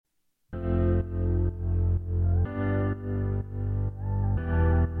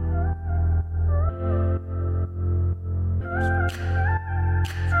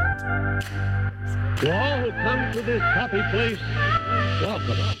To all who come to this happy place,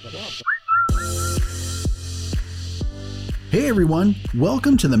 welcome. Hey everyone,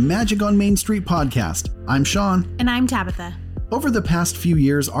 welcome to the Magic on Main Street podcast. I'm Sean. And I'm Tabitha. Over the past few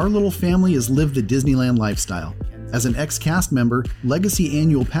years, our little family has lived the Disneyland lifestyle. As an ex-cast member, Legacy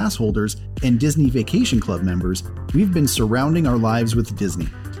Annual Pass holders, and Disney Vacation Club members, we've been surrounding our lives with Disney.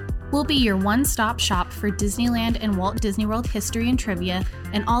 We'll be your one-stop shop for Disneyland and Walt Disney World history and trivia,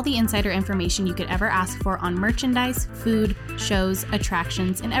 and all the insider information you could ever ask for on merchandise, food, shows,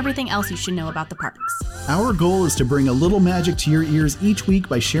 attractions, and everything else you should know about the parks. Our goal is to bring a little magic to your ears each week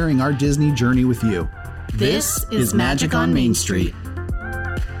by sharing our Disney journey with you. This is Magic on Main Street.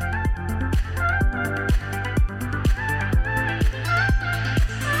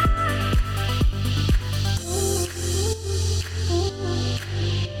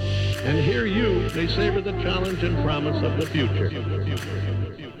 And here you may savor the challenge and promise of the future.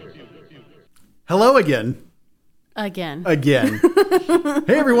 Hello again. Again.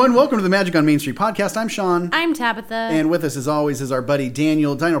 Hey everyone, welcome to the Magic on Main Street podcast. I'm Sean. I'm Tabitha. And with us as always is our buddy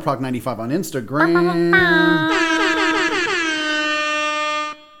Daniel, DinoProc95 on Instagram.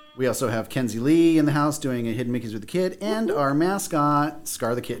 We also have Kenzie Lee in the house doing a Hidden Mickeys with the Kid, and our mascot,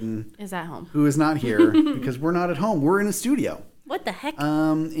 Scar the Kitten, is at home. who is not here because we're not at home. We're in a studio. What the heck?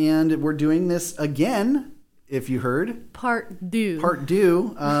 And we're doing this again, if you heard. Part due.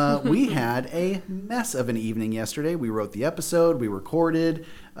 We had a mess of an evening yesterday. We wrote the episode, we recorded,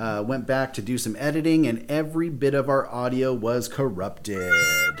 went back to do some editing, and every bit of our audio was corrupted.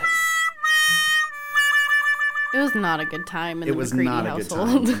 It was not a good time in the McCready household. It was not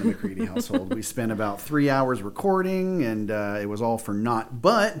a good time in the McCready household. We spent about 3 hours recording, and it was all for naught.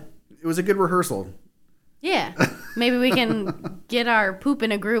 But it was a good rehearsal. Yeah. Maybe we can get our poop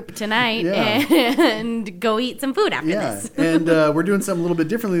in a group tonight Yeah. and go eat some food after this. And we're doing something a little bit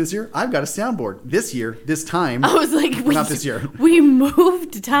differently this year. I've got a soundboard. This time. I was like, not this year. We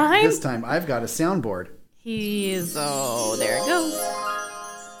moved time? This time, I've got a soundboard. There it goes.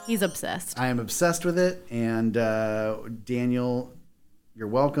 He's obsessed. I am obsessed with it. And Daniel, you're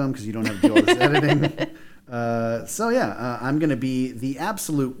welcome because you don't have to do all this editing. I'm going to be the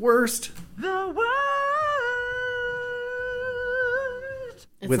absolute worst. The worst.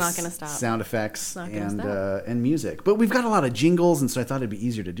 It's with not going to stop. Sound effects and music. But we've got a lot of jingles, and so I thought it'd be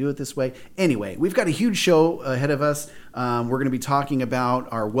easier to do it this way. Anyway, we've got a huge show ahead of us. We're going to be talking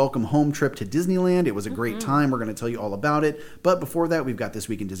about our welcome home trip to Disneyland. It was a great time. We're going to tell you all about it. But before that, we've got This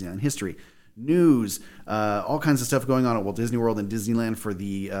Week in Disneyland History. News, all kinds of stuff going on at Walt Disney World and Disneyland for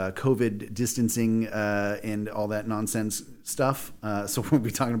the COVID distancing and all that nonsense stuff. So we'll be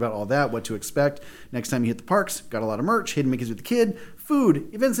talking about all that, what to expect next time you hit the parks. Got a lot of merch, Hidden Mickeys with the Kid, food,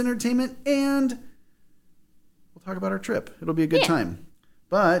 events, and entertainment, and we'll talk about our trip. It'll be a good time.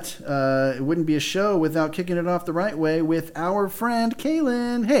 But it wouldn't be a show without kicking it off the right way with our friend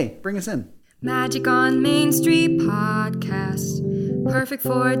Kaylin. Hey, bring us in. Magic on Main Street podcast, perfect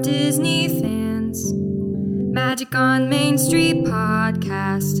for Disney fans. Magic on Main Street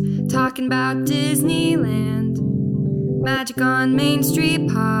podcast, talking about Disneyland. Magic on Main Street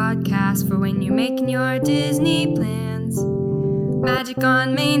podcast, for when you're making your Disney plans. Magic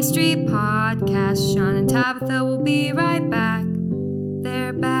on Main Street podcast, Sean and Tabitha will be right back.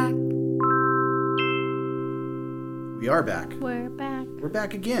 They're back. We are back. We're back. We're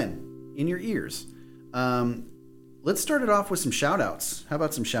back again. In your ears. Let's start it off with some shout outs. How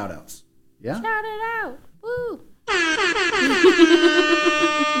about some shout outs? Yeah? Shout it out. Woo.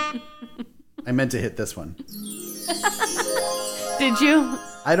 I meant to hit this one. Did you?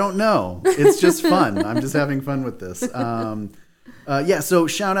 I don't know. It's just fun. I'm just having fun with this. So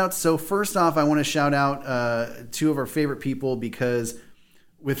shout outs. So first off, I want to shout out two of our favorite people because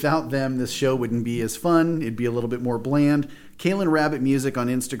without them, this show wouldn't be as fun. It'd be a little bit more bland. Kaylin Rabbit Music on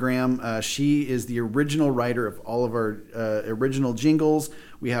Instagram. She is the original writer of all of our original jingles.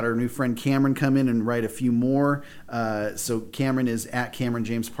 We had our new friend Cameron come in and write a few more. So Cameron is at Cameron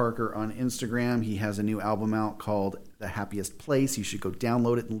James Parker on Instagram. He has a new album out called The Happiest Place. You should go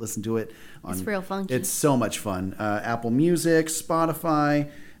download it and listen to it. It's real funky. It's so much fun. Apple Music,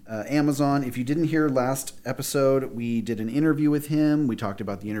 Spotify, Amazon. If you didn't hear last episode, we did an interview with him. We talked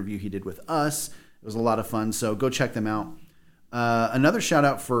about the interview he did with us. It was a lot of fun, so go check them out. Another shout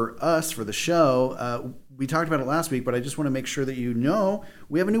out for us for the show. We talked about it last week, but I just want to make sure that you know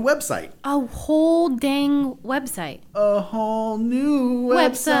we have a new website. A whole dang website. A whole new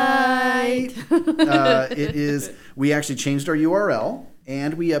website. It is. We actually changed our URL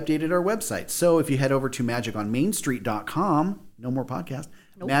and we updated our website. So if you head over to magiconmainstreet.com, no more podcast.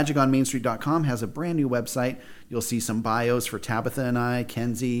 Nope. Magiconmainstreet.com has a brand new website. You'll see some bios for Tabitha and I,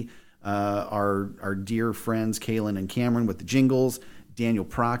 Kenzie. our dear friends Kaylin and Cameron with the jingles, Daniel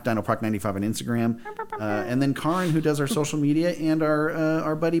Proc, Dino Proc 95 on Instagram, and then Karin, who does our social media, and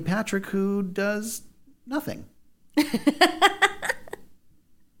our buddy Patrick, who does nothing. He's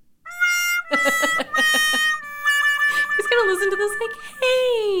going to listen to this like,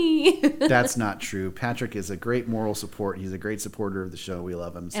 hey. That's not true. Patrick is a great moral support. He's a great supporter of the show. We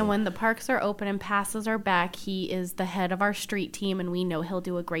love him. So. And when the parks are open and passes are back, he is the head of our street team, and we know he'll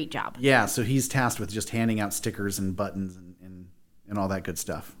do a great job. Yeah, so he's tasked with just handing out stickers and buttons and all that good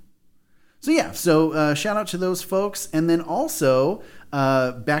stuff. So shout out to those folks. And then also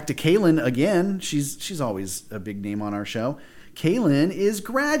back to Kaylin again. She's always a big name on our show. Kaylin is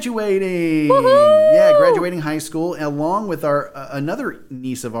graduating. Woohoo! Yeah, graduating high school along with our another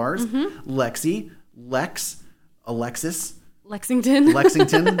niece of ours, Alexis,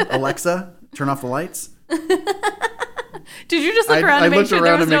 Lexington, Alexa, turn off the lights. Did you just look around and make sure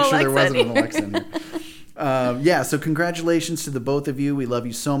there was no Alexa? There wasn't an Alexa in here. So congratulations to the both of you. We love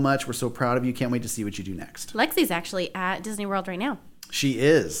you so much. We're so proud of you. Can't wait to see what you do next. Lexi's actually at Disney World right now. She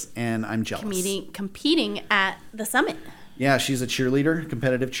is, and I'm jealous. Competing at the summit. Yeah, she's a cheerleader,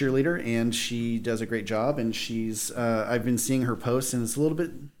 competitive cheerleader, and she does a great job. And she's, I've been seeing her posts, and it's a little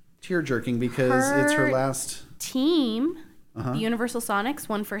bit tear-jerking because it's her last team. The Universal Sonics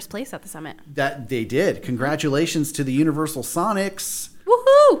won first place at the summit. That they did. Congratulations to the Universal Sonics.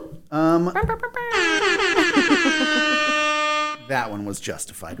 Woohoo! That one was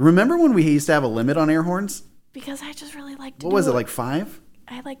justified. Remember when we used to have a limit on air horns? Because I just really like to What was it, like 5?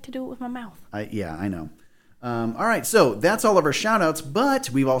 I like to do it with my mouth. Yeah, I know. All right, so that's all of our shout-outs, but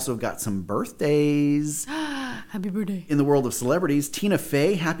we've also got some birthdays. Happy birthday. In the world of celebrities, Tina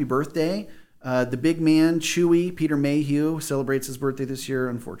Fey, happy birthday. The big man, Chewy, Peter Mayhew, celebrates his birthday this year.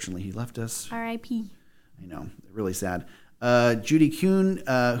 Unfortunately, he left us. R.I.P. I know, really sad. Judy Kuhn,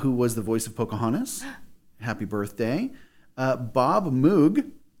 who was the voice of Pocahontas, happy birthday. Bob Moog,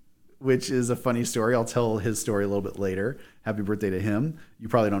 which is a funny story. I'll tell his story a little bit later. Happy birthday to him. You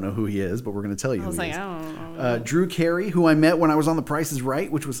probably don't know who he is, but we're going to tell you who he is. I don't know. Drew Carey, who I met when I was on The Price is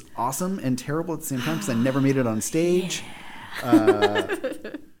Right, which was awesome and terrible at the same time because I never made it on stage.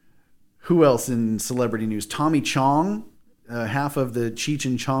 Who else in celebrity news? Tommy Chong, half of the Cheech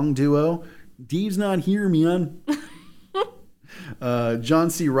and Chong duo. Dee's not here, man. John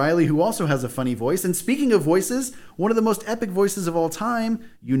C. Reilly, who also has a funny voice. And speaking of voices, one of the most epic voices of all time,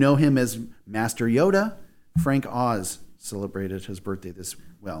 you know him as Master Yoda. Frank Oz celebrated his birthday you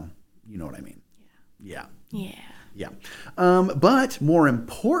know what I mean. Yeah. But more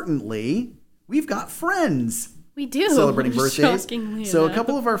importantly, we've got friends. We do. Celebrating birthdays. Shockingly So enough. a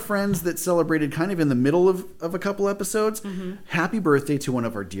couple of our friends that celebrated kind of in the middle of a couple episodes. Happy birthday to one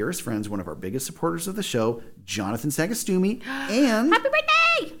of our dearest friends, one of our biggest supporters of the show, Jonathan Sagastumi, and Happy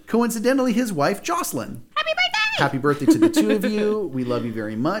birthday! coincidentally his wife, Jocelyn. Happy birthday! Happy birthday to the two of you. We love you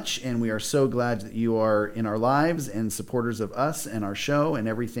very much, and we are so glad that you are in our lives and supporters of us and our show and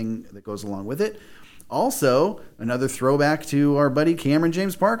everything that goes along with it. Also, another throwback to our buddy Cameron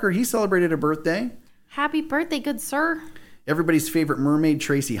James Parker. He celebrated a birthday. Happy birthday, good sir. Everybody's favorite mermaid,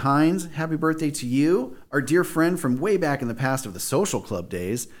 Tracy Hines. Happy birthday to you. Our dear friend from way back in the past of the social club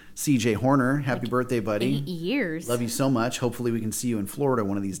days, CJ Horner. Happy birthday, buddy. 8 years. Love you so much. Hopefully we can see you in Florida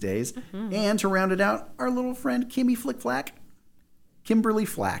one of these days. And to round it out, our little friend, Kimberly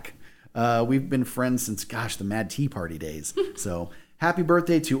Flack. We've been friends since, the Mad Tea Party days. So happy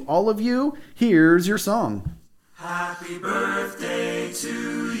birthday to all of you. Here's your song. Happy birthday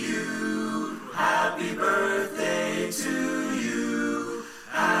to you. Happy birthday to you.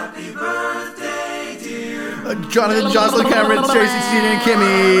 Happy birthday, dear. Jonathan, Jocelyn, Cameron, Tracy, Steven, and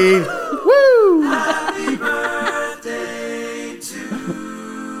Kimmy. Woo! Happy birthday to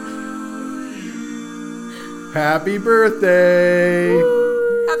you. Happy birthday.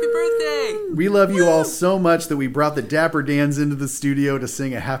 Happy birthday! We love you all so much that we brought the Dapper Dans into the studio to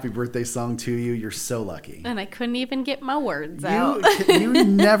sing a happy birthday song to you. You're so lucky. And I couldn't even get my words out. You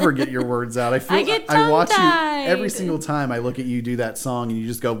never get your words out. I get I watch you tongue-tied. every single time I look at you do that song and you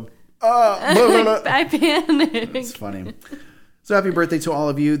just go, blah, blah, blah. I panic. It's funny. So happy birthday to all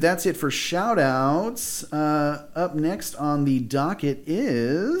of you. That's it for shout outs. Up next on the docket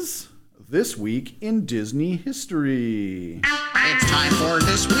is This Week in Disney History. It's time for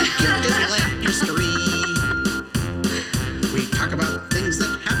This Week in Disneyland History. We talk about things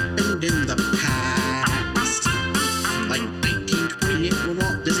that happened in the past. Like 1928 when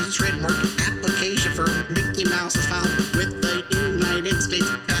Walt Disney's trademark application for Mickey Mouse was filed with the United States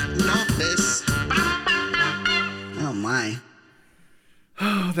Patent Office. Oh my.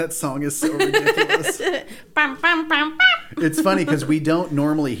 Oh, that song is so ridiculous. Bam, bam, bam, bam. It's funny because we don't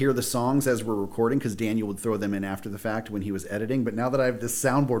normally hear the songs as we're recording because Daniel would throw them in after the fact when he was editing. But now that I have this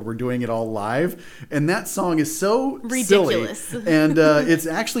soundboard, we're doing it all live. And that song is so ridiculous. Silly. And it's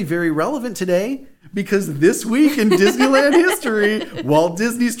actually very relevant today because this week in Disneyland history, Walt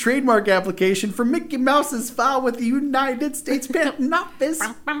Disney's trademark application for Mickey Mouse is filed with the United States Patent Office.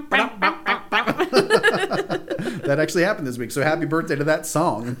 That actually happened this week. So happy birthday to that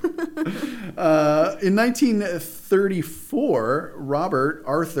song. In 1934, Robert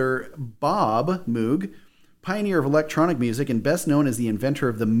Arthur Bob Moog, pioneer of electronic music and best known as the inventor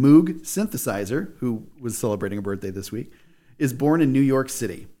of the Moog synthesizer, who was celebrating a birthday this week, is born in New York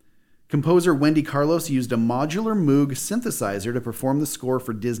City. Composer Wendy Carlos used a modular Moog synthesizer to perform the score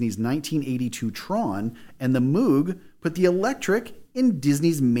for Disney's 1982 Tron, and the Moog put the electric in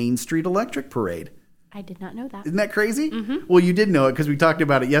Disney's Main Street Electric Parade. I did not know that. Isn't that crazy? Mm-hmm. Well, you did know it because we talked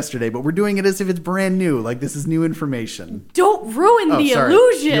about it yesterday, but we're doing it as if it's brand new. Like this is new information. Don't ruin the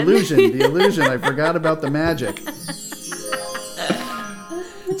illusion. The illusion. I forgot about the magic.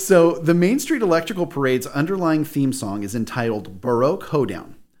 So the Main Street Electrical Parade's underlying theme song is entitled Baroque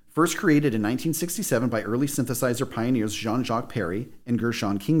Hoedown. First created in 1967 by early synthesizer pioneers Jean-Jacques Perry and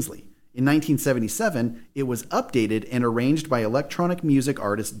Gershon Kingsley. In 1977, it was updated and arranged by electronic music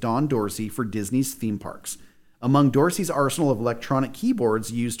artist Don Dorsey for Disney's theme parks. Among Dorsey's arsenal of electronic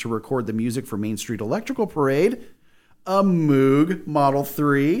keyboards used to record the music for Main Street Electrical Parade, a Moog Model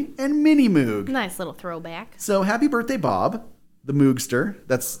 3 and Mini Moog. Nice little throwback. So happy birthday, Bob, the Moogster.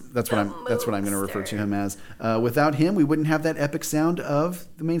 That's what I'm going to refer to him as. Without him, we wouldn't have that epic sound of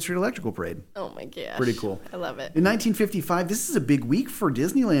the Main Street Electrical Parade. Oh my gosh. Pretty cool. I love it. In 1955, this is a big week for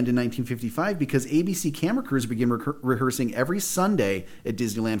Disneyland in 1955 because ABC camera crews begin rehearsing every Sunday at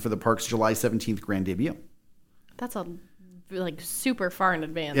Disneyland for the park's July 17th grand debut. That's super far in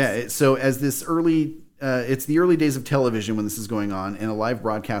advance. Yeah, so as this it's the early days of television when this is going on, and a live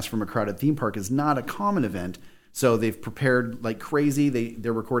broadcast from a crowded theme park is not a common event. So they've prepared like crazy.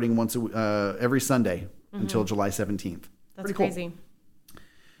 They're recording once every Sunday until July 17th. That's crazy.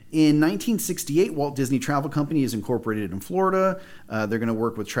 In 1968, Walt Disney Travel Company is incorporated in Florida. They're going to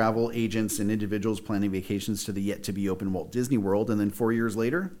work with travel agents and individuals planning vacations to the yet-to-be-open Walt Disney World. And then 4 years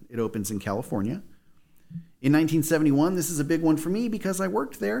later, it opens in California. In 1971, this is a big one for me because I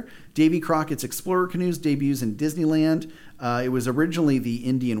worked there. Davy Crockett's Explorer Canoes debuts in Disneyland. It was originally the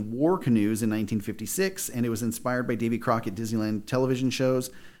Indian War Canoes in 1956, and it was inspired by Davy Crockett Disneyland television shows.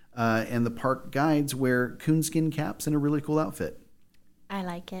 And the park guides wear coonskin caps and a really cool outfit. I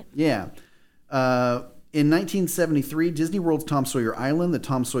like it. Yeah. In 1973, Disney World's Tom Sawyer Island, the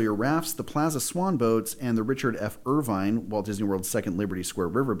Tom Sawyer Rafts, the Plaza Swan Boats, and the Richard F. Irvine, Walt Disney World's second Liberty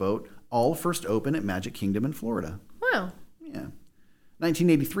Square riverboat, all first open at Magic Kingdom in Florida. Wow. Yeah.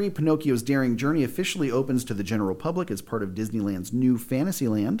 1983, Pinocchio's Daring Journey officially opens to the general public as part of Disneyland's new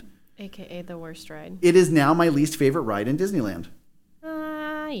Fantasyland. AKA the worst ride. It is now my least favorite ride in Disneyland.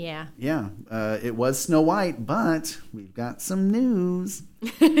 Yeah. Yeah. It was Snow White, but we've got some news.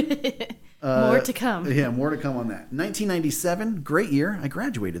 More to come. Yeah, more to come on that. 1997, great year. I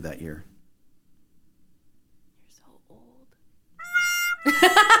graduated that year. You're so old.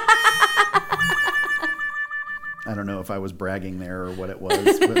 I don't know if I was bragging there or what it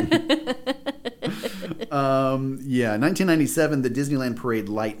was. But, 1997, the Disneyland Parade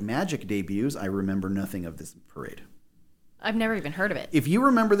Light Magic debuts. I remember nothing of this parade. I've never even heard of it. If you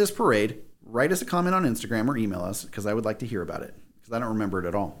remember this parade, write us a comment on Instagram or email us because I would like to hear about it because I don't remember it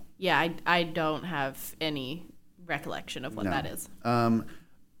at all. Yeah, I don't have any recollection of what that is. And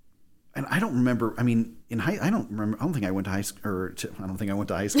I don't remember. I mean, I don't remember. I don't think I went to high school. I don't think I went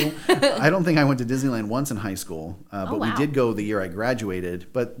to high school. I don't think I went to Disneyland once in high school. But we did go the year I graduated.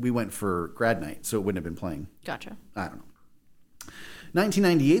 But we went for grad night, so it wouldn't have been playing. Gotcha. I don't know.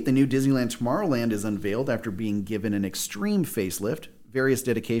 1998, the new Disneyland Tomorrowland is unveiled after being given an extreme facelift. Various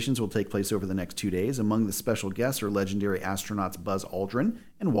dedications will take place over the next 2 days. Among the special guests are legendary astronauts Buzz Aldrin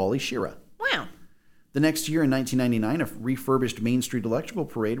and Wally Schirra. Wow. The next year, in 1999, a refurbished Main Street Electrical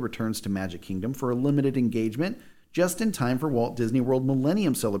Parade returns to Magic Kingdom for a limited engagement just in time for Walt Disney World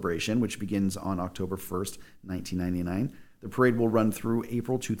Millennium Celebration, which begins on October 1st, 1999. The parade will run through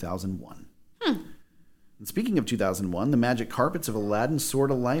April 2001. And speaking of 2001, the Magic Carpets of Aladdin soar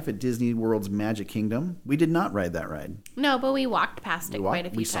to life at Disney World's Magic Kingdom. We did not ride that ride. No, but we walked past it quite a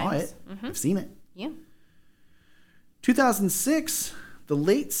few times. We saw it. Mm-hmm. I've seen it. Yeah. 2006, the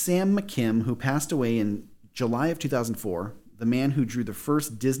late Sam McKim, who passed away in July of 2004, the man who drew the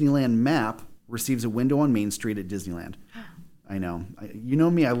first Disneyland map, receives a window on Main Street at Disneyland. I know. You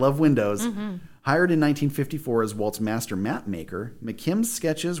know me, I love windows. Hired in 1954 as Walt's master map maker, McKim's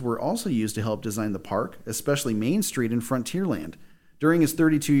sketches were also used to help design the park, especially Main Street and Frontierland. During his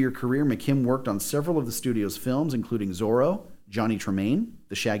 32-year career, McKim worked on several of the studio's films, including Zorro, Johnny Tremaine,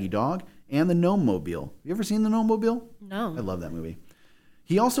 The Shaggy Dog, and The Gnome Mobile. You ever seen The Gnome Mobile? No. I love that movie.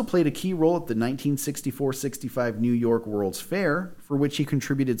 He also played a key role at the 1964-65 New York World's Fair, for which he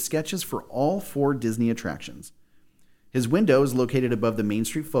contributed sketches for all 4 Disney attractions. His window is located above the Main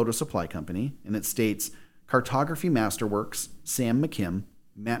Street Photo Supply Company, and it states, Cartography Masterworks, Sam McKim,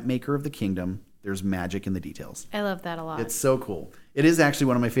 Map Maker of the Kingdom, there's magic in the details. I love that a lot. It's so cool. It is actually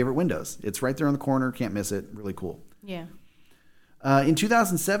one of my favorite windows. It's right there on the corner, can't miss it, really cool. Yeah. In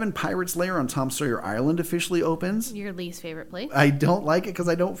 2007, Pirate's Lair on Tom Sawyer Island officially opens. Your least favorite place? I don't like it because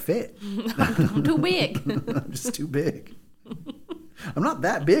I don't fit. I'm too big. I'm just too big. I'm not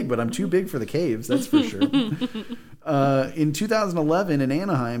that big, but I'm too big for the caves, that's for sure. In 2011, in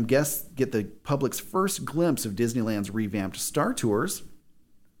Anaheim, guests get the public's first glimpse of Disneyland's revamped Star Tours.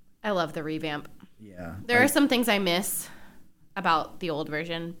 I love the revamp. Yeah. There are some things I miss about the old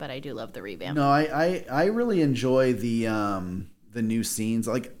version, but I do love the revamp. No, I really enjoy the new scenes.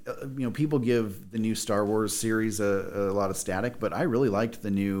 Like, people give the new Star Wars series a lot of static, but I really liked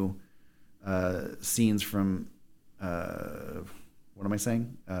the new scenes from, what am I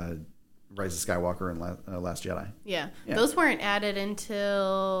saying? Rise of Skywalker and Last Jedi. Yeah. Yeah. Those weren't added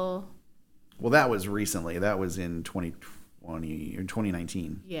until... Well, that was recently. That was in 2020 or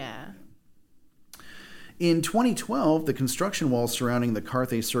 2019. Yeah. In 2012, the construction walls surrounding the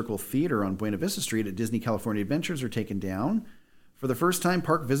Carthay Circle Theater on Buena Vista Street at Disney California Adventures are taken down. For the first time,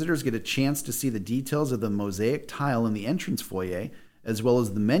 park visitors get a chance to see the details of the mosaic tile in the entrance foyer, as well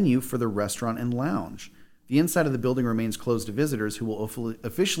as the menu for the restaurant and lounge. The inside of the building remains closed to visitors, who will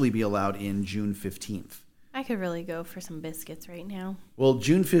officially be allowed in June 15th. I could really go for some biscuits right now. Well,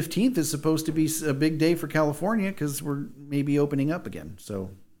 June 15th is supposed to be a big day for California because we're maybe opening up again.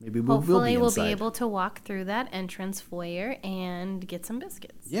 So maybe we'll Hopefully be we'll inside. be able to walk through that entrance foyer and get some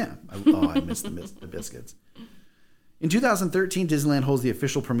biscuits. Yeah. I missed the biscuits. In 2013, Disneyland holds the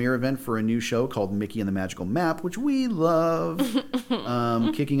official premiere event for a new show called Mickey and the Magical Map, which we love.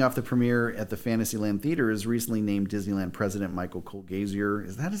 Kicking off the premiere at the Fantasyland Theater is recently named Disneyland President Michael Colgazier.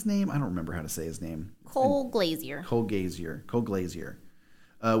 Is that his name? I don't remember how to say his name. Cole Glazier. Colgazier.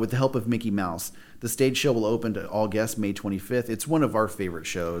 With the help of Mickey Mouse. The stage show will open to all guests May 25th. It's one of our favorite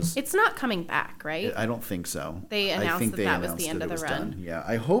shows. It's not coming back, right? I don't think so. They announced that was the end of the run. Done. Yeah,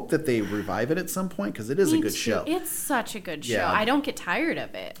 I hope that they revive it at some point because it is a good show. It's such a good show. Yeah. I don't get tired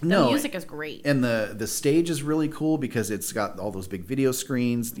of it. The No, music is great. And the stage is really cool because it's got all those big video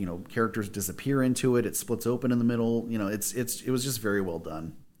screens. Characters disappear into it. It splits open in the middle. It was just very well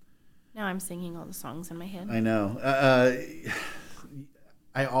done. Now I'm singing all the songs in my head. I know.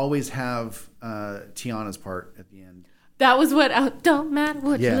 I always have Tiana's part at the end. That was what don't matter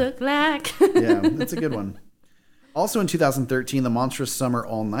what Yeah. you look like. Yeah, that's a good one. Also in 2013, the monstrous summer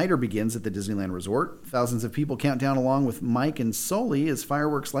all-nighter begins at the Disneyland Resort. Thousands of people count down along with Mike and Sully as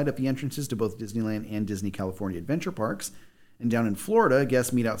fireworks light up the entrances to both Disneyland and Disney California Adventure Parks. And down in Florida,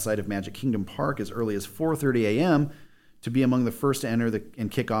 guests meet outside of Magic Kingdom Park as early as 4:30 a.m. to be among the first to enter and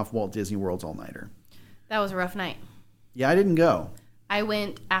kick off Walt Disney World's all-nighter. That was a rough night. Yeah, I didn't go. I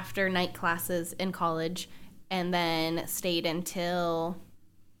went after night classes in college and then stayed until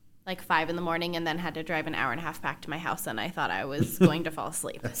like 5 in the morning and then had to drive an hour and a half back to my house, and I thought I was going to fall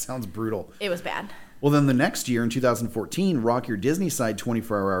asleep. That sounds brutal. It was bad. Well, then the next year in 2014, Rock Your Disney Side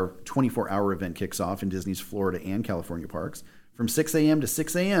 24-hour event kicks off in Disney's Florida and California parks. From 6 a.m. to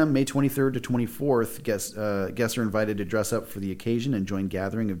 6 a.m., May 23rd to 24th, guests are invited to dress up for the occasion and join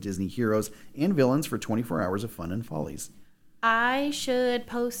gathering of Disney heroes and villains for 24 hours of fun and follies. I should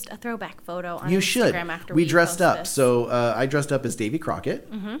post a throwback photo on You Instagram should. after We dressed post up. this. So I dressed up as Davy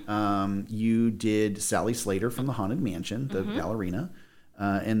Crockett. Mm-hmm. You did Sally Slater from the Haunted Mansion, the ballerina.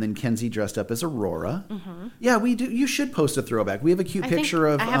 And then Kenzie dressed up as Aurora. Mm-hmm. Yeah, we do. You should post a throwback. We have a cute picture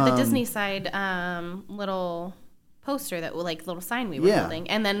of. I have the Disney side little poster that little sign we were holding,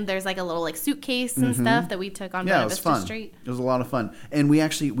 and then there's like a little suitcase and stuff that we took on Buena Vista Street. It was a lot of fun, and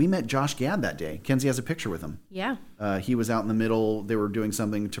we met Josh Gad that day. Kenzie has a picture with him. Yeah, he was out in the middle. They were doing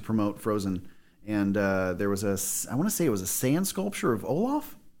something to promote Frozen, and there was I want to say it was a sand sculpture of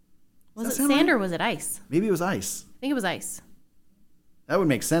Olaf. Was it sand or was it ice? Maybe it was ice. I think it was ice. That would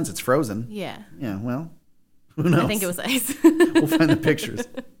make sense. It's Frozen. Yeah. Yeah. Well, who knows? I think it was ice. We'll find the pictures.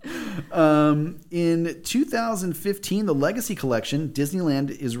 In 2015, the Legacy Collection,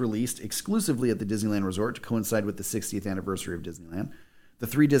 Disneyland, is released exclusively at the Disneyland Resort to coincide with the 60th anniversary of Disneyland. The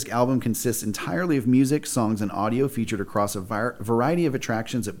 3-disc album consists entirely of music, songs, and audio featured across a variety of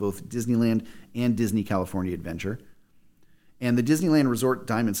attractions at both Disneyland and Disney California Adventure. And the Disneyland Resort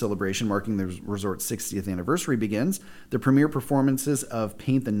Diamond Celebration, marking the resort's 60th anniversary, begins. The premiere performances of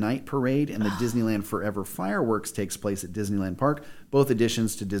Paint the Night Parade and the Disneyland Forever Fireworks takes place at Disneyland Park, both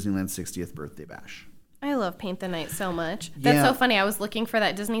additions to Disneyland's 60th birthday bash. I love Paint the Night so much. That's so funny. I was looking for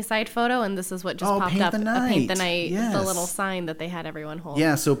that Disney side photo, and this is what just popped Paint up. the Night. Paint the Night, Yes. the little sign that they had everyone hold.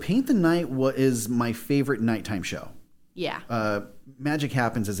 Yeah, so Paint the Night is my favorite nighttime show. Yeah. Magic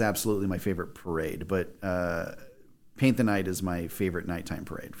Happens is absolutely my favorite parade, but Paint the Night is my favorite nighttime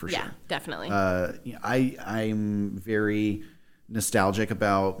parade for sure. Yeah, definitely. I'm very nostalgic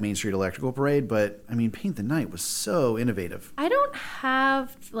about Main Street Electrical Parade, but I mean, Paint the Night was so innovative. I don't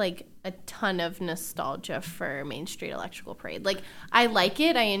have like a ton of nostalgia for Main Street Electrical Parade. Like, I like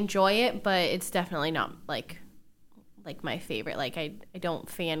it, I enjoy it, but it's definitely not like my favorite. Like, I don't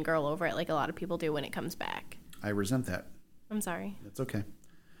fangirl over it like a lot of people do when it comes back. I resent that. I'm sorry. That's okay.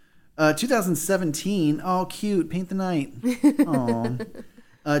 2017. Oh, cute. Paint the Night. Oh.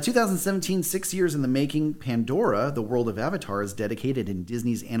 2017, 6 years in the making. Pandora, the world of Avatar, is dedicated in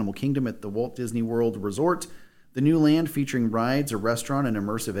Disney's Animal Kingdom at the Walt Disney World Resort. The new land, featuring rides, a restaurant, and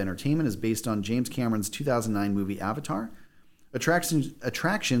immersive entertainment, is based on James Cameron's 2009 movie Avatar.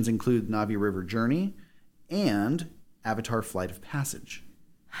 Attractions include Na'vi River Journey and Avatar Flight of Passage.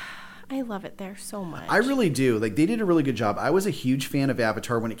 I love it there so much. I really do. Like, they did a really good job. I was a huge fan of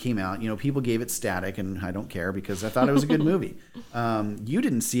Avatar when it came out. You know, people gave it static, and I don't care because I thought it was a good movie. You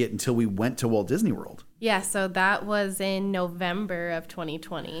didn't see it until we went to Walt Disney World. Yeah, so that was in November of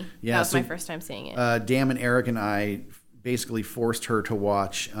 2020. Yeah, that was my first time seeing it. Dam and Eric and I basically forced her to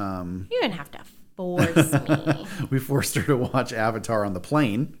watch. You didn't have to force me. We forced her to watch Avatar on the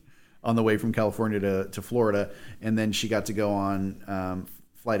plane on the way from California to Florida, and then she got to go on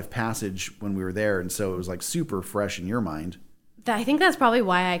Flight of Passage when we were there, and so it was like super fresh in your mind. I think that's probably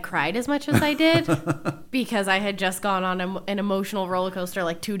why I cried as much as I did, because I had just gone on an emotional roller coaster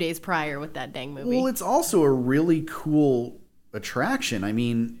like 2 days prior with that dang movie. Well, it's also a really cool attraction. I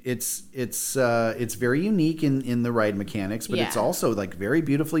mean, it's very unique in the ride mechanics, but it's also like very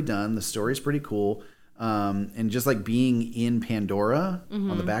beautifully done. The story's pretty cool. And just like being in Pandora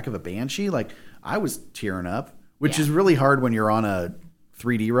on the back of a Banshee, like I was tearing up, which is really hard when you're on a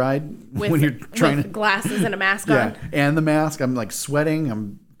 3D ride when you're trying with to glasses and a mask on. And the mask. I'm like sweating.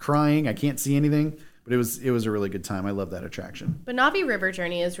 I'm crying. I can't see anything. But it was a really good time. I love that attraction. But Na'vi River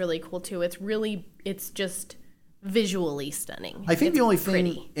Journey is really cool too. It's just visually stunning. I think it's the only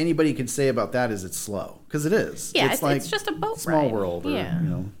pretty. thing anybody can say about that is it's slow, because it is. Yeah, it's like it's just a boat Small ride. World, or Yeah.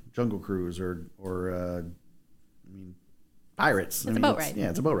 Jungle Cruise, or Pirates. It's a boat ride.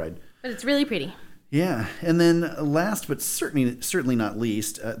 Yeah, it's a boat ride. But it's really pretty. Yeah, and then last but certainly not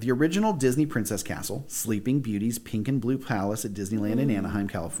least, the original Disney Princess Castle, Sleeping Beauty's Pink and Blue Palace at Disneyland in Anaheim,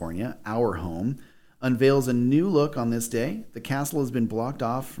 California, our home, unveils a new look on this day. The castle has been blocked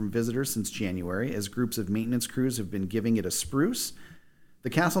off from visitors since January, as groups of maintenance crews have been giving it a spruce. The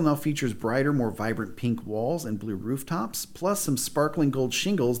castle now features brighter, more vibrant pink walls and blue rooftops, plus some sparkling gold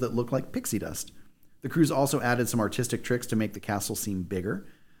shingles that look like pixie dust. The crews also added some artistic tricks to make the castle seem bigger.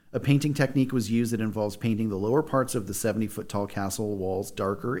 A painting technique was used that involves painting the lower parts of the 70-foot-tall castle walls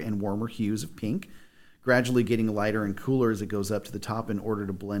darker and warmer hues of pink, gradually getting lighter and cooler as it goes up to the top in order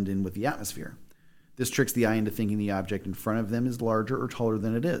to blend in with the atmosphere. This tricks the eye into thinking the object in front of them is larger or taller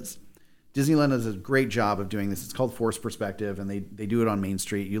than it is. Disneyland does a great job of doing this. It's called forced perspective, and they do it on Main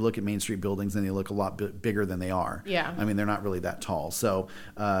Street. You look at Main Street buildings, and they look a lot bigger than they are. Yeah. I mean, they're not really that tall. So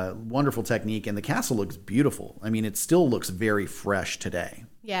wonderful technique, and the castle looks beautiful. I mean, it still looks very fresh today.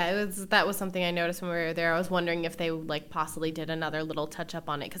 Yeah, that was something I noticed when we were there. I was wondering if they like possibly did another little touch up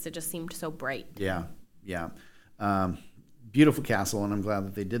on it because it just seemed so bright. Yeah. Beautiful castle, and I'm glad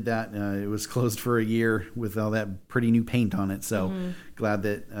that they did that. It was closed for a year with all that pretty new paint on it, so glad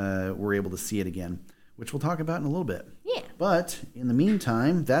that we're able to see it again, which we'll talk about in a little bit. Yeah. But in the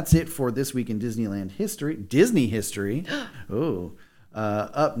meantime, that's it for this week in Disneyland history. Disney history. Oh.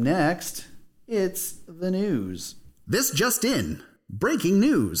 Up next, it's the news. This just in. Breaking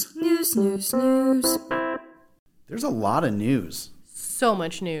news. News. There's a lot of news. So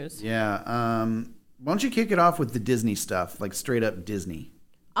much news. Yeah. Why don't you kick it off with the Disney stuff, like straight up Disney?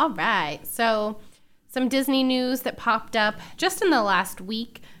 All right. So some Disney news that popped up just in the last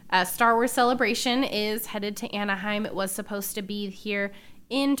week. Star Wars Celebration is headed to Anaheim. It was supposed to be here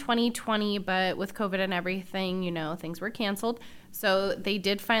in 2020, but with COVID and everything, things were canceled. So they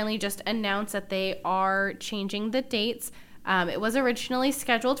did finally just announce that they are changing the dates. It was originally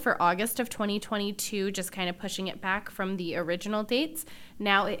scheduled for August of 2022, just kind of pushing it back from the original dates.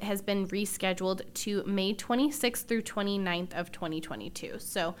 Now it has been rescheduled to May 26th through 29th of 2022.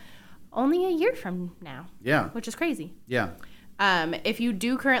 So only a year from now. Yeah. Which is crazy. Yeah. If you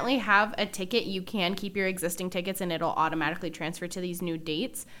do currently have a ticket, you can keep your existing tickets and it'll automatically transfer to these new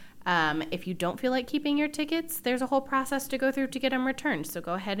dates. If you don't feel like keeping your tickets, there's a whole process to go through to get them returned. So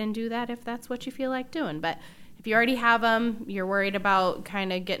go ahead and do that if that's what you feel like doing. But if you already have them, you're worried about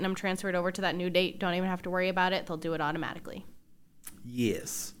kind of getting them transferred over to that new date, don't even have to worry about it. They'll do it automatically.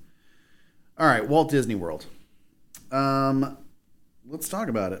 Yes. All right, Walt Disney World. Let's talk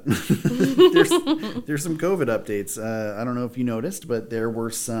about it. There's some COVID updates. I don't know if you noticed, but there were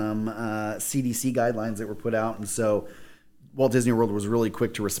some CDC guidelines that were put out, and so Walt Disney World was really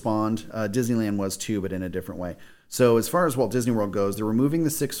quick to respond. Disneyland was too, but in a different way. So as far as Walt Disney World goes, they're removing the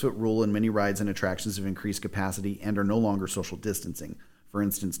 6-foot rule, and many rides and attractions have increased capacity and are no longer social distancing. For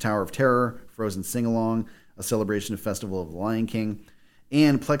instance, Tower of Terror, Frozen Sing-Along, a celebration of Festival of the Lion King,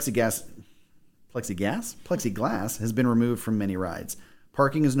 and plexiglass has been removed from many rides.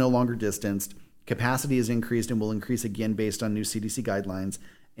 Parking is no longer distanced. Capacity is increased and will increase again based on new CDC guidelines,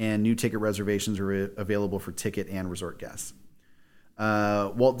 and new ticket reservations are available for ticket and resort guests.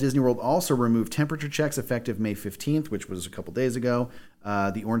 Walt Disney World also removed temperature checks effective May 15th, which was a couple days ago.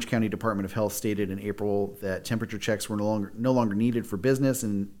 The Orange County Department of Health stated in April that temperature checks were no longer needed for business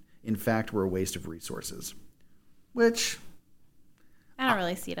and, in fact, were a waste of resources. Which... I don't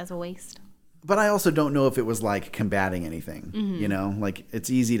really see it as a waste. But I also don't know if it was like combating anything, you know, like it's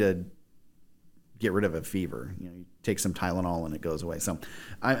easy to get rid of a fever. You know, you take some Tylenol and it goes away. So,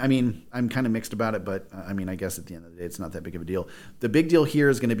 I mean, I'm kind of mixed about it, but I mean, I guess at the end of the day, it's not that big of a deal. The big deal here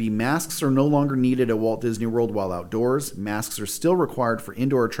is going to be masks are no longer needed at Walt Disney World while outdoors. Masks are still required for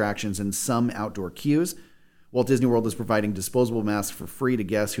indoor attractions and some outdoor queues. Walt Disney World is providing disposable masks for free to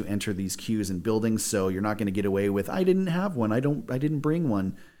guests who enter these queues and buildings. So you're not going to get away with, I didn't have one. I didn't bring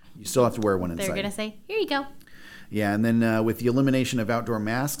one. You still have to wear one inside. They're going to say, here you go. Yeah, and then with the elimination of outdoor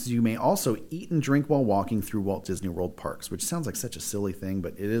masks, you may also eat and drink while walking through Walt Disney World parks, which sounds like such a silly thing,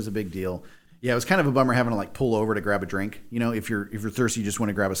 but it is a big deal. Yeah, it was kind of a bummer having to like pull over to grab a drink. You know, if you're thirsty, you just want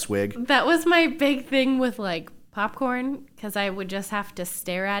to grab a swig. That was my big thing with like popcorn, because I would just have to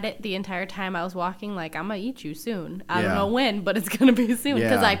stare at it the entire time I was walking. Like, I'm going to eat you soon. I don't know when, but it's going to be soon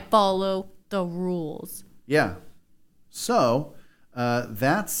because I follow the rules. Yeah. So...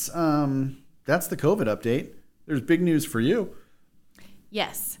 that's the COVID update. There's big news for you.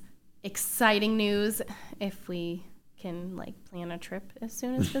 Yes. Exciting news. If we can like plan a trip as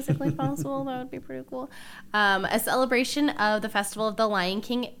soon as physically possible, that would be pretty cool. A celebration of the Festival of the Lion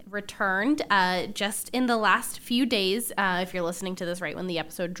King returned just in the last few days. If you're listening to this right when the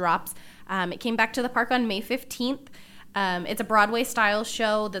episode drops, it came back to the park on May 15th. It's a Broadway-style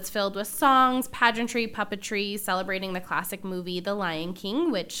show that's filled with songs, pageantry, puppetry, celebrating the classic movie The Lion King,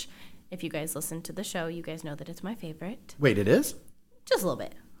 which, if you guys listen to the show, you guys know that it's my favorite. Wait, it is? Just a little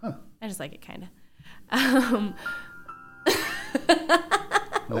bit. Huh. I just like it, kind of.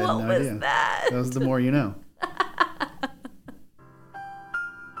 What was that? That was the more you know.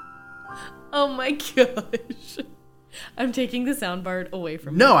 Oh my gosh. I'm taking the soundboard away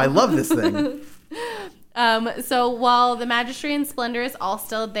from No, I love this thing. So while the Majesty and Splendor is all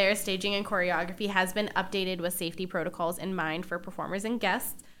still there, staging and choreography has been updated with safety protocols in mind for performers and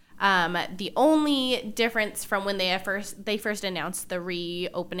guests. The only difference from when they first announced the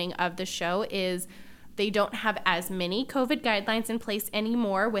reopening of the show is they don't have as many COVID guidelines in place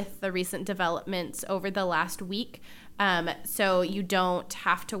anymore with the recent developments over the last week. So you don't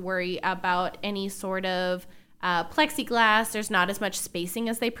have to worry about any sort of plexiglass. There's not as much spacing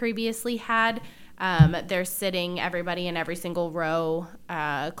as they previously had. They're sitting everybody in every single row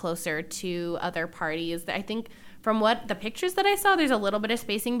closer to other parties. I think from what the pictures that I saw, there's a little bit of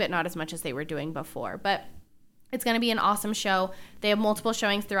spacing, but not as much as they were doing before. But it's going to be an awesome show. They have multiple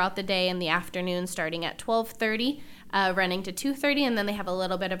showings throughout the day and the afternoon, starting at 12:30, running to 2:30, and then they have a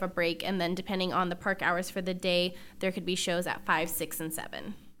little bit of a break. And then depending on the park hours for the day, there could be shows at 5, 6, and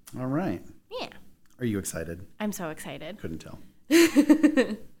 7. All right. Yeah. Are you excited? I'm so excited. Couldn't tell.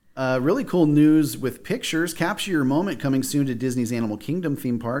 Really cool news with pictures. Capture Your Moment coming soon to Disney's Animal Kingdom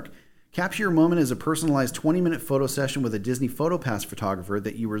theme park. Capture Your Moment is a personalized 20-minute photo session with a Disney PhotoPass photographer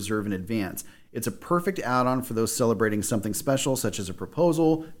that you reserve in advance. It's a perfect add-on for those celebrating something special, such as a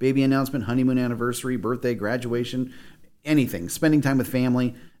proposal, baby announcement, honeymoon anniversary, birthday, graduation, anything, spending time with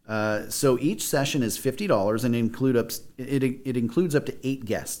family. So each session is $50 and it includes up to 8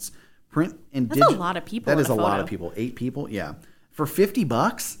 guests. Print and That's a lot of people. That is a lot of people. 8 people, yeah. For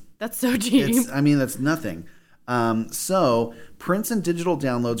 $50? That's so cheap. That's nothing. So prints and digital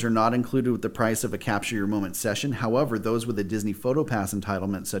downloads are not included with the price of a Capture Your Moment session. However, those with a Disney PhotoPass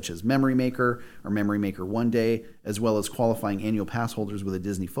entitlement, such as Memory Maker or Memory Maker One Day, as well as qualifying annual pass holders with a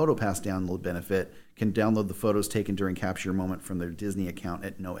Disney PhotoPass download benefit, can download the photos taken during Capture Your Moment from their Disney account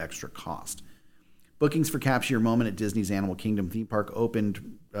at no extra cost. Bookings for Capture Your Moment at Disney's Animal Kingdom theme park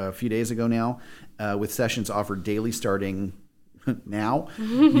opened a few days ago now, with sessions offered daily starting now.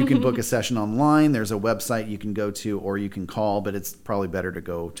 You can book a session online. There's a website you can go to, or you can call, but it's probably better to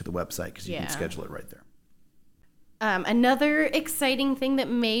go to the website because you can schedule it right there. Another exciting thing that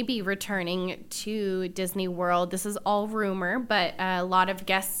may be returning to Disney World, this is all rumor, but a lot of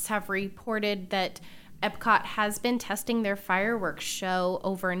guests have reported that Epcot has been testing their fireworks show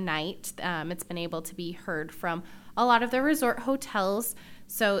overnight. It's been able to be heard from a lot of the resort hotels.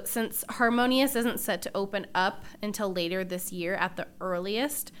 So since Harmonious isn't set to open up until later this year at the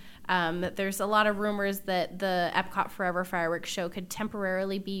earliest, there's a lot of rumors that the Epcot Forever fireworks show could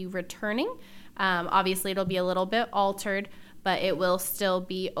temporarily be returning. Obviously, it'll be a little bit altered, but it will still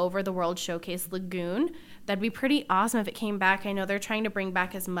be over the World Showcase Lagoon. That'd be pretty awesome if it came back. I know they're trying to bring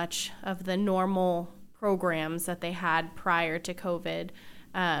back as much of the normal programs that they had prior to COVID.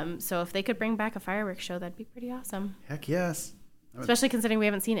 So if they could bring back a fireworks show, that'd be pretty awesme. Heck yes. Especially considering we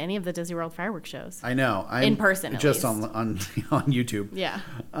haven't seen any of the Disney World fireworks shows. I know. In person, just at least. on YouTube. Yeah.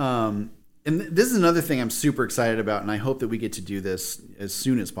 And this is another thing I'm super excited about, and I hope that we get to do this as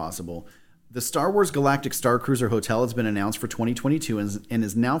soon as possible. The Star Wars Galactic Star Cruiser Hotel has been announced for 2022 and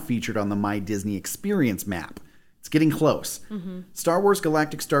is now featured on the My Disney Experience map. It's getting close. Mm-hmm. Star Wars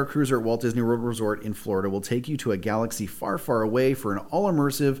Galactic Star Cruiser at Walt Disney World Resort in Florida will take you to a galaxy far, far away for an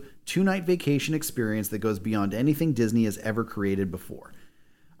all-immersive 2-night vacation experience that goes beyond anything Disney has ever created before.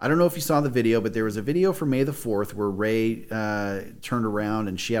 I don't know if you saw the video, but there was a video from May the 4th where Rey turned around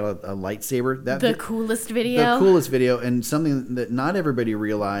and she had a lightsaber. The coolest video? The coolest video, and something that not everybody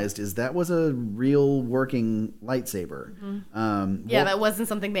realized is that was a real working lightsaber. Mm-hmm. That wasn't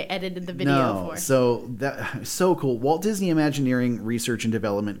something they edited the video for. So that so cool. Walt Disney Imagineering Research and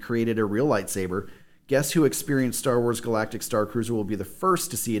Development created a real lightsaber. Guests who experience Star Wars Galactic Star Cruiser will be the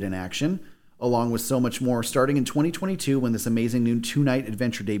first to see it in action, along with so much more, starting in 2022 when this amazing new 2-night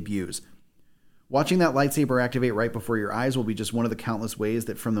adventure debuts. Watching that lightsaber activate right before your eyes will be just one of the countless ways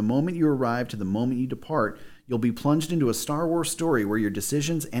that from the moment you arrive to the moment you depart, you'll be plunged into a Star Wars story where your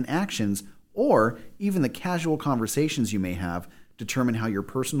decisions and actions, or even the casual conversations you may have, determine how your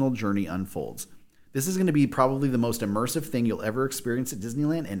personal journey unfolds. This is going to be probably the most immersive thing you'll ever experience at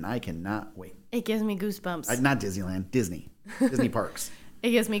Disneyland, and I cannot wait. It gives me goosebumps. Not Disneyland, Disney parks.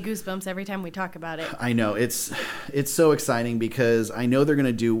 It gives me goosebumps every time we talk about it. I know. It's so exciting because I know they're going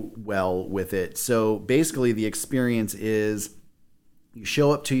to do well with it. So basically the experience is you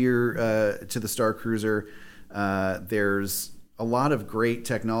show up to your to the Star Cruiser. There's a lot of great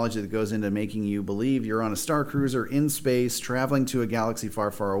technology that goes into making you believe you're on a Star Cruiser in space, traveling to a galaxy far,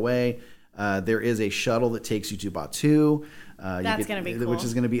 far away. There is a shuttle that takes you to Batuu. That's going to be cool. Which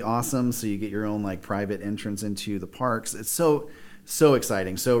is going to be awesome. So you get your own like private entrance into the parks. It's so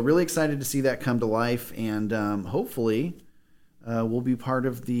exciting. So really excited to see that come to life, and hopefully we'll be part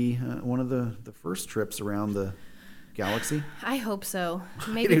of the one of the first trips around the galaxy. I hope so.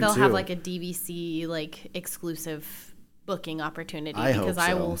 Maybe they'll have like a DVC like exclusive booking opportunity, because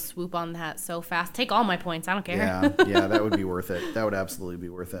I will swoop on that so fast. Take all my points. I don't care. Yeah, that would be worth it. That would absolutely be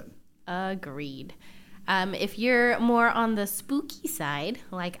worth it. Agreed. If you're more on the spooky side,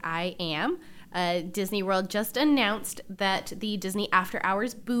 like I am, Disney World just announced that the Disney After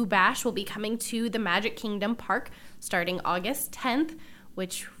Hours Boo Bash will be coming to the Magic Kingdom Park starting August 10th,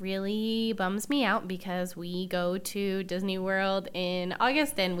 which really bums me out because we go to Disney World in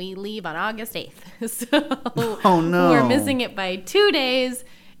August and we leave on August 8th. So oh, no. We're missing it by 2 days.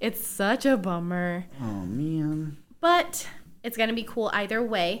 It's such a bummer. Oh, man. But it's going to be cool either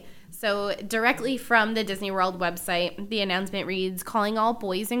way. So directly from the Disney World website, the announcement reads, "Calling all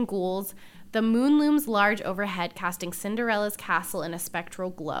boys and ghouls. The moon looms large overhead, casting Cinderella's castle in a spectral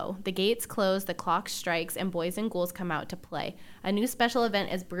glow. The gates close, the clock strikes, and boys and ghouls come out to play. A new special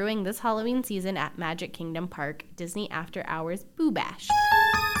event is brewing this Halloween season at Magic Kingdom Park, Disney After Hours Boo Bash."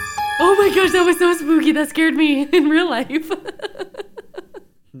 Oh my gosh, that was so spooky. That scared me in real life.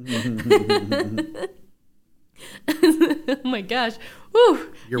 Oh my gosh.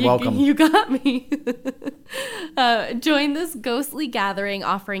 Woo. You're welcome. You got me. Join this ghostly gathering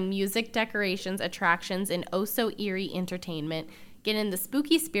offering music, decorations, attractions, and oh-so-eerie entertainment. Get in the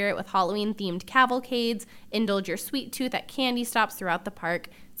spooky spirit with Halloween-themed cavalcades. Indulge your sweet tooth at candy stops throughout the park.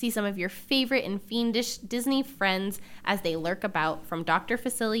 See some of your favorite and fiendish Disney friends as they lurk about, from Dr.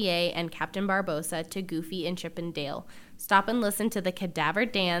 Facilier and Captain Barbossa to Goofy and Chip and Dale. Stop and listen to the Cadaver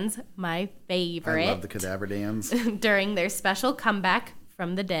Dans, my favorite. I love the Cadaver Dans. During their special comeback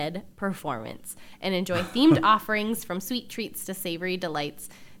from the dead performance, and enjoy themed offerings from sweet treats to savory delights.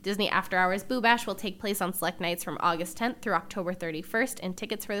 Disney After Hours Boo Bash will take place on select nights from August 10th through October 31st, and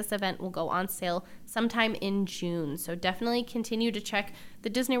tickets for this event will go on sale sometime in June. So definitely continue to check the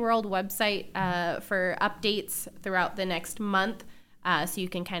Disney World website for updates throughout the next month, so you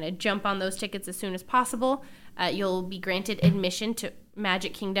can kind of jump on those tickets as soon as possible. You'll be granted admission to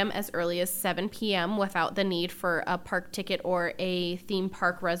Magic Kingdom as early as 7 p.m. without the need for a park ticket or a theme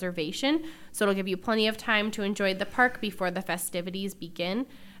park reservation. So it'll give you plenty of time to enjoy the park before the festivities begin.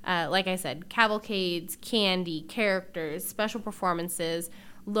 Like I said, cavalcades, candy, characters, special performances,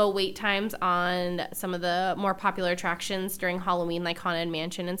 low wait times on some of the more popular attractions during Halloween, like Haunted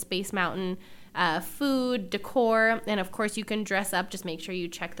Mansion and Space Mountain, food, decor, and of course you can dress up. Just make sure you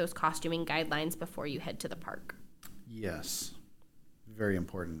check those costuming guidelines before you head to the park. Yes. Very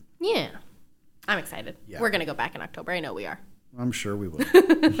important. Yeah. I'm excited. Yeah. We're going to go back in October. I know we are. I'm sure we will.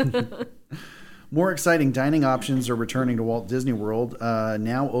 More exciting dining options are returning to Walt Disney World.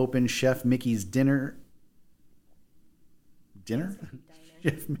 Now open Chef Mickey's Dinner?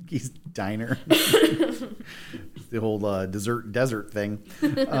 Chef Mickey's Diner. The whole desert thing.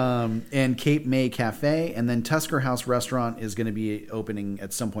 And Cape May Cafe. And then Tusker House Restaurant is going to be opening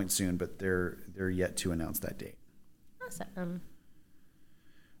at some point soon, but they're yet to announce that date. Awesome.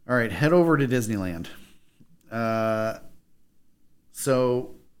 All right, head over to Disneyland.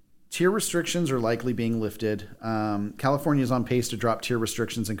 So tier restrictions are likely being lifted. California is on pace to drop tier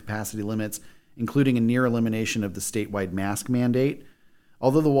restrictions and capacity limits, including a near elimination of the statewide mask mandate.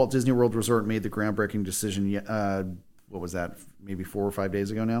 Although the Walt Disney World Resort made the groundbreaking decision, what was that, maybe 4 or 5 days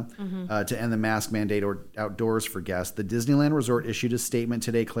ago now, to end the mask mandate or outdoors for guests, the Disneyland Resort issued a statement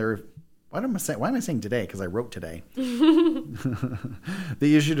today Why am I saying today? Because I wrote today.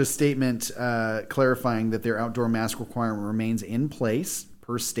 They issued a statement clarifying that their outdoor mask requirement remains in place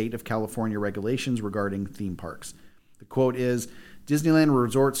per state of California regulations regarding theme parks. The quote is, Disneyland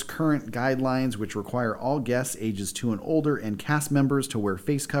Resort's current guidelines, which require all guests ages 2 and older and cast members to wear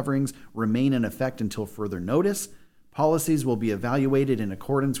face coverings, remain in effect until further notice. Policies will be evaluated in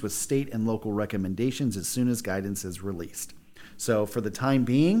accordance with state and local recommendations as soon as guidance is released. So for the time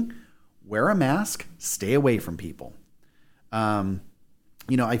being, wear a mask, stay away from people.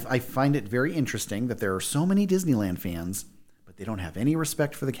 I find it very interesting that there are so many Disneyland fans, but they don't have any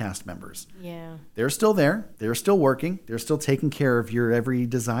respect for the cast members. Yeah. They're still there. They're still working. They're still taking care of your every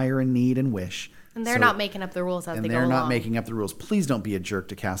desire and need and wish. And they're not making up the rules as they go along. And they're not making up the rules. Please don't be a jerk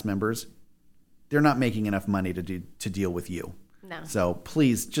to cast members. They're not making enough money to deal with you. No. So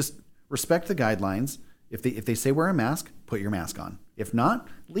please just respect the guidelines. If they say wear a mask, put your mask on. If not,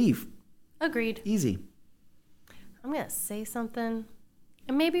 leave. Agreed. Easy. I'm going to say something,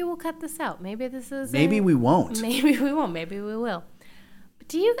 and maybe we'll cut this out. Maybe this is... Maybe we won't. Maybe we won't. Maybe we will. But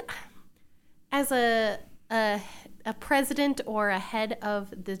do you, as a president or a head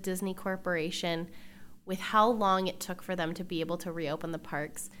of the Disney Corporation, with how long it took for them to be able to reopen the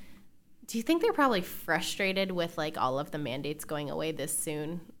parks, do you think they're probably frustrated with, like, all of the mandates going away this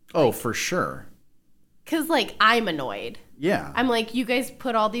soon? Oh, for sure. Because, like, I'm annoyed. Yeah. I'm like, you guys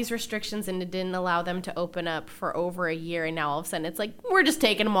put all these restrictions and it didn't allow them to open up for over a year, and now all of a sudden it's like, we're just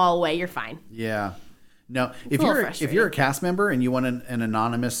taking them all away. You're fine. Yeah. No, It's if you're a cast member and you want an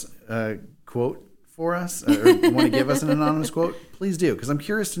anonymous quote for us, or want to give us an anonymous quote, please do, because I'm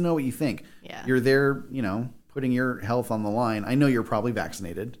curious to know what you think. Yeah. You're there, putting your health on the line. I know you're probably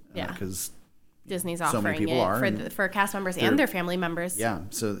vaccinated. Yeah. Because Disney's so offering many people it are, for cast members and their family members. Yeah,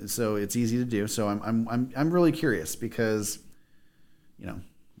 so it's easy to do. So I'm really curious because, yeah.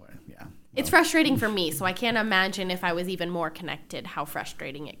 It's frustrating for me, so I can't imagine if I was even more connected how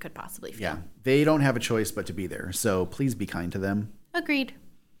frustrating it could possibly feel. Yeah, they don't have a choice but to be there. So please be kind to them. Agreed.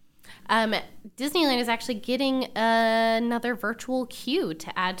 Disneyland is actually getting another virtual queue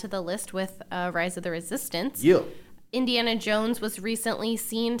to add to the list with Rise of the Resistance. Yeah. Indiana Jones was recently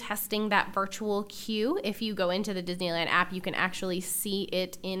seen testing that virtual queue. If you go into the Disneyland app, you can actually see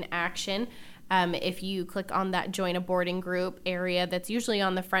it in action. If you click on that join a boarding group area that's usually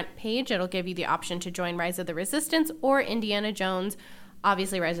on the front page, it'll give you the option to join Rise of the Resistance or Indiana Jones.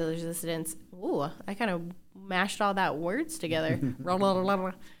 Obviously, Rise of the Resistance. Ooh, I kind of mashed all that words together.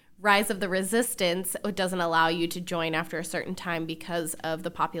 Rise of the Resistance doesn't allow you to join after a certain time because of the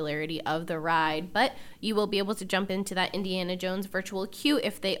popularity of the ride, but you will be able to jump into that Indiana Jones virtual queue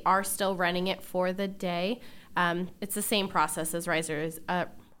if they are still running it for the day. It's the same process as Rise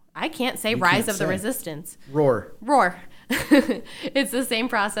I can't say You Rise can't of the say. Resistance. Roar. It's the same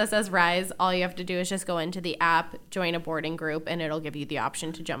process as Rise. All you have to do is just go into the app, join a boarding group, and it'll give you the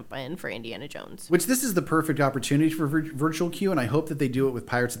option to jump in for Indiana Jones. Which this is the perfect opportunity for virtual queue, and I hope that they do it with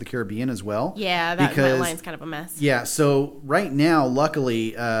Pirates of the Caribbean as well. Yeah, that line's kind of a mess. Yeah, so right now,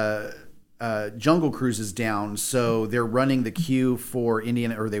 luckily, Jungle Cruise is down, so they're running the queue for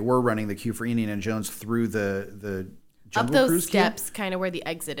they were running the queue for Indiana Jones through the Jungle Up those Cruise steps, kind of where the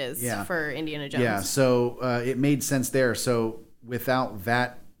exit is for Indiana Jones. Yeah, so it made sense there. So without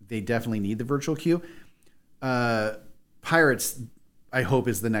that, they definitely need the virtual queue. Pirates, I hope,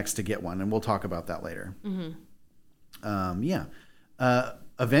 is the next to get one, and we'll talk about that later.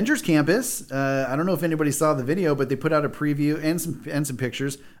 Avengers Campus. I don't know if anybody saw the video, but they put out a preview and some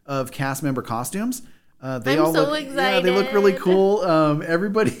pictures of cast member costumes. I'm so excited. Yeah, they look really cool.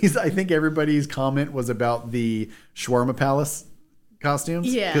 I think everybody's comment was about the Shawarma Palace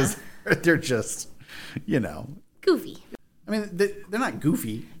costumes. Yeah. Because they're just, Goofy. I mean, they're not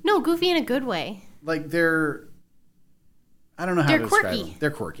goofy. No, goofy in a good way. Like I don't know how They're to describe quirky. them.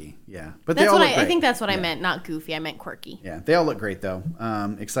 They're quirky, yeah. But That's they all what look great. I think that's what I meant, not goofy. I meant quirky. Yeah, they all look great, though.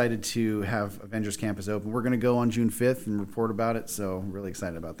 Excited to have Avengers Campus open. We're going to go on June 5th and report about it, so really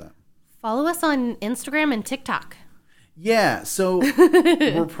excited about that. Follow us on Instagram and TikTok. Yeah, so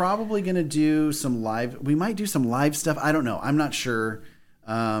we're probably going to do some live. We might do some live stuff. I don't know. I'm not sure.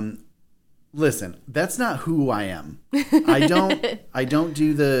 Listen, that's not who I am. I don't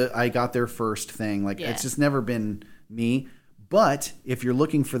do the I got there first thing. It's just never been me. But if you're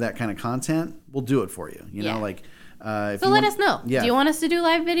looking for that kind of content, we'll do it for you. You know, so let us know. Yeah. Do you want us to do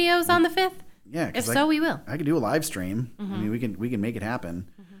live videos on the 5th? Yeah. If so, we will. I could do a live stream. I mean, we can make it happen.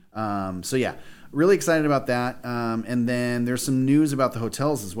 So yeah, really excited about that. And then there's some news about the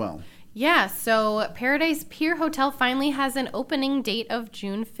hotels as well. Yeah. So Paradise Pier Hotel finally has an opening date of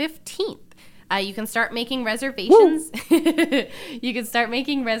June 15th. You can start making reservations. You can start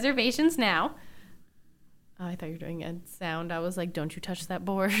making reservations now. Oh, I thought you were doing a sound. I was like, don't you touch that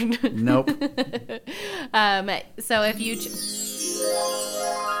board. Nope. So if you...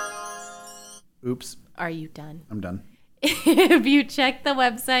 Oops. Are you done? I'm done. If you check the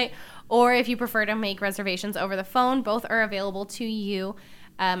website, or if you prefer to make reservations over the phone, both are available to you.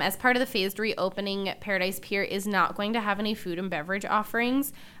 As part of the phased reopening, Paradise Pier is not going to have any food and beverage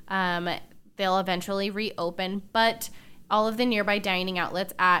offerings. They'll eventually reopen, but all of the nearby dining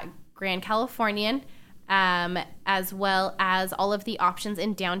outlets at Grand Californian, as well as all of the options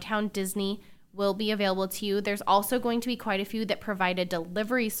in downtown Disney, will be available to you. There's also going to be quite a few that provide a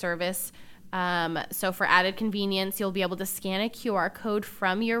delivery service. So for added convenience, you'll be able to scan a QR code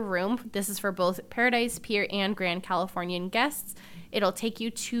from your room. This is for both Paradise Pier and Grand Californian guests. It'll take you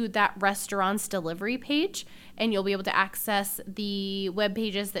to that restaurant's delivery page, and you'll be able to access the web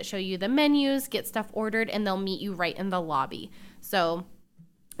pages that show you the menus, get stuff ordered, and they'll meet you right in the lobby. So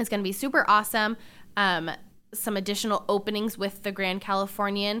it's going to be super awesome. Some additional openings with the Grand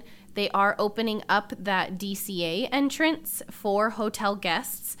Californian. They are opening up that DCA entrance for hotel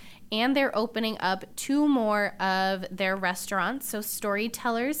guests, and they're opening up 2 more of their restaurants. So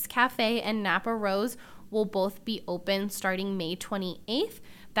Storytellers Cafe and Napa Rose will both be open starting May 28th.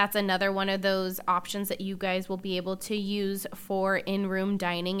 That's another one of those options that you guys will be able to use for in-room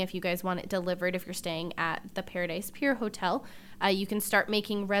dining if you guys want it delivered if you're staying at the Paradise Pier Hotel. You can start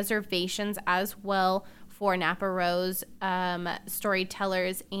making reservations as well for Napa Rose,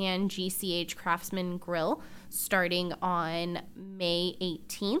 Storytellers, and GCH Craftsman Grill starting on May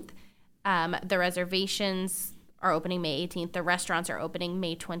 18th. The reservations are opening May 18th. The restaurants are opening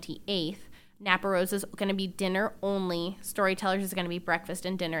May 28th. Napa Rose is going to be dinner only. Storytellers is going to be breakfast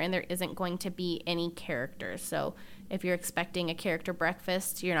and dinner, and there isn't going to be any characters. So if you're expecting a character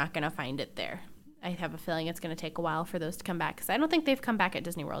breakfast, you're not going to find it there. I have a feeling it's going to take a while for those to come back, because I don't think they've come back at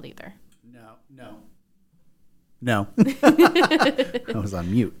Disney World either. No. I was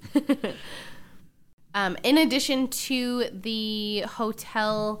on mute. In addition to the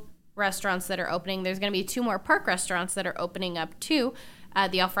hotel restaurants that are opening, there's going to be 2 more park restaurants that are opening up too.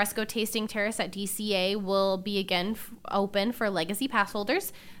 The Alfresco Tasting Terrace at DCA will be again open for Legacy Pass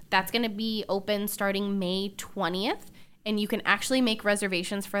holders. That's going to be open starting May 20th, and you can actually make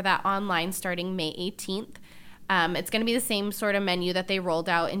reservations for that online starting May 18th. It's going to be the same sort of menu that they rolled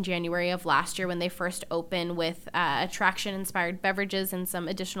out in January of last year when they first opened, with attraction-inspired beverages and some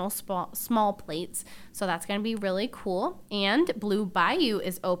additional small plates. So that's going to be really cool. And Blue Bayou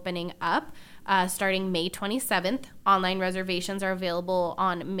is opening up starting May 27th. Online reservations are available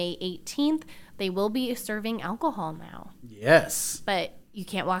on May 18th. They will be serving alcohol now. Yes. But You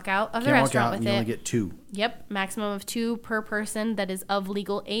can't walk out of the Can't walk restaurant out, with and you it. only get 2. Yep, maximum of 2 per person that is of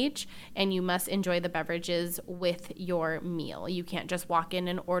legal age, and you must enjoy the beverages with your meal. You can't just walk in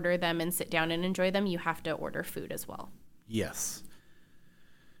and order them and sit down and enjoy them. You have to order food as well. Yes.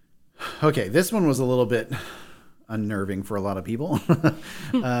 Okay, this one was a little bit unnerving for a lot of people.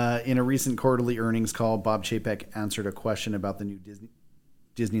 In a recent quarterly earnings call, Bob Chapek answered a question about the new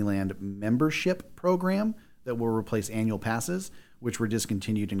Disneyland membership program that will replace annual passes, which were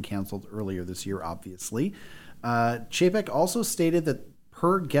discontinued and canceled earlier this year, obviously. Chapek also stated that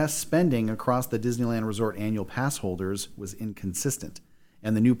per guest spending across the Disneyland Resort annual pass holders was inconsistent,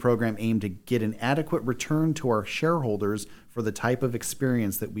 and the new program aimed to get an adequate return to our shareholders for the type of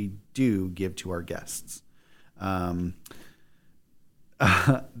experience that we do give to our guests.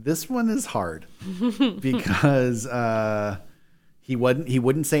 This one is hard because he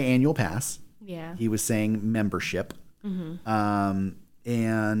wouldn't say annual pass. Yeah. He was saying membership.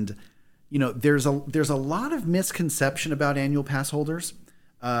 And you know, there's a lot of misconception about annual pass holders.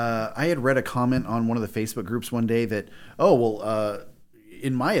 I had read a comment on one of the Facebook groups one day that,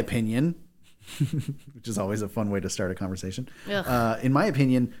 in my opinion, which is always a fun way to start a conversation. In my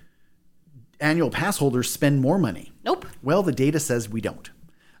opinion, annual pass holders spend more money. Nope. Well, the data says we don't.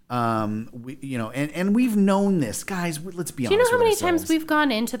 And we've known this, guys. Let's be honest. Do you know how many with ourselves. times we've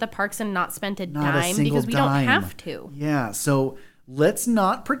gone into the parks and not spent a Not a dime single because we dime. don't have to? Yeah. So let's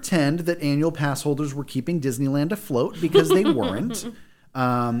not pretend that annual pass holders were keeping Disneyland afloat, because they weren't.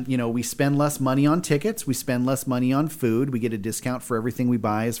 We spend less money on tickets. We spend less money on food. We get a discount for everything we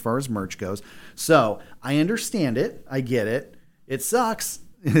buy as far as merch goes. So I understand it. I get it. It sucks.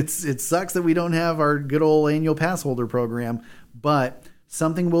 It sucks that we don't have our good old annual pass holder program, but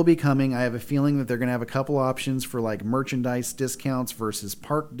something will be coming. I have a feeling that they're going to have a couple options for like merchandise discounts versus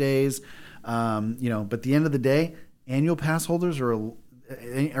park days. But at the end of the day, annual pass holders or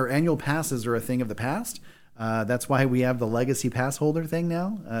annual passes are a thing of the past. That's why we have the legacy pass holder thing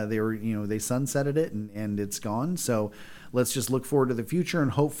now. They sunsetted it and it's gone. So let's just look forward to the future, and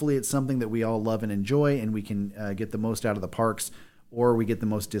hopefully it's something that we all love and enjoy, and we can get the most out of the parks, or we get the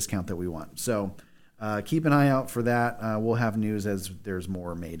most discount that we want. So keep an eye out for that. We'll have news as there's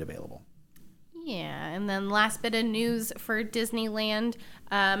more made available. Yeah, and then last bit of news for Disneyland.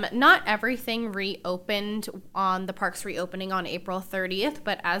 Not everything reopened on the parks reopening on April 30th,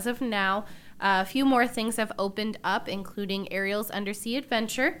 but as of now, a few more things have opened up, including Ariel's Undersea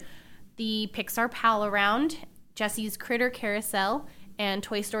Adventure, the Pixar Pal Around, Jesse's Critter Carousel, and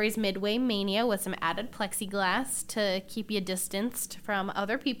Toy Story's Midway Mania with some added plexiglass to keep you distanced from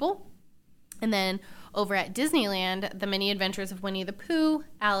other people. And then over at Disneyland, the Mini Adventures of Winnie the Pooh,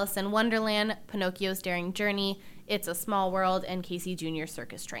 Alice in Wonderland, Pinocchio's Daring Journey, It's a Small World, and Casey Jr.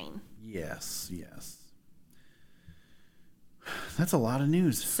 Circus Train. Yes. That's a lot of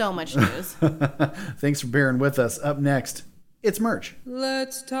news. So much news. Thanks for bearing with us. Up next, it's merch.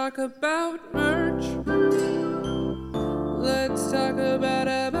 Let's talk about merch. Let's talk about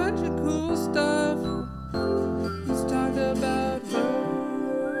a bunch of cool stuff. Let's talk about merch.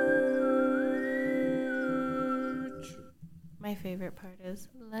 My favorite part is,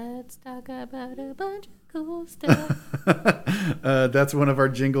 let's talk about a bunch of cool stuff. That's one of our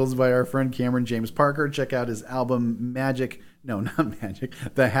jingles by our friend Cameron James Parker. Check out his album Magic. No, not Magic.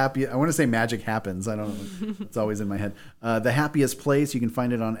 I want to say Magic Happens. I don't know. It's always in my head. The Happiest Place. You can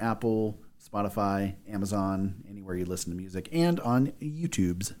find it on Apple, Spotify, Amazon, anywhere you listen to music, and on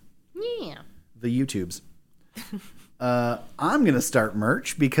YouTubes. Yeah. The YouTubes. I'm going to start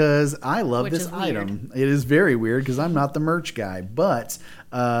merch because I love Which this is weird. item. It is very weird because I'm not the merch guy, but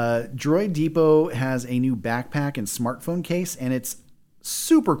Droid Depot has a new backpack and smartphone case, and it's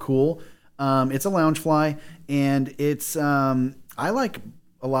super cool. It's a Loungefly, and it's I like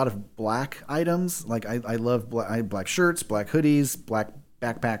a lot of black items. Like I love black shirts, black hoodies, black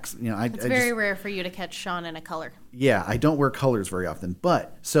backpacks. It's very rare for you to catch Sean in a color. Yeah, I don't wear colors very often,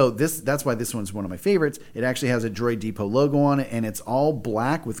 but that's why this one's one of my favorites. It actually has a Droid Depot logo on it, and it's all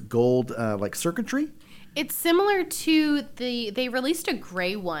black with gold like circuitry. It's similar to they released a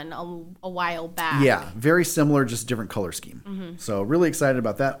gray one a while back. Yeah, very similar, just different color scheme. Mm-hmm. So really excited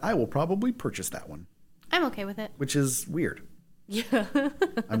about that. I will probably purchase that one. I'm okay with it. Which is weird. Yeah.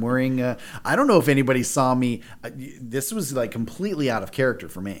 I'm wearing, I don't know if anybody saw me. This was like completely out of character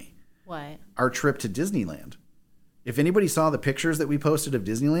for me. What? Our trip to Disneyland. If anybody saw the pictures that we posted of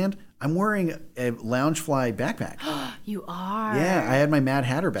Disneyland, I'm wearing a Loungefly backpack. You are? Yeah, I had my Mad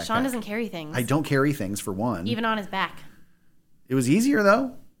Hatter backpack. Sean doesn't carry things. I don't carry things, for one. Even on his back. It was easier,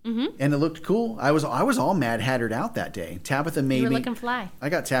 though. And it looked cool. I was all Mad Hattered out that day. Tabitha made You were me. looking fly. I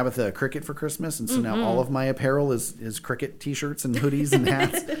got Tabitha a cricket for Christmas, and so now all of my apparel is cricket T-shirts and hoodies and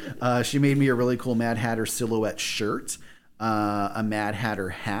hats. She made me a really cool Mad Hatter silhouette shirt, a Mad Hatter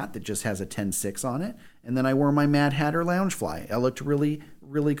hat that just has a 10-6 on it, and then I wore my Mad Hatter Loungefly. I looked really,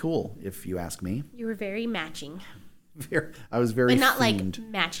 really cool, if you ask me. You were very matching. I was very But not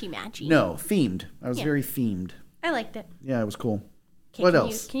themed. like matchy. No, themed. I was Yeah. very themed. I liked it. Yeah, it was cool. Okay, What can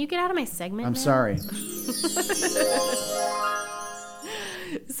else? Can you get out of my segment I'm now? sorry.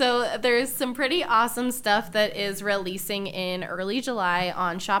 So there's some pretty awesome stuff that is releasing in early July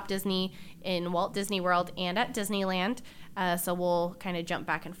on Shop Disney in Walt Disney World and at Disneyland. So we'll kind of jump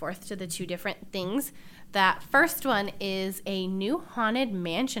back and forth to the two different things. That first one is a new Haunted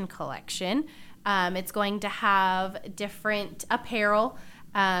Mansion collection. It's going to have different apparel.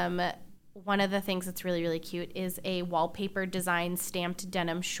 One of the things that's really, really cute is a wallpaper design stamped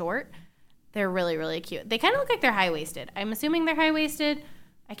denim short. They're really, really cute. They kind of look like they're high-waisted. I'm assuming they're high-waisted.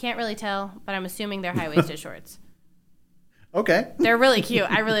 I can't really tell, but I'm assuming they're high-waisted shorts. Okay. They're really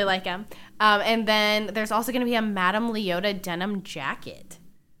cute. I really like them. And then there's also going to be a Madame Leota denim jacket,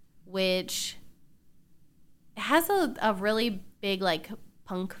 which has a really big, like,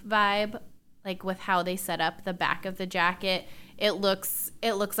 punk vibe, like, with how they set up the back of the jacket. It looks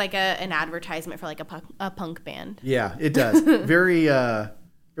like an advertisement for, like, a punk band. Yeah, it does. Very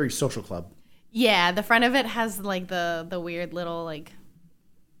social club. Yeah, the front of it has, like, the weird little, like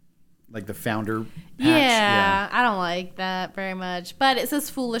the founder patch. Yeah, I don't like that very much. But it says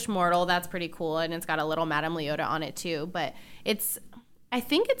Foolish Mortal. That's pretty cool. And it's got a little Madame Leota on it, too. But I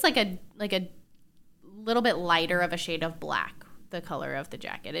think it's like a little bit lighter of a shade of black, the color of the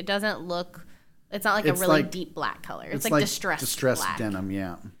jacket. It doesn't look, it's not like a really deep black color. It's like distressed black. Denim,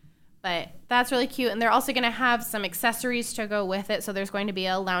 yeah. But that's really cute. And they're also going to have some accessories to go with it. So there's going to be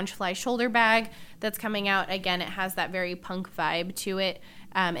a Loungefly shoulder bag that's coming out. Again, it has that very punk vibe to it.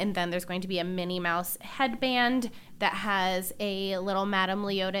 And then there's going to be a Minnie Mouse headband that has a little Madame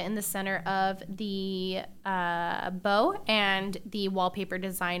Leota in the center of the bow and the wallpaper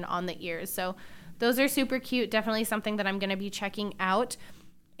design on the ears. So those are super cute. Definitely something that I'm going to be checking out.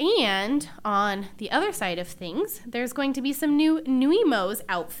 And on the other side of things, there's going to be some new Nuimos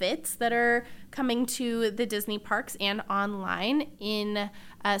outfits that are coming to the Disney parks and online in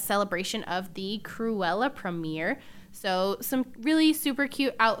celebration of the Cruella premiere. So some really super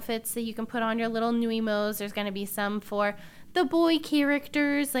cute outfits that you can put on your little Nuimos. There's going to be some for the boy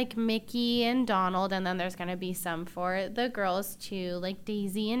characters like Mickey and Donald, and then there's going to be some for the girls too, like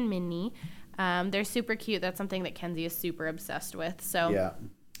Daisy and Minnie. They're super cute. That's something that Kenzie is super obsessed with. So Yeah.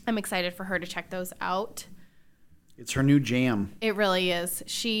 I'm excited for her to check those out. It's her new jam. It really is.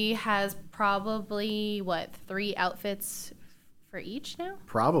 She has probably, 3 outfits for each now?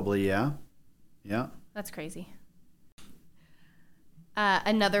 Probably, yeah. Yeah. That's crazy.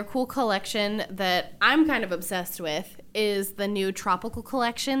 Another cool collection that I'm kind of obsessed with is the new Tropical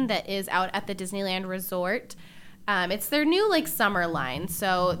collection that is out at the Disneyland Resort. It's their new summer line.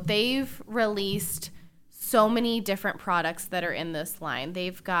 So they've released so many different products that are in this line.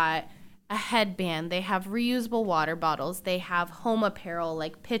 They've got a headband, they have reusable water bottles, they have home apparel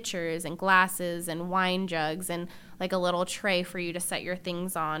like pitchers and glasses and wine jugs and like a little tray for you to set your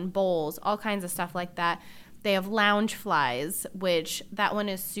things on, bowls, all kinds of stuff like that. They have Loungeflies, which that one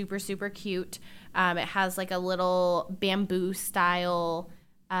is super, super cute. It has like a little bamboo style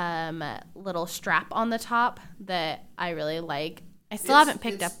little strap on the top that I really like. I still haven't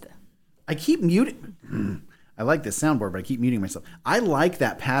picked up. I keep muting. I like this soundboard, but I keep muting myself. I like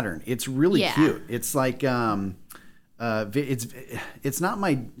that pattern. It's really cute. It's like it's not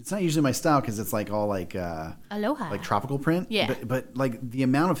usually my style because it's like all like Aloha, like tropical print. Yeah, but like the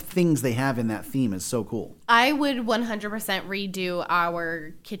amount of things they have in that theme is so cool. I would 100% redo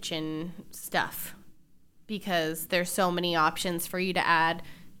our kitchen stuff because there's so many options for you to add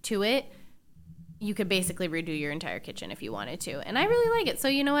to it. You could basically redo your entire kitchen if you wanted to. And I really like it. So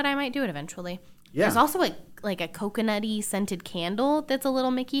you know what? I might do it eventually. Yeah. There's also like a coconutty scented candle that's a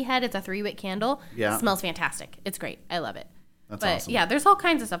little Mickey head. It's a 3-wick candle. Yeah. It smells fantastic. It's great. I love it. That's awesome. Yeah, there's all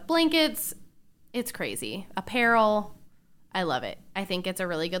kinds of stuff. Blankets. It's crazy. Apparel. I love it. I think it's a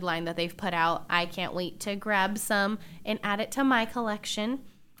really good line that they've put out. I can't wait to grab some and add it to my collection.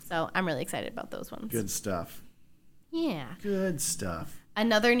 So I'm really excited about those ones. Good stuff. Yeah. Good stuff.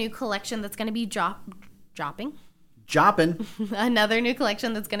 Another new collection that's going to be dropping. Another new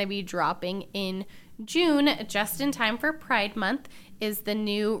collection that's going to be dropping in June, just in time for Pride Month, is the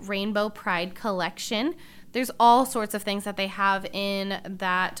new Rainbow Pride collection. There's all sorts of things that they have in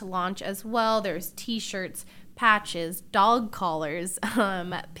that launch as well. There's t-shirts, patches, dog collars,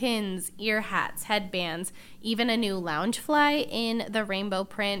 pins, ear hats, headbands, even a new Loungefly in the rainbow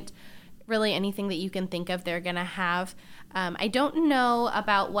print. Really anything that you can think of they're going to have. I don't know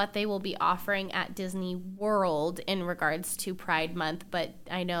about what they will be offering at Disney World in regards to Pride Month, but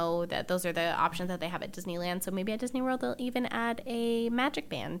I know that those are the options that they have at Disneyland. So maybe at Disney World they'll even add a magic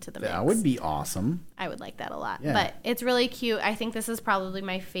band to the mix. That would be awesome. I would like that a lot. Yeah. But it's really cute. I think this is probably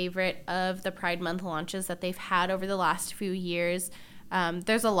my favorite of the Pride Month launches that they've had over the last few years.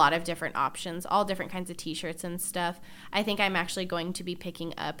 There's a lot of different options, all different kinds of t-shirts and stuff. I think I'm actually going to be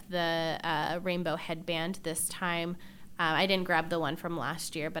picking up the rainbow headband this time. I didn't grab the one from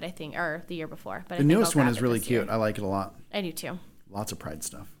last year, but or the year before. But The newest one is really cute. I like it a lot. I do too. Lots of Pride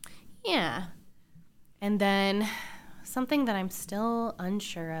stuff. Yeah. And then something that I'm still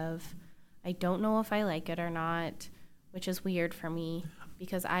unsure of. I don't know if I like it or not, which is weird for me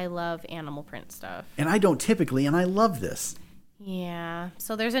because I love animal print stuff. And I don't typically, and I love this. Yeah.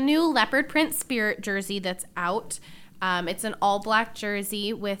 So there's a new leopard print Spirit jersey that's out. It's an all black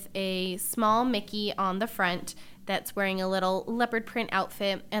jersey with a small Mickey on the front that's wearing a little leopard print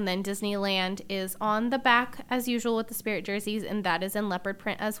outfit. And then Disneyland is on the back as usual with the Spirit jerseys, and that is in leopard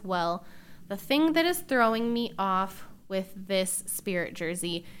print as well. The thing that is throwing me off with this Spirit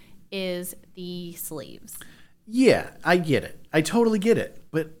jersey is the sleeves. Yeah, I get it. I totally get it.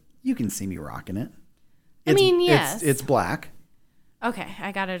 But you can see me rocking it. Yes. It's black. Okay,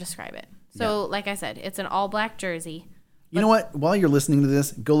 I gotta describe it. So, like I said, it's an all black jersey. You know what? While you're listening to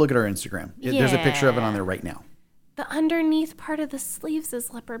this, go look at our Instagram. There's a picture of it on there right now. The underneath part of the sleeves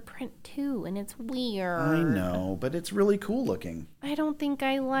is leopard print too, and it's weird. I know, but it's really cool looking. I don't think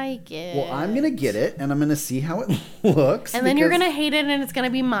I like it. Well, I'm going to get it, and I'm going to see how it looks. And then you're going to hate it, and it's going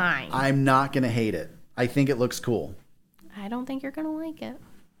to be mine. I'm not going to hate it. I think it looks cool. I don't think you're going to like it.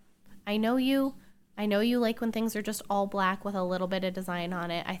 I know you. I know you like when things are just all black with a little bit of design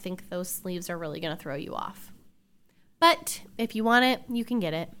on it. I think those sleeves are really going to throw you off. But if you want it, you can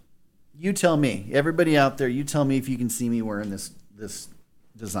get it. You tell me. Everybody out there, you tell me if you can see me wearing this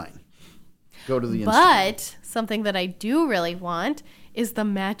design. Go to the Instagram. But something that I do really want is the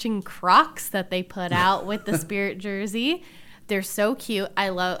matching Crocs that they put out with the Spirit jersey. They're so cute. I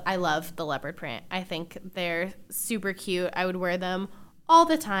love the leopard print. I think they're super cute. I would wear them all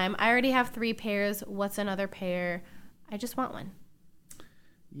the time. I already have 3 pairs. What's another pair? I just want one.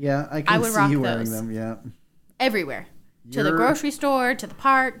 Yeah, I would see rock you wearing those. them, yeah. Everywhere. To the grocery store, to the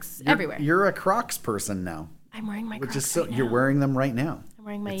parks, everywhere. You're a Crocs person now. I'm wearing my Crocs Which is so right now. You're wearing them right now. I'm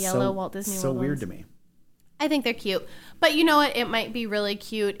wearing my It's yellow Walt Disney World so weird ones. to me. I think they're cute. But you know what? It might be really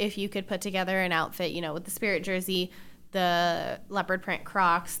cute if you could put together an outfit, with the Spirit jersey, the leopard print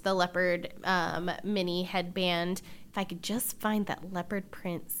Crocs, the leopard mini headband. If I could just find that leopard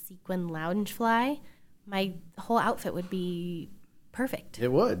print sequin Loungefly, my whole outfit would be perfect.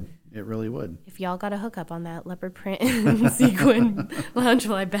 It would. It really would. If y'all got a hookup on that leopard print sequin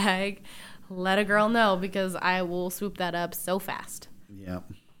Loungefly bag, let a girl know because I will swoop that up so fast. Yeah.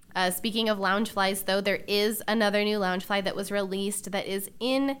 Speaking of Loungeflies, though, there is another new Loungefly that was released that is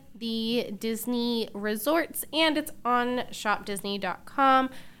in the Disney resorts, and it's on shopdisney.com.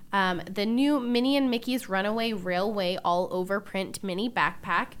 The new Minnie and Mickey's Runaway Railway all-over print mini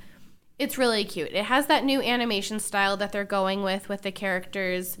backpack. It's really cute. It has that new animation style that they're going with the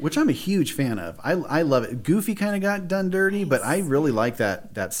characters. Which I'm a huge fan of. I love it. Goofy kind of got done dirty, but I really like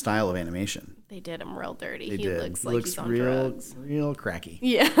that style of animation. They did him real dirty. They He did. looks like he's on real, drugs. real cracky.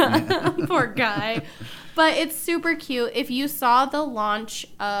 Yeah, poor guy. But it's super cute. If you saw the launch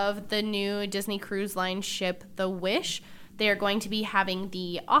of the new Disney Cruise Line ship, the Wish, they are going to be having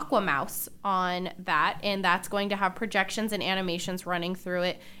the Aqua Mouse on that, and that's going to have projections and animations running through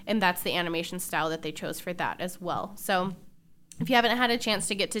it, and that's the animation style that they chose for that as well. So if you haven't had a chance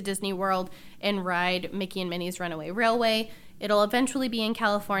to get to Disney World and ride Mickey and Minnie's Runaway Railway, it'll eventually be in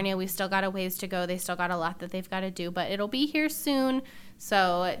California. We've still got a ways to go. They still got a lot that they've got to do, but it'll be here soon.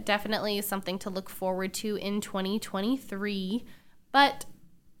 So definitely something to look forward to in 2023. But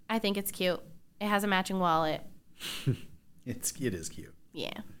I think it's cute. It has a matching wallet. It is cute.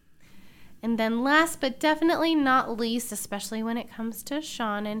 Yeah. And then last but definitely not least, especially when it comes to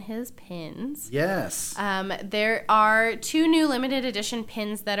Sean and his pins. Yes. There are 2 new limited edition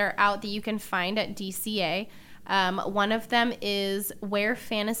pins that are out that you can find at DCA. One of them is Where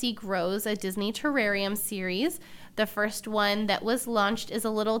Fantasy Grows, a Disney terrarium series. The first one that was launched is a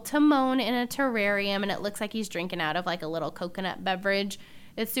little Timon in a terrarium, and it looks like he's drinking out of like a little coconut beverage.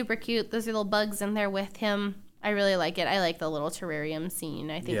 It's super cute. There's little bugs in there with him. I really like it. I like the little terrarium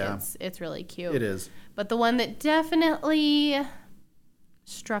scene. I think it's really cute. It is. But the one that definitely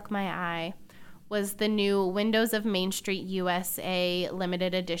struck my eye was the new Windows of Main Street USA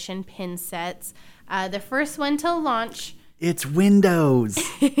limited edition pin sets. The first one to launch. It's Windows.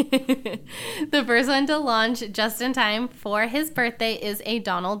 The first one to launch just in time for his birthday is a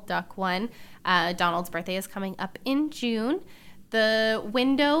Donald Duck one. Donald's birthday is coming up in June. The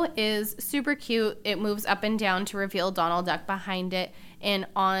window is super cute. It moves up and down to reveal Donald Duck behind it. And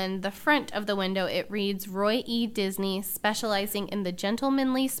on the front of the window, it reads, Roy E. Disney, specializing in the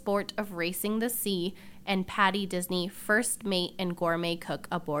gentlemanly sport of racing the sea, and Patty Disney, first mate and gourmet cook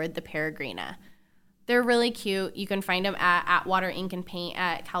aboard the Peregrina. They're really cute. You can find them at Atwater Ink and Paint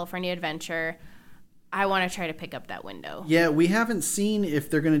at California Adventure. I want to try to pick up that window. Yeah, we haven't seen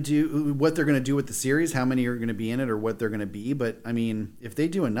if they're going to do what they're going to do with the series, how many are going to be in it, or what they're going to be. But I mean, if they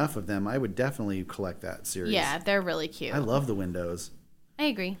do enough of them, I would definitely collect that series. Yeah, they're really cute. I love the windows. I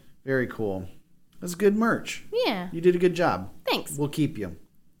agree. Very cool. That's good merch. Yeah. You did a good job. Thanks. We'll keep you.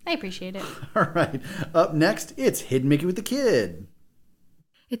 I appreciate it. All right. Up next, it's Hidden Mickey with the Kid.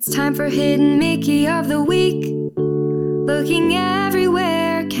 It's time for Hidden Mickey of the Week. Looking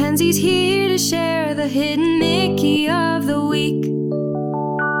everywhere, Kenzie's here to share the Hidden Mickey of the Week.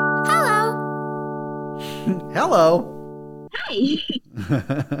 Hello. Hello. Hi.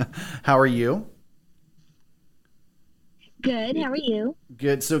 How are you? Good. How are you?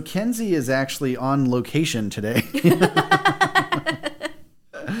 Good. So Kenzie is actually on location today.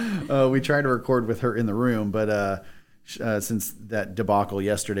 We tried to record with her in the room, but since that debacle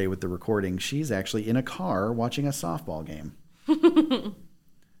yesterday with the recording, she's actually in a car watching a softball game.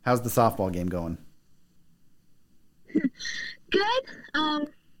 How's the softball game going? Good.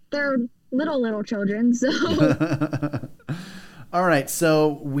 They're little children, so. All right,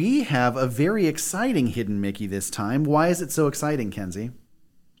 so we have a very exciting Hidden Mickey this time. Why is it so exciting, Kenzie?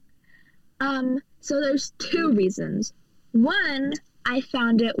 So there's two reasons. One, I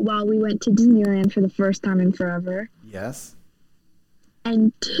found it while we went to Disneyland for the first time in forever. Yes.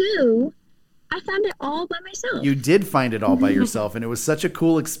 And two, I found it all by myself. You did find it all by yourself, and it was such a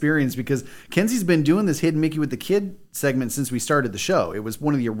cool experience because Kenzie's been doing this Hidden Mickey with the Kid segment since we started the show. It was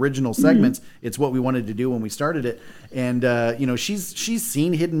one of the original segments. Mm-hmm. It's what we wanted to do when we started it. And, she's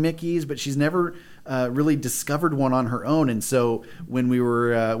seen Hidden Mickeys, but she's never really discovered one on her own. And so when we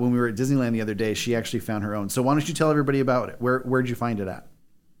were at Disneyland the other day, she actually found her own. So why don't you tell everybody about it? Where'd you find it at?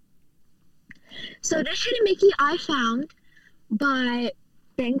 So this Hidden Mickey I found by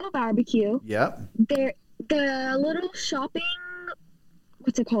Bengal Barbecue. Yep. The little shopping,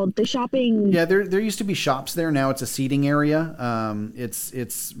 what's it called? The shopping. Yeah, there used to be shops there. Now it's a seating area.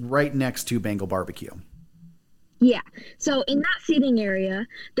 It's right next to Bengal Barbecue. Yeah. So in that seating area,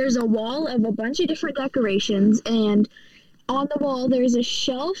 there's a wall of a bunch of different decorations, and on the wall there's a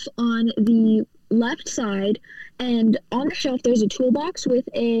shelf on the left side, and on the shelf there's a toolbox with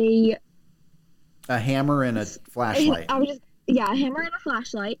a hammer and a flashlight. A hammer and a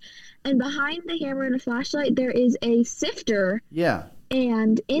flashlight. And behind the hammer and a flashlight, there is a sifter. Yeah.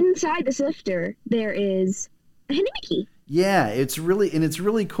 And inside the sifter, there is a Hidden Mickey. Yeah, it's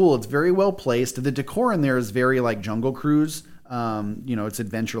really cool. It's very well placed. The decor in there is very like Jungle Cruise. It's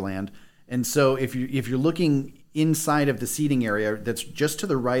Adventureland. And so if you're looking inside of the seating area that's just to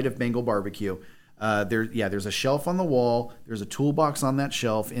the right of Bengal Barbecue, there's a shelf on the wall. There's a toolbox on that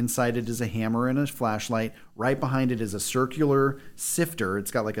shelf. Inside it is a hammer and a flashlight. Right behind it is a circular sifter.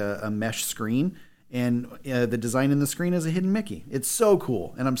 It's got like a mesh screen. And the design in the screen is a Hidden Mickey. It's so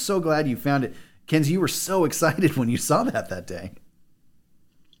cool. And I'm so glad you found it. Kenzie, you were so excited when you saw that day.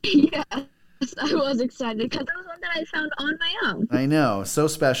 Yes, I was excited because it was one that I found on my own. I know. So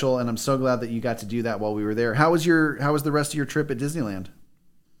special. And I'm so glad that you got to do that while we were there. How was the rest of your trip at Disneyland?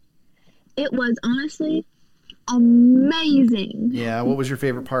 It was honestly amazing. Yeah, what was your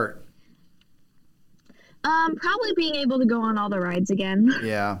favorite part? Probably being able to go on all the rides again.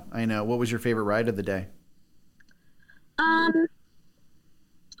 Yeah, I know. What was your favorite ride of the day?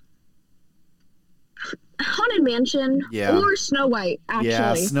 Haunted Mansion or Snow White, actually.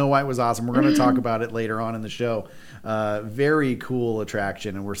 Yeah, Snow White was awesome. We're going to talk about it later on in the show. Very cool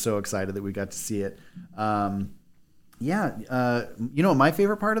attraction, and we're so excited that we got to see it. You know what my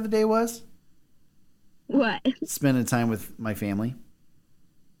favorite part of the day was? What? Spending time with my family.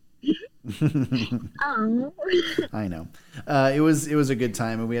 Oh. I know. It was a good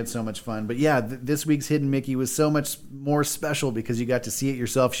time, and we had so much fun. But yeah, this week's Hidden Mickey was so much more special because you got to see it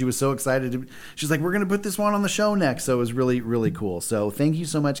yourself. She was so excited. She's like, we're going to put this one on the show next. So it was really, really cool. So thank you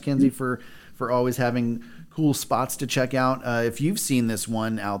so much, Kenzie, for always having cool spots to check out. If you've seen this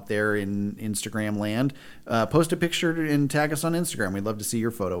one out there in Instagram land, post a picture and tag us on Instagram. We'd love to see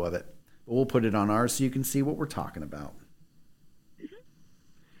your photo of it. But we'll put it on ours so you can see what we're talking about.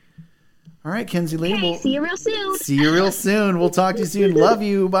 All right, Kenzie Lee. Okay, see you real soon. See you real soon. We'll talk to you soon. Love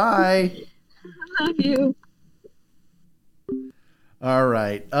you. Bye. Love you. All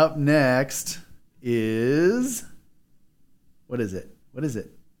right. Up next is... What is it? What is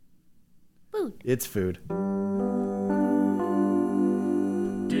it? Food. It's food.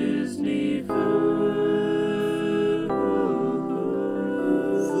 Disney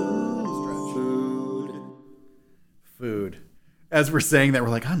Food. As we're saying that, we're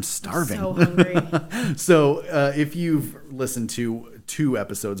like, I'm starving. So hungry. So if you've listened to 2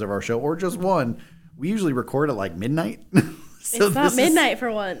 episodes of our show, or just one, we usually record at like midnight. So it's not midnight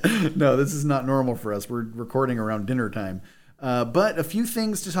for once. No, this is not normal for us. We're recording around dinner time. But a few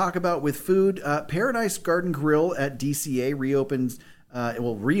things to talk about with food. Paradise Garden Grill at DCA reopened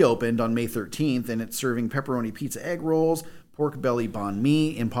on May 13th, and it's serving pepperoni pizza egg rolls, pork belly banh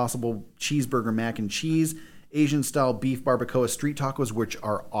mi, Impossible cheeseburger mac and cheese, Asian-style beef barbacoa street tacos, which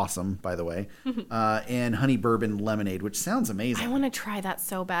are awesome, by the way, and honey bourbon lemonade, which sounds amazing. I want to try that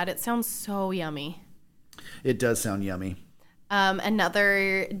so bad. It sounds so yummy. It does sound yummy.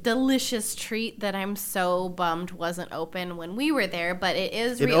 Another delicious treat that I'm so bummed wasn't open when we were there, but it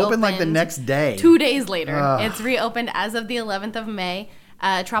is reopened. It opened like the next day. 2 days later. It's reopened as of the 11th of May.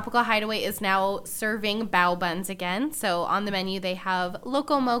 Tropical Hideaway is now serving bao buns again. So on the menu, they have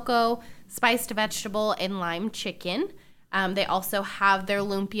Loco Moco, spiced vegetable, and lime chicken. They also have their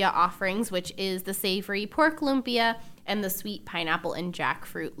lumpia offerings, which is the savory pork lumpia and the sweet pineapple and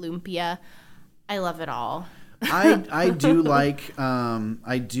jackfruit lumpia. I love it all. I do like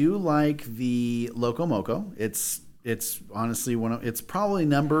the Loco Moco. It's honestly it's probably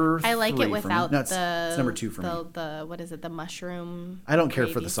number 3. I like it without it's number 2 for me. The what is it? The mushroom. I don't care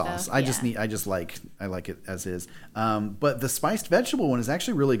for the stuff. sauce. I like it as is. But the spiced vegetable one is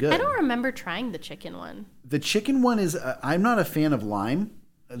actually really good. I don't remember trying the chicken one. The chicken one is I'm not a fan of lime.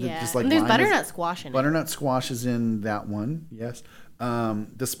 Yeah. Just like and there's lime butternut squash in it. Butternut squash is in that one. Yes.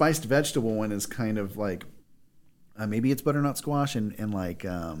 The spiced vegetable one is kind of like maybe it's butternut squash and like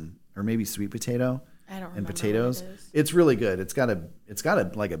or maybe sweet potato. I don't remember and potatoes. What it is. It's really good. It's got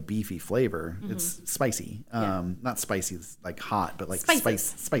a like a beefy flavor. Mm-hmm. It's spicy. Not spicy, it's like hot, but like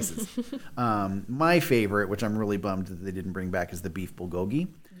spices. My favorite, which I'm really bummed that they didn't bring back, is the beef bulgogi.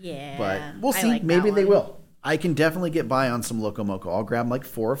 Yeah. But we'll see. Like Maybe they will. I can definitely get by on some Loco Moco. I'll grab like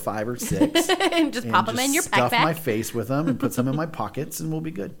 4 or 5 or 6 and just pop them in your stuff backpack. my face with them and put some in my pockets, and we'll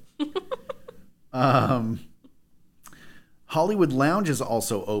be good. Hollywood Lounge is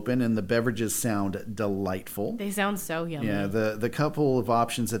also open, and the beverages sound delightful. They sound so yummy. Yeah, the couple of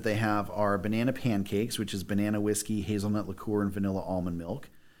options that they have are banana pancakes, which is banana whiskey, hazelnut liqueur, and vanilla almond milk,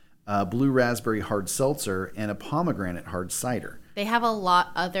 blue raspberry hard seltzer, and a pomegranate hard cider. They have a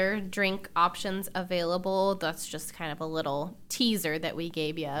lot other drink options available. That's just kind of a little teaser that we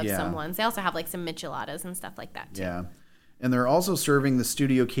gave you of some ones. They also have like some micheladas and stuff like that too. Yeah. And they're also serving the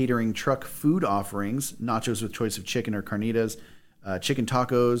studio catering truck food offerings, nachos with choice of chicken or carnitas, chicken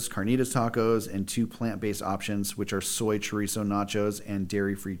tacos, carnitas tacos, and 2 plant-based options, which are soy chorizo nachos and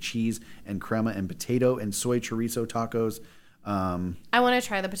dairy-free cheese and crema and potato and soy chorizo tacos. I want to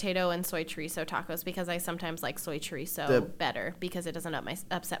try the potato and soy chorizo tacos because I sometimes like soy chorizo better because it doesn't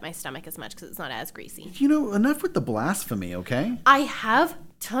upset my stomach as much because it's not as greasy. You know, enough with the blasphemy, okay? I have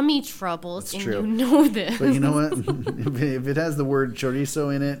tummy troubles, That's and true. you know this. But you know what? if it has the word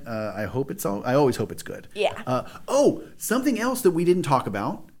chorizo in it, I always hope it's good. Yeah. Something else that we didn't talk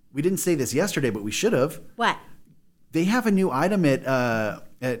about. We didn't say this yesterday, but we should have. What? They have a new item at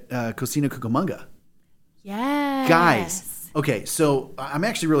Cocina Cucamonga. Yes. Guys. Okay, so I'm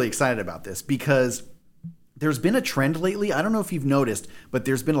actually really excited about this because there's been a trend lately. I don't know if you've noticed, but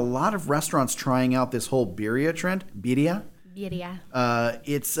there's been a lot of restaurants trying out this whole birria trend. Birria.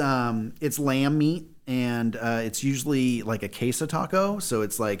 It's lamb meat, and it's usually like a queso taco. So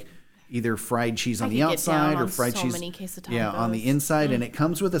it's like either fried cheese on the outside or fried cheese on the inside, and it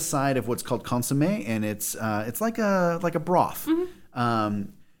comes with a side of what's called consommé, and it's like a broth. Mm-hmm.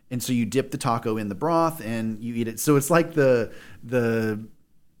 And so you dip the taco in the broth and you eat it. So it's like the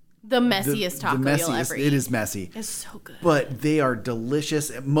messiest taco you'll ever eat. It is messy. It's so good. But they are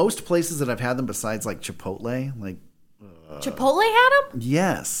delicious. Most places that I've had them, besides like Chipotle, like Chipotle had them?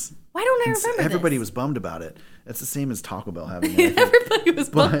 Yes. Why don't I remember Everybody this? was bummed about it. It's the same as Taco Bell having it. Everybody was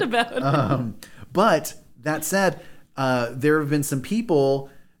bummed about it. But that said, there have been some people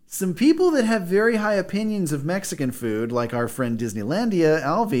that have very high opinions of Mexican food, like our friend Disneylandia,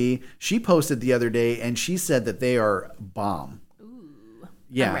 Alvi. She posted the other day, and she said that they are bomb. Ooh,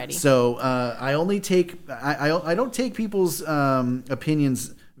 yeah. I'm ready. So I don't take people's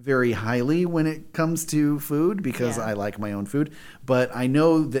opinions very highly when it comes to food because I like my own food. But I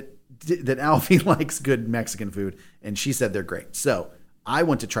know that that Alfie likes good Mexican food, and she said they're great. So I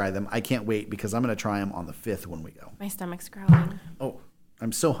want to try them. I can't wait because I'm going to try them on the 5th when we go. My stomach's growling. Oh,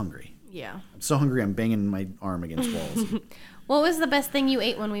 I'm so hungry. Yeah. I'm so hungry. I'm banging my arm against walls. What was the best thing you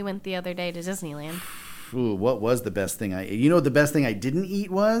ate when we went the other day to Disneyland? Ooh, what was the best thing I ate? You know what the best thing I didn't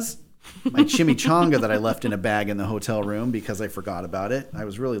eat was? My chimichanga that I left in a bag in the hotel room because I forgot about it. I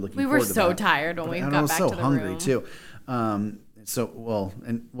was really looking forward to that. We were so tired when we got back to the room. I was so hungry too.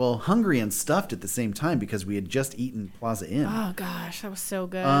 Hungry and stuffed at the same time because we had just eaten Plaza Inn. Oh gosh, that was so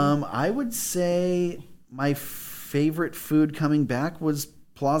good. I would say my favorite food coming back was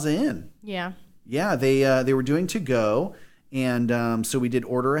Plaza Inn. Yeah. Yeah, they were doing to go. And so we did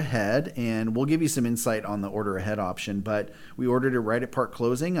order ahead, and we'll give you some insight on the order ahead option. But we ordered it right at park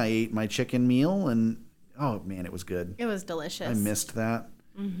closing. I ate my chicken meal, and oh man, it was good. It was delicious. I missed that.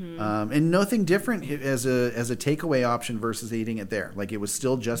 Mm-hmm. And nothing different as a takeaway option versus eating it there. Like it was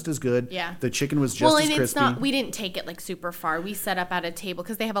still just as good. Yeah. The chicken was just as crispy. We didn't take it like super far. We set up at a table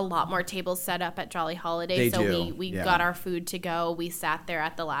because they have a lot more tables set up at Jolly Holiday. We got our food to go. We sat there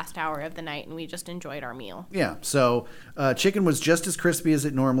at the last hour of the night and we just enjoyed our meal. Yeah. So chicken was just as crispy as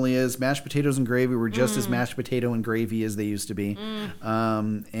it normally is. Mashed potatoes and gravy were just as mashed potato and gravy as they used to be.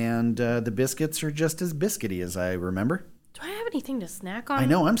 And the biscuits are just as biscuity as I remember. Do I have anything to snack on? I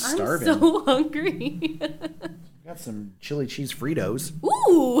know, I'm starving. I'm so hungry. Got some chili cheese Fritos.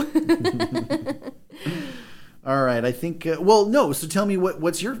 Ooh. All right, I think. So tell me what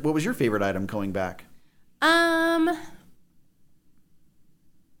was your favorite item going back?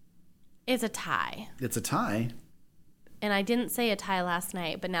 It's a tie. It's a tie. And I didn't say a tie last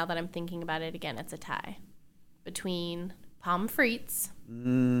night, but now that I'm thinking about it again, it's a tie between pommes frites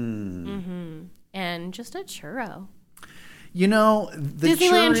and just a churro. You know, the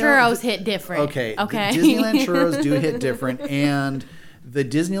Disneyland churros hit different. Okay. The Disneyland churros do hit different, and the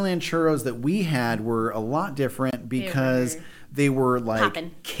Disneyland churros that we had were a lot different because they were like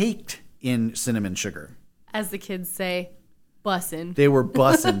poppin'. Caked in cinnamon sugar. As the kids say, bussin'. They were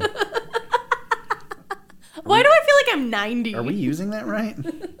bussin'. Why do I feel like I'm 90? Are we using that right?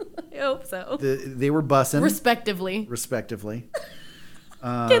 I hope so. They were bussin'. Respectively.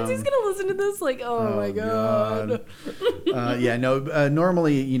 Kenzie's gonna listen to this like, oh my god.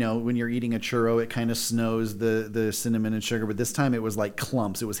 Normally, when you're eating a churro, it kind of snows the cinnamon and sugar, but this time it was like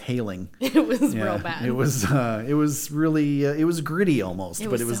clumps. It was hailing. It was real bad. It was really it was gritty almost,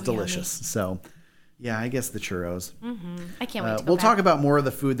 but it was so delicious. Yummy. So yeah, I guess the churros. I can't wait to go We'll back. talk about more of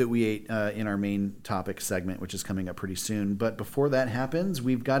the food that we ate in our main topic segment, which is coming up pretty soon. But before that happens,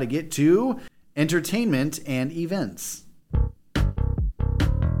 we've got to get to entertainment and events.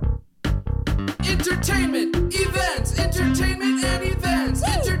 Entertainment, events, entertainment and events,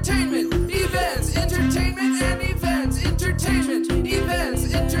 entertainment, events, entertainment and events, entertainment,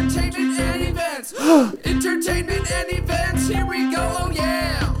 events, entertainment and events, entertainment and events, here we go, oh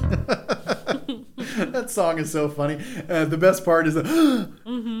yeah! That song is so funny. The best part is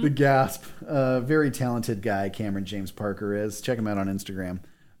the gasp. Very talented guy, Cameron James Parker is. Check him out on Instagram.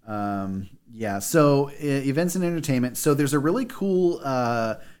 So events and entertainment. So there's a really cool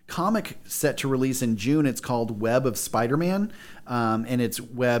comic set to release in June. It's called Web of Spider-Man, and it's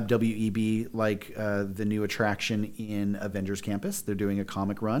Web, W-E-B, like the new attraction in Avengers Campus. They're doing a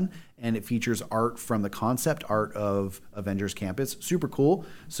comic run, and it features art from the concept art of Avengers Campus. Super cool.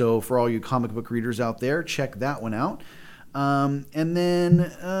 So for all you comic book readers out there, check that one out. And then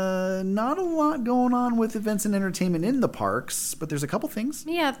not a lot going on with events and entertainment in the parks, but there's a couple things.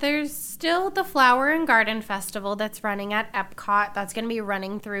 Yeah, there's still the Flower and Garden Festival that's running at Epcot. That's going to be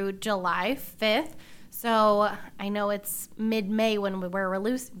running through July 5th. So I know it's mid-May when we're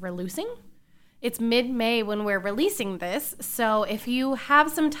releasing. It's mid-May when we're releasing this. So if you have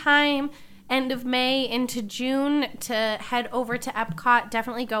some time, end of May into June, to head over to Epcot,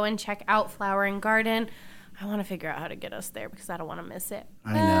 definitely go and check out Flower and Garden. I want to figure out how to get us there because I don't want to miss it.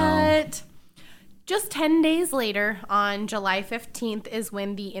 I know. But just 10 days later, on July 15th, is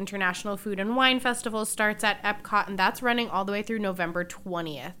when the International Food and Wine Festival starts at Epcot, and that's running all the way through November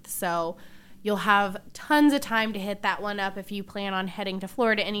 20th. So you'll have tons of time to hit that one up if you plan on heading to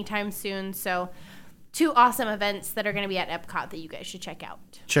Florida anytime soon. So 2 awesome events that are going to be at Epcot that you guys should check out.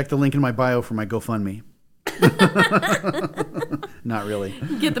 Check the link in my bio for my GoFundMe. Not really.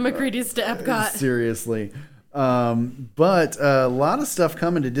 Get the McCready's to Epcot. Seriously. But a lot of stuff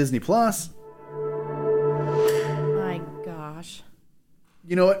coming to Disney Plus. My gosh.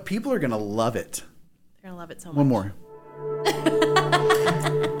 You know what? People are going to love it. They're going to love it so much. One more.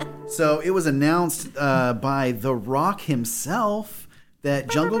 So it was announced by The Rock himself that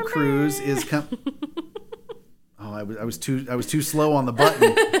Jungle Cruise is coming. Oh, I was too slow on the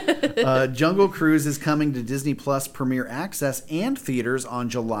button. Jungle Cruise is coming to Disney Plus Premier Access and theaters on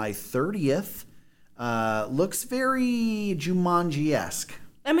July 30th. Looks very Jumanji-esque.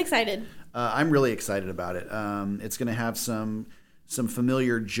 I'm excited. I'm really excited about it. It's going to have some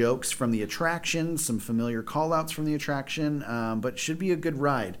familiar jokes from the attraction, some familiar call-outs from the attraction, but should be a good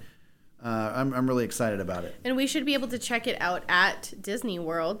ride. I'm really excited about it. And we should be able to check it out at Disney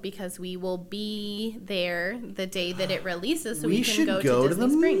World because we will be there the day that it releases, so we can go to Disney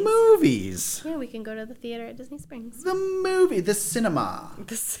Springs. Movies. Yeah, we can go to the theater at Disney Springs. The cinema.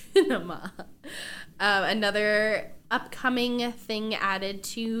 The cinema. Another upcoming thing added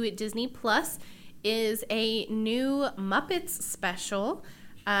to Disney Plus is a new Muppets special.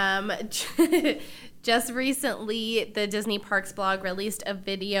 Just recently, the Disney Parks blog released a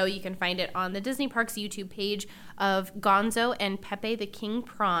video. You can find it on the Disney Parks YouTube page of Gonzo and Pepe the King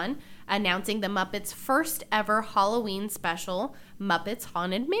Prawn announcing the Muppets' first ever Halloween special, Muppets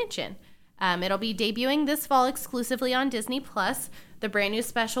Haunted Mansion. It'll be debuting this fall exclusively on Disney Plus. The brand new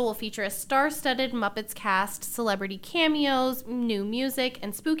special will feature a star-studded Muppets cast, celebrity cameos, new music,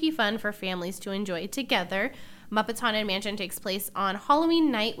 and spooky fun for families to enjoy together. Muppets Haunted Mansion takes place on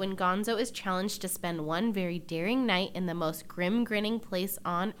Halloween night when Gonzo is challenged to spend one very daring night in the most grim-grinning place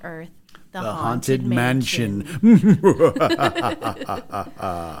on Earth, the Haunted Mansion. You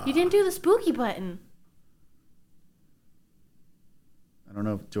didn't do the spooky button. I don't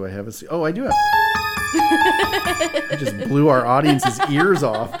know. Do I have a... Oh, I do have... I just blew our audience's ears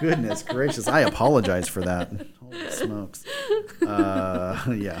off. Goodness gracious. I apologize for that. Holy smokes.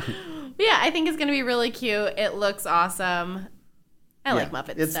 Yeah. Yeah, I think it's going to be really cute. It looks awesome. I like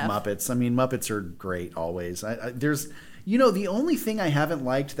Muppets it's stuff. Muppets. I mean, Muppets are great always. There's, the only thing I haven't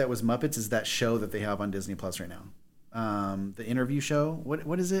liked that was Muppets is that show that they have on Disney Plus right now. The interview show.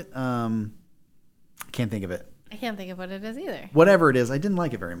 What is it? I can't think of it. I can't think of what it is either. Whatever it is, I didn't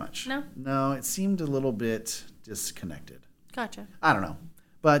like it very much. No, it seemed a little bit disconnected. Gotcha. I don't know.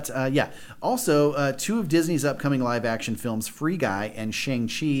 But, yeah. Also, two of Disney's upcoming live-action films, Free Guy and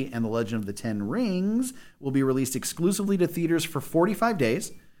Shang-Chi and the Legend of the Ten Rings, will be released exclusively to theaters for 45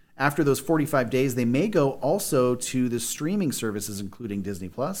 days. After those 45 days, they may go also to the streaming services, including Disney+.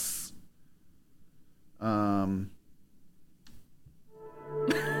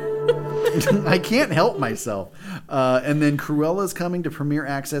 I can't help myself. And then Cruella's coming to Premier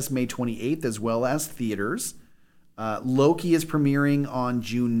Access May 28th, as well as theaters. Loki is premiering on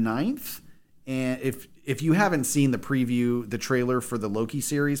June 9th. And if you haven't seen the trailer for the Loki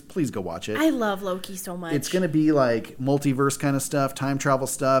series, please go watch it. I love Loki so much. It's going to be like multiverse kind of stuff, time travel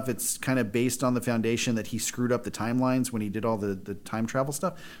stuff. It's kind of based on the foundation that he screwed up the timelines when he did all the time travel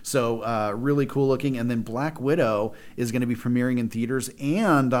stuff. So really cool looking. And then Black Widow is going to be premiering in theaters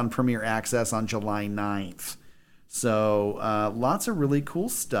and on Premier Access on July 9th. So lots of really cool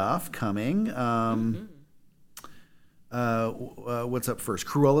stuff coming. What's up first?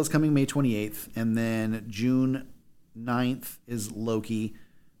 Cruella's coming May 28th, and then June 9th is Loki,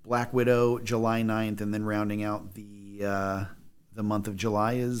 Black Widow July 9th, and then rounding out the month of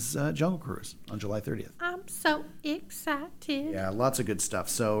July is Jungle Cruise on July 30th. I'm so excited. Yeah, lots of good stuff.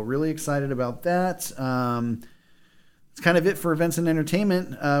 So really excited about that. It's kind of it for events and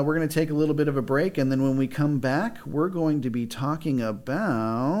entertainment. We're going to take a little bit of a break, and then when we come back, we're going to be talking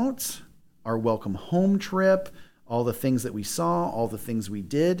about our welcome home trip, all the things that we saw, all the things we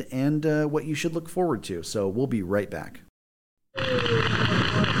did, and what you should look forward to. So we'll be right back.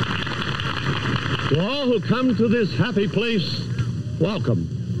 To all who come to this happy place, welcome.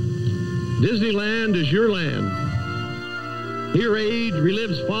 Disneyland is your land. Here age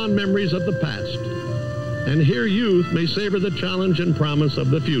relives fond memories of the past, and here youth may savor the challenge and promise of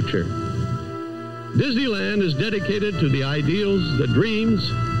the future. Disneyland is dedicated to the ideals, the dreams,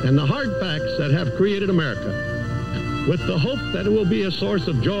 and the hard facts that have created America, with the hope that it will be a source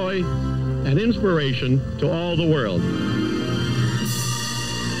of joy and inspiration to all the world.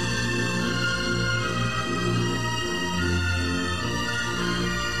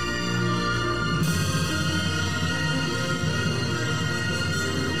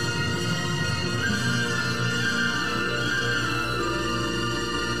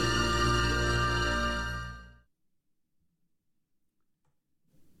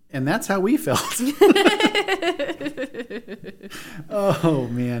 And that's how we felt. Oh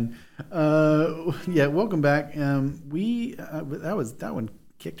man, yeah. Welcome back. That one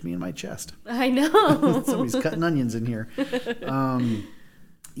kicked me in my chest. I know. Somebody's cutting onions in here.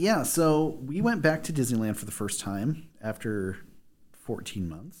 Yeah. So we went back to Disneyland for the first time after 14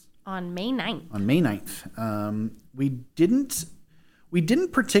 months. On May 9th. On May 9th. We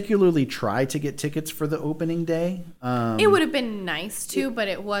didn't particularly try to get tickets for the opening day. It would have been nice to, but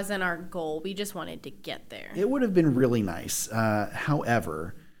it wasn't our goal. We just wanted to get there. It would have been really nice.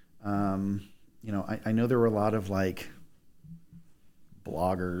 However, I know there were a lot of like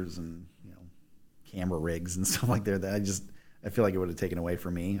bloggers and camera rigs and stuff like that. I feel like it would have taken away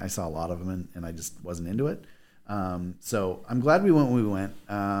from me. I saw a lot of them and I just wasn't into it. So I'm glad we went when we went.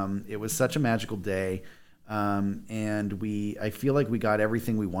 It was such a magical day. And I feel like we got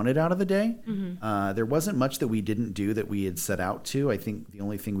everything we wanted out of the day. Mm-hmm. There wasn't much that we didn't do that we had set out to. I think the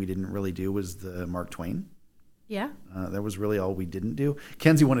only thing we didn't really do was the Mark Twain. Yeah. That was really all we didn't do.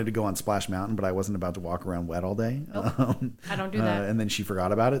 Kenzie wanted to go on Splash Mountain, but I wasn't about to walk around wet all day. Nope. I don't do that. And then she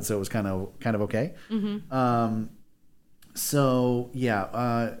forgot about it, so it was kind of okay. Mm-hmm.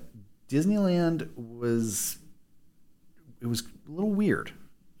 Disneyland was a little weird.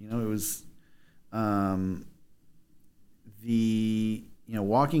 It was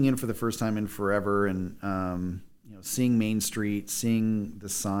walking in for the first time in forever and seeing Main Street, seeing the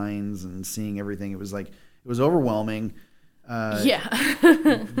signs and seeing everything. It was overwhelming. You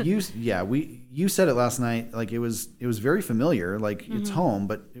said it last night. Like it was very familiar. Like it's home,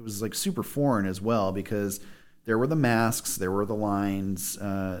 but it was like super foreign as well because there were the masks, there were the lines,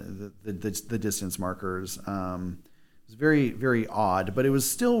 the distance markers. It was very, very odd, but it was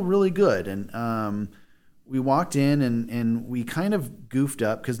still really good. And we walked in and we kind of goofed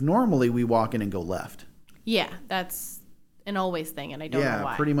up because normally we walk in and go left. Yeah, that's an always thing, and I don't know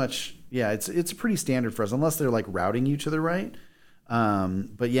why. Yeah, pretty much. Yeah, it's pretty standard for us, unless they're like routing you to the right.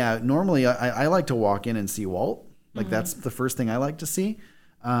 But yeah, normally I like to walk in and see Walt. Like that's the first thing I like to see.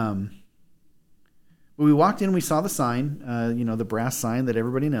 But we walked in, we saw the sign, the brass sign that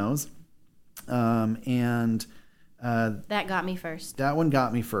everybody knows. That got me first. That one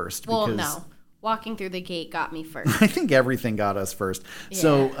got me first. Well, no. Walking through the gate got me first. I think everything got us first. Yeah.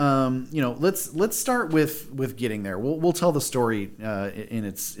 So, let's start with getting there. We'll tell the story in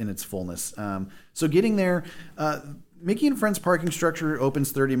its fullness. So getting there, Mickey and Friends parking structure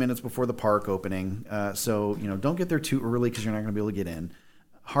opens 30 minutes before the park opening. So don't get there too early because you're not going to be able to get in.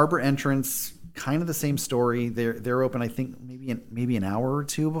 Harbor entrance, kind of the same story. They're open, I think maybe an hour or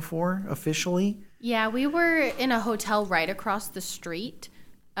two before officially. Yeah, we were in a hotel right across the street.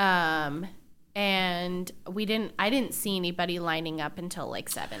 And I didn't see anybody lining up until like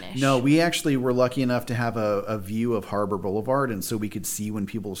 7-ish. No, we actually were lucky enough to have a view of Harbor Boulevard, and so we could see when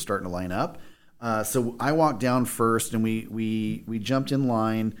people were starting to line up. So I walked down first, and we jumped in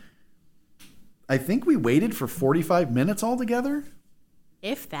line. I think we waited for 45 minutes altogether.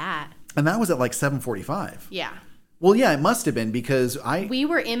 If that. And that was at like 7:45. Yeah. Well, yeah, it must have been because we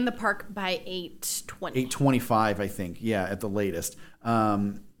were in the park by 8:20. 8:25, I think. Yeah, at the latest.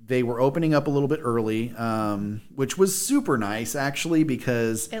 They were opening up a little bit early, which was super nice, actually,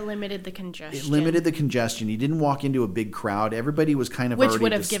 because it limited the congestion. You didn't walk into a big crowd. Everybody was kind of already which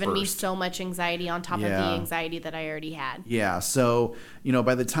would have dispersed. given me so much anxiety on top of the anxiety that I already had. Yeah, so,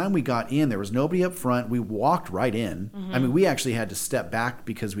 by the time we got in, there was nobody up front. We walked right in. Mm-hmm. I mean, we actually had to step back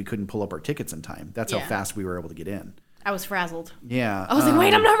because we couldn't pull up our tickets in time. That's how fast we were able to get in. I was frazzled. Yeah. I was like,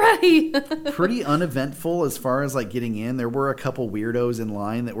 wait, I'm not ready. Pretty uneventful as far as like getting in. There were a couple weirdos in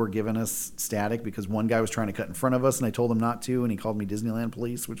line that were giving us static because one guy was trying to cut in front of us and I told him not to and he called me Disneyland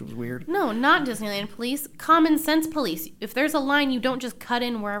police, which was weird. No, not Disneyland police. Common sense police. If there's a line, you don't just cut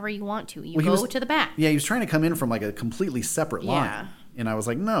in wherever you want to. You go to the back. Yeah, he was trying to come in from like a completely separate line. And I was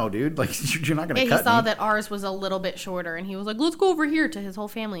like, no, dude, like you're not going to cut me. He saw that ours was a little bit shorter and he was like, let's go over here to his whole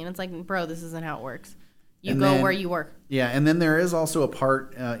family. And it's like, bro, this isn't how it works. You go where you work. Yeah, and then there is also a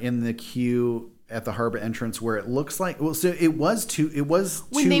part in the queue at the harbor entrance where it looks like so it was two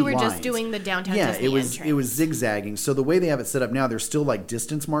when they were lines. Just doing the downtown Disney entrance. It was zigzagging. So the way they have it set up now, there's still like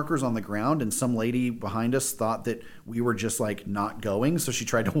distance markers on the ground, and some lady behind us thought that we were just like not going, so she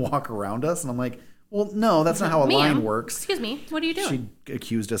tried to walk around us, and I'm like, well, no, that's not how a line works. Excuse me, what are you doing? She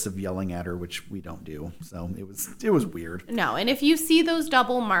accused us of yelling at her, which we don't do. So it was weird. No, and if you see those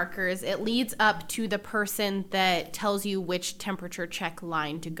double markers, it leads up to the person that tells you which temperature check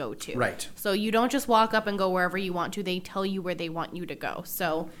line to go to. Right. So you don't just walk up and go wherever you want to. They tell you where they want you to go.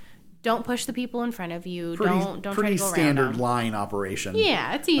 So don't push the people in front of you. Don't try to go around them. Pretty standard line operation.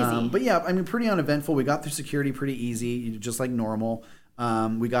 Yeah, it's easy. But yeah, I mean, pretty uneventful. We got through security pretty easy, just like normal.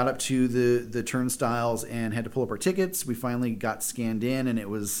 We got up to the turnstiles and had to pull up our tickets. We finally got scanned in, and it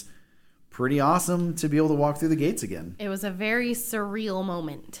was pretty awesome to be able to walk through the gates again. It was a very surreal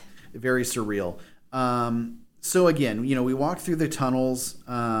moment. Very surreal. So again, we walked through the tunnels.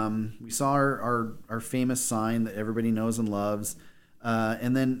 We saw our famous sign that everybody knows and loves.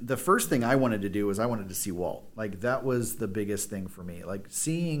 And then the first thing I wanted to do was I wanted to see Walt. Like, that was the biggest thing for me. Like,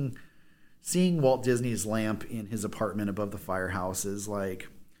 seeing Walt Disney's lamp in his apartment above the firehouse is like,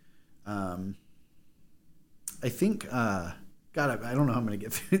 I think, God, I don't know how I'm going to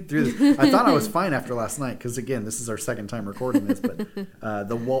get through this. I thought I was fine after last night because, again, this is our second time recording this. But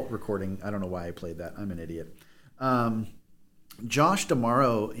the Walt recording, I don't know why I played that. I'm an idiot. Josh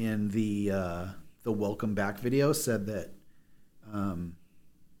D'Amaro in the Welcome Back video said that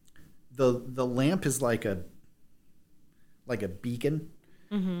the lamp is like a beacon,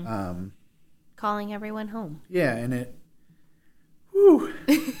 calling everyone home. Yeah, and it, whew.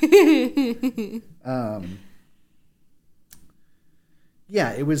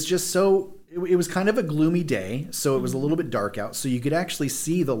 Yeah, it was just so. It was kind of a gloomy day, so it was a little bit dark out, so you could actually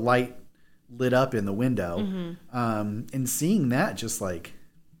see the light lit up in the window, and seeing that just like,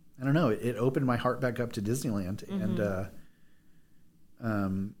 I don't know, it opened my heart back up to Disneyland, and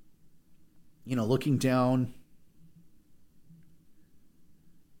looking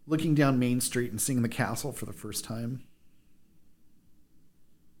down Main Street and seeing the castle for the first time.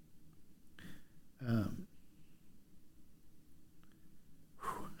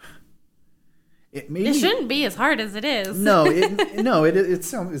 It shouldn't be as hard as it is. No, it's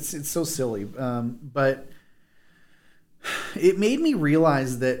so silly. But it made me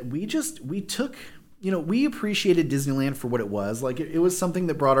realize that we took, we appreciated Disneyland for what it was. Like, it was something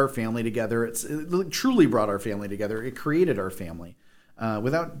that brought our family together. It truly brought our family together. It created our family.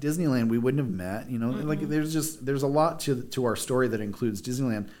 Without Disneyland, we wouldn't have met. Like, there's a lot to our story that includes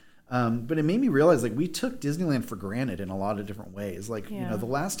Disneyland. But it made me realize, like, we took Disneyland for granted in a lot of different ways. Like, the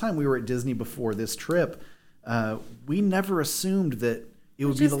last time we were at Disney before this trip, we never assumed that it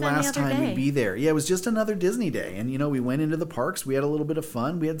would be the last time we'd be there. Yeah, it was just another Disney day. And, we went into the parks, we had a little bit of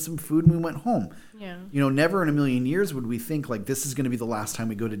fun, we had some food, and we went home. Yeah. Never in a million years would we think, like, this is going to be the last time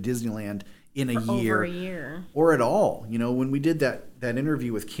we go to Disneyland in a year. Over a year. Or at all. When we did that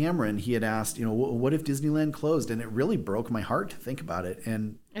interview with Cameron, he had asked, what if Disneyland closed? And it really broke my heart to think about it.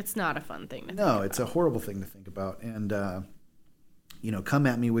 And it's not a fun thing to think about. No, it's a horrible thing to think about. And, come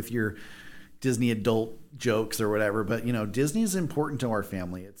at me with your Disney adult jokes or whatever. But, Disney is important to our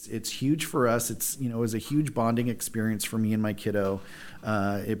family. It's huge for us. It was a huge bonding experience for me and my kiddo.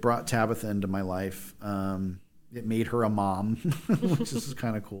 It brought Tabitha into my life. It made her a mom, which is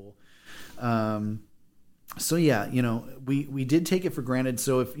kind of cool. So yeah, we did take it for granted.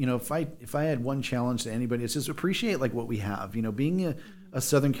 So if I had one challenge to anybody, it's just appreciate like what we have, being a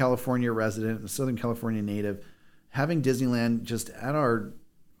Southern California resident, a Southern California native, having Disneyland just at our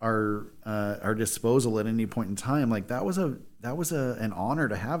disposal at any point in time. Like that was an honor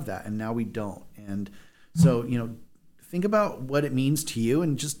to have that. And now we don't. And so, think about what it means to you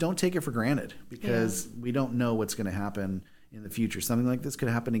and just don't take it for granted because we don't know what's going to happen in the future. Something like this could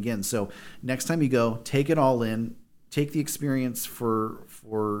happen again. So next time you go, take it all in, take the experience for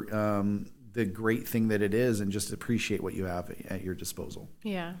the great thing that it is, and just appreciate what you have at your disposal.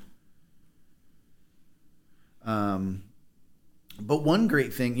 Yeah. But one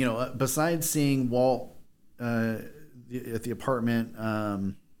great thing, besides seeing Walt at the apartment,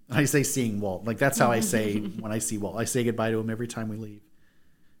 I say seeing Walt, like that's how I say when I see Walt. I say goodbye to him every time we leave.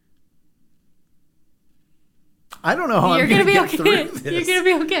 I don't know how I'm going to get through this. You're going to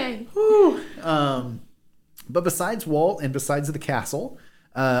be okay. But besides Walt and besides the castle,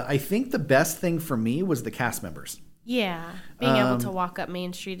 I think the best thing for me was the cast members. Yeah, being able to walk up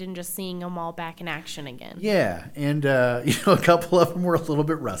Main Street and just seeing them all back in action again. Yeah, and a couple of them were a little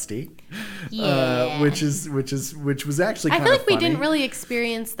bit rusty. Yeah, which was actually kind of funny. I feel like we didn't really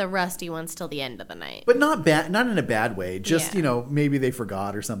experience the rusty ones till the end of the night. But not in a bad way. Just maybe they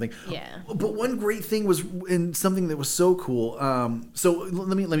forgot or something. Yeah. But one great thing was, and something that was so cool. So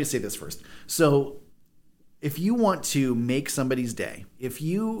let me say this first. So if you want to make somebody's day, if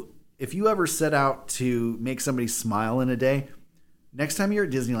you ever set out to make somebody smile in a day, next time you're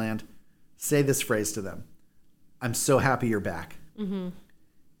at Disneyland, say this phrase to them: "I'm so happy you're back." Mm-hmm.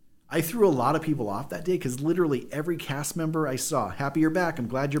 I threw a lot of people off that day because literally every cast member I saw, "Happy you're back. I'm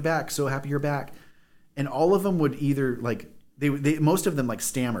glad you're back. So happy you're back." And all of them would either like, they most of them like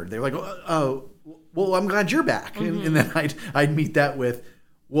stammered. They were like, "Oh, well, I'm glad you're back." Mm-hmm. And then I'd meet that with,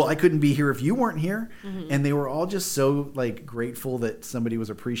 "Well, I couldn't be here if you weren't here." Mm-hmm. And they were all just so like grateful that somebody was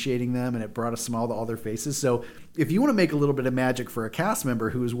appreciating them, and it brought a smile to all their faces. So if you want to make a little bit of magic for a cast member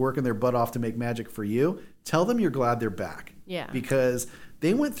who is working their butt off to make magic for you, tell them you're glad they're back. Yeah. Because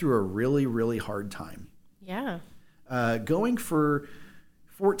they went through a really, really hard time. Yeah. Going for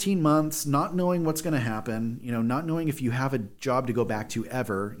 14 months, not knowing what's going to happen, not knowing if you have a job to go back to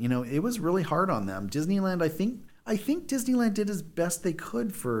ever, it was really hard on them. Disneyland, I I think Disneyland did as best they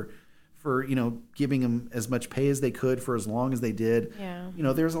could for giving them as much pay as they could for as long as they did. Yeah.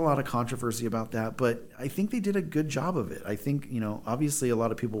 There's a lot of controversy about that, but I think they did a good job of it. I think, obviously a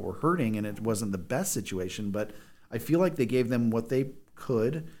lot of people were hurting and it wasn't the best situation, but I feel like they gave them what they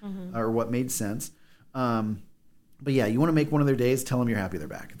could or what made sense. But yeah, you want to make one of their days, tell them you're happy they're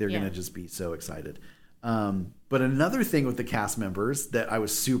back. They're going to just be so excited. But another thing with the cast members that I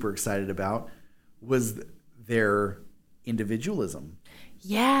was super excited about was their individualism.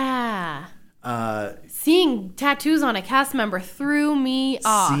 Yeah. Seeing tattoos on a cast member threw me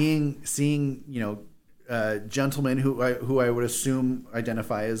off. Seeing gentlemen who I would assume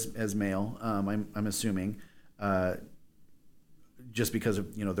identify as male. I'm assuming, just because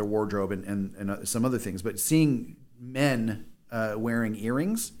of their wardrobe and some other things. But seeing men wearing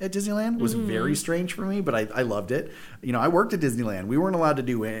earrings at Disneyland was very strange for me, but I loved it. I worked at Disneyland. We weren't allowed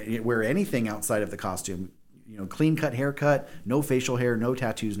to wear anything outside of the costume. Clean cut haircut, no facial hair, no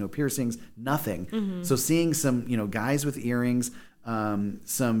tattoos, no piercings, nothing. So seeing some, guys with earrings,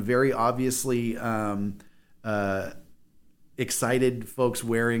 some very obviously excited folks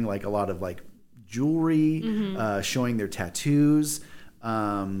wearing like a lot of like jewelry, showing their tattoos.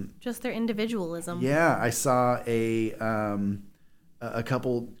 Just their individualism. Yeah, I saw a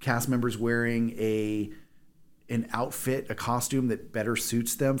couple cast members wearing an outfit, a costume that better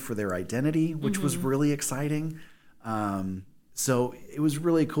suits them for their identity, which was really exciting. So it was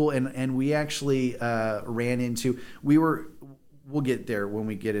really cool. And we actually ran into, we'll get there when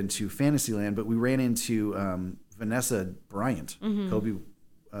we get into Fantasyland, but we ran into Vanessa Bryant,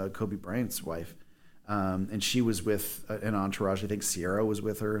 Kobe Bryant's wife. And she was with an entourage. I think Sierra was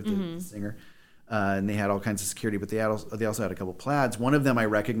with her, the singer. And they had all kinds of security, but they also had a couple plaids. One of them I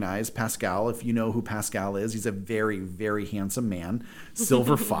recognize, Pascal. If you know who Pascal is, he's a very, very handsome man,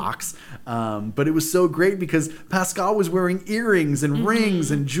 silver fox. But it was so great because Pascal was wearing earrings and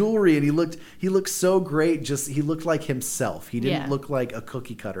rings and jewelry, and he looked so great. He looked like himself. He didn't look like a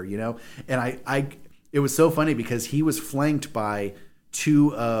cookie cutter, And it was so funny because he was flanked by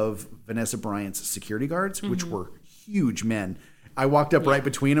two of Vanessa Bryant's security guards, which were huge men. I walked up right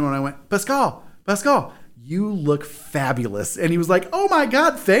between them and I went, Pascal, you look fabulous. And he was like, oh my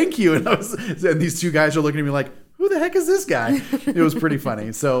God, thank you. And these two guys are looking at me like, who the heck is this guy? It was pretty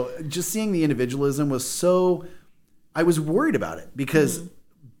funny. So just seeing the individualism was I was worried about it because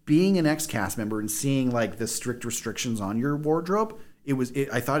being an ex-cast member and seeing like the strict restrictions on your wardrobe,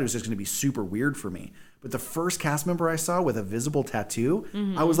 I thought it was just going to be super weird for me. But the first cast member I saw with a visible tattoo,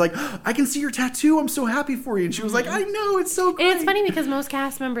 I was like, I can see your tattoo. I'm so happy for you. And she was like, I know. It's so great. And it's funny because most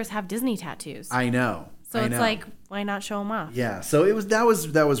cast members have Disney tattoos. I know. So it's like, why not show them off? Yeah. So that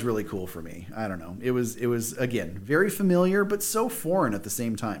was really cool for me. I don't know. It was again, very familiar, but so foreign at the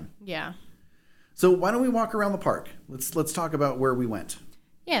same time. Yeah. So why don't we walk around the park? Let's talk about where we went.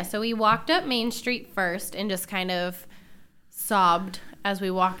 Yeah. So we walked up Main Street first and just kind of sobbed as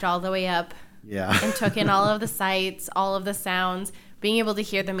we walked all the way up. Yeah. And took in all of the sights, all of the sounds. Being able to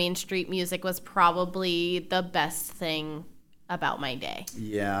hear the Main Street music was probably the best thing about my day.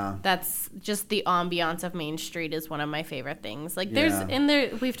 Yeah. That's just the ambiance of Main Street is one of my favorite things. Like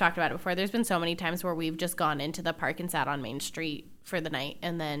we've talked about it before. There's been so many times where we've just gone into the park and sat on Main Street for the night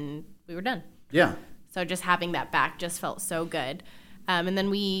and then we were done. Yeah. So just having that back just felt so good. And then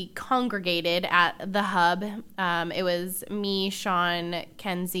we congregated at the hub. It was me, Sean,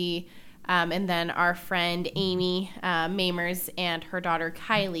 Kenzie, and then our friend Amy Mamers and her daughter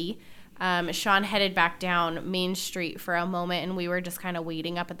Kylie. Sean headed back down Main Street for a moment, and we were just kind of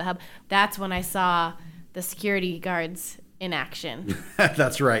waiting up at the hub. That's when I saw the security guards in action.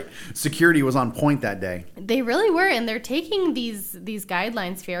 That's right. Security was on point that day. They really were, and they're taking these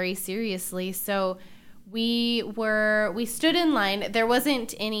guidelines very seriously. So we stood in line. There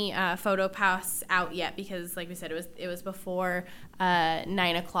wasn't any photo pass out yet because, like we said, it was before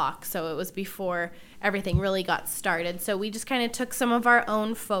 9:00, so it was before everything really got started. So we just kind of took some of our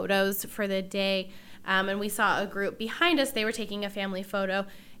own photos for the day, and we saw a group behind us. They were taking a family photo,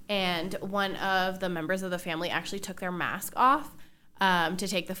 and one of the members of the family actually took their mask off to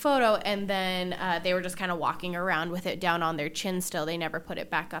take the photo, and then they were just kind of walking around with it down on their chin still. They never put it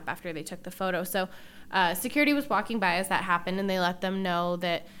back up after they took the photo. So security was walking by as that happened, and they let them know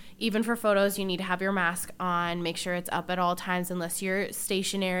that even for photos, you need to have your mask on, make sure it's up at all times unless you're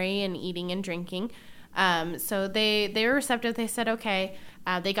stationary and eating and drinking. So they were receptive. They said, okay.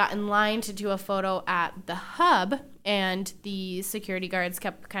 They got in line to do a photo at the hub, and the security guards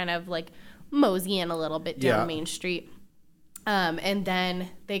kept kind of like moseying a little bit down Main Street. And then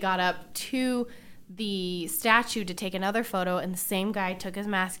they got up to the statue to take another photo, and the same guy took his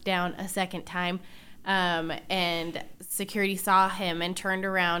mask down a second time. And security saw him and turned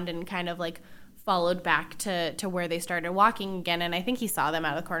around and kind of like followed back to where they started walking again. And I think he saw them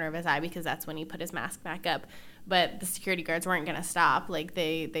out of the corner of his eye because that's when he put his mask back up. But the security guards weren't going to stop. Like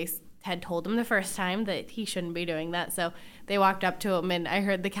they had told him the first time that he shouldn't be doing that. So they walked up to him, and I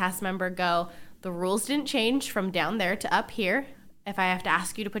heard the cast member go, "The rules didn't change from down there to up here. If I have to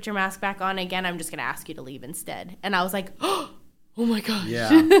ask you to put your mask back on again, I'm just going to ask you to leave instead." And I was like, oh my gosh.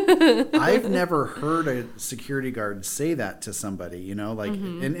 Yeah. I've never heard a security guard say that to somebody, you know, like,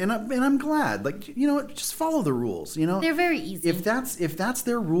 and I'm glad, like, you know, just follow the rules, you know. They're very easy. If that's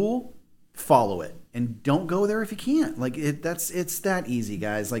their rule, follow it, and don't go there if you can't. Like it's that easy,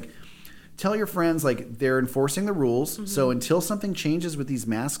 guys. Like, tell your friends, like, they're enforcing the rules. So until something changes with these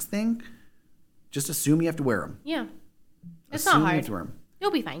masks thing, just assume you have to wear them. Yeah. It's Assume not hard. You have to wear them.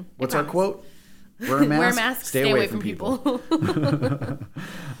 You'll be fine. What's our quote? Wear a mask. Wear a mask. Stay away from people.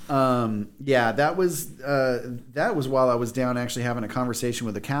 Yeah, that was while I was down actually having a conversation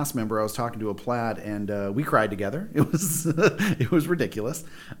with a cast member. I was talking to a plaid, and we cried together. It was ridiculous.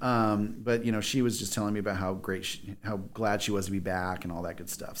 But you know, she was just telling me about how glad she was to be back and all that good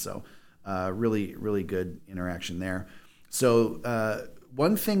stuff. So really, really good interaction there. So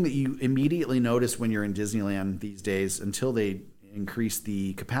one thing that you immediately notice when you're in Disneyland these days, until they increase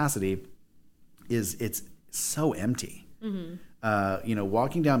the capacity, is it's so empty. You know,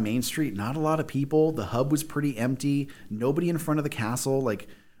 walking down Main Street, not a lot of people. The hub was pretty empty. Nobody in front of the castle. Like,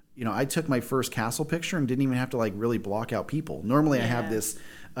 you know, I took my first castle picture and didn't even have to like really block out people. Normally I have this,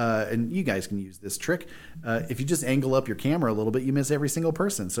 and you guys can use this trick. If you just angle up your camera a little bit, you miss every single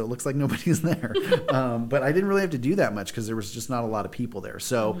person. So it looks like nobody's there. But I didn't really have to do that much because there was just not a lot of people there.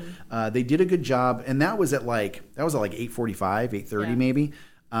 So they did a good job. And that was at like 8:45, 8:30 maybe.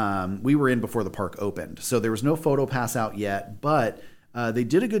 We were in before the park opened. So there was no photo pass out yet, but they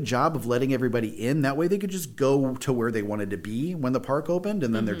did a good job of letting everybody in. That way they could just go to where they wanted to be when the park opened,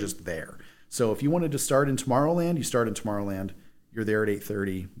 and then they're just there. So if you wanted to start in Tomorrowland, you start in Tomorrowland. You're there at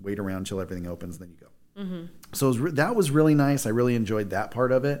 8:30, wait around until everything opens, then you go. So that was really nice. I really enjoyed that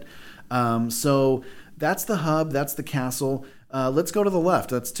part of it. So that's the hub, that's the castle. Let's go to the left.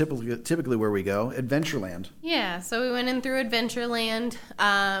 That's typically where we go. Adventureland. Yeah, so we went in through Adventureland.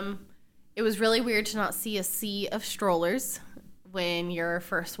 It was really weird to not see a sea of strollers when you're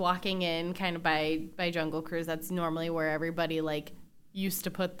first walking in kind of by Jungle Cruise. That's normally where everybody like used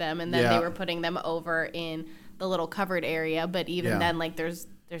to put them, and then they were putting them over in the little covered area. But even then, like there's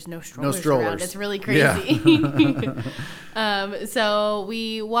no strollers around. It's really crazy. Yeah. So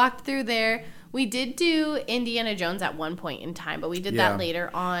we walked through there. We did do Indiana Jones at one point in time, but we did that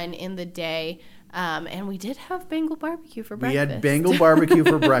later on in the day. And we did have Bengal barbecue for breakfast. We had Bengal barbecue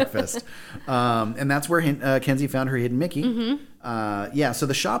for breakfast. And that's where Kenzie found her hidden Mickey. Yeah, so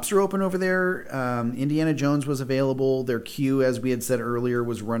the shops are open over there. Indiana Jones was available. Their queue, as we had said earlier,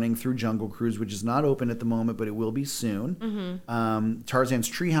 was running through Jungle Cruise, which is not open at the moment, but it will be soon. Tarzan's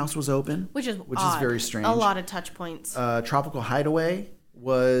Treehouse was open. Which is very strange. A lot of touch points. Tropical Hideaway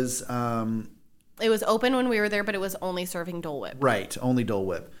was... it was open when we were there, but it was only serving Dole Whip. Right, only Dole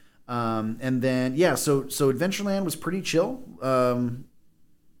Whip. And then, so Adventureland was pretty chill.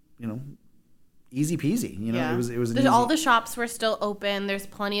 You know, easy peasy. You know, it was easy. All the shops were still open. There's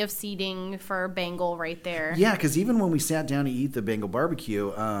plenty of seating for Bengal right there. Yeah, because even when we sat down to eat the Bengal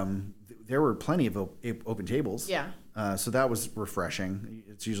barbecue, there were plenty of open tables. Yeah. So that was refreshing.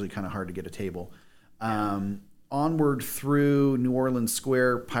 It's usually kind of hard to get a table. Onward through New Orleans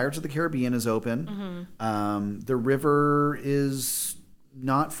Square, Pirates of the Caribbean is open. The river is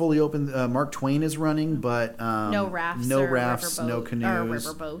not fully open. Mark Twain is running, but no rafts, no canoes, or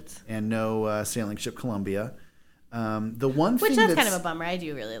river boats, and no sailing ship Columbia. The one which thing that's kind of a bummer. I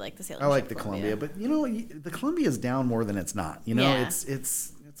do really like the sailing ship. I like the Columbia, but you know, the Columbia is down more than it's not. You know,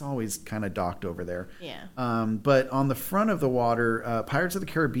 it's always kind of docked over there. Yeah. But on the front of the water, Pirates of the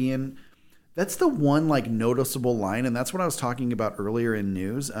Caribbean. That's the one like noticeable line, and that's what I was talking about earlier in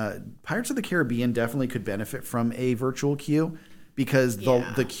news. Pirates of the Caribbean definitely could benefit from a virtual queue because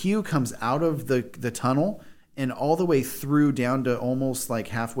the queue comes out of the tunnel and all the way through down to almost like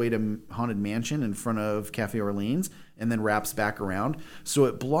halfway to Haunted Mansion in front of Cafe Orleans and then wraps back around. So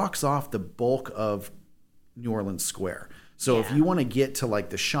it blocks off the bulk of New Orleans Square. So if you want to get to like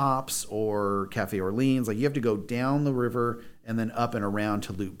the shops or Cafe Orleans, like you have to go down the river and then up and around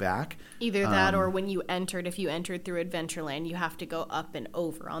to loop back. Either that or when you entered, if you entered through Adventureland, you have to go up and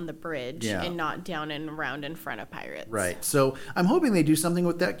over on the bridge and not down and around in front of Pirates. Right. So I'm hoping they do something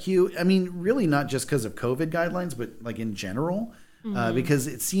with that queue. I mean, really not just because of COVID guidelines, but like in general, because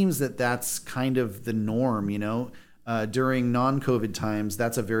it seems that that's kind of the norm, you know. during non-COVID times,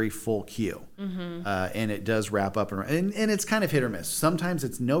 that's a very full queue. And it does wrap up. And it's kind of hit or miss. Sometimes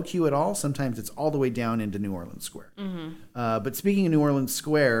it's no queue at all. Sometimes it's all the way down into New Orleans Square. But speaking of New Orleans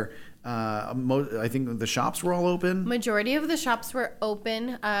Square, I think the shops were all open. Majority of the shops were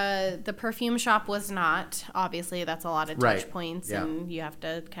open. The perfume shop was not. Obviously, that's a lot of touch points, and you have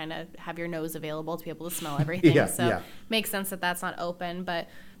to kind of have your nose available to be able to smell everything. Makes sense that that's not open. But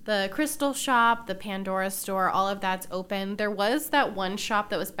the crystal shop, the Pandora store, all of that's open. There was that one shop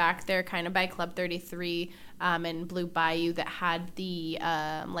that was back there kind of by Club 33 and Blue Bayou that had the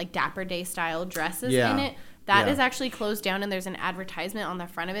like Dapper Day style dresses in it. That is actually closed down, and there's an advertisement on the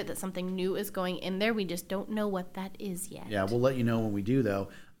front of it that something new is going in there. We just don't know what that is yet. Yeah, we'll let you know when we do, though.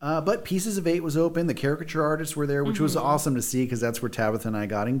 But Pieces of 8 was open. The caricature artists were there, which was awesome to see because that's where Tabitha and I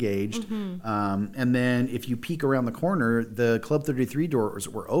got engaged. And then if you peek around the corner, the Club 33 doors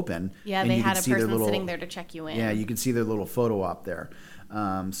were open. Yeah, they had a person sitting there to check you in. Yeah, you could see their little photo op there.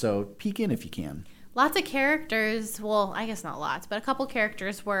 So peek in if you can. Lots of characters, well, I guess not lots, but a couple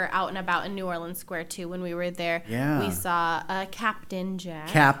characters were out and about in New Orleans Square, too, when we were there. Yeah. We saw Captain Jack.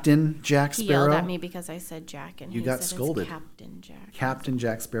 Captain Jack Sparrow. He yelled at me because I said Jack, and you he got said scolded. It's Captain Jack. Captain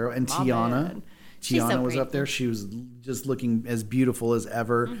Jack Sparrow. And Tiana. Tiana was up there. She was just looking as beautiful as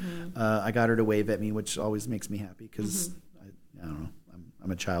ever. I got her to wave at me, which always makes me happy because, I don't know.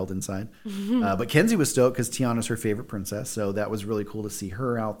 I'm a child inside. But Kenzie was stoked because Tiana's her favorite princess, so that was really cool to see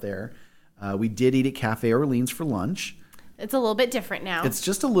her out there. We did eat at Cafe Orleans for lunch. It's a little bit different now. It's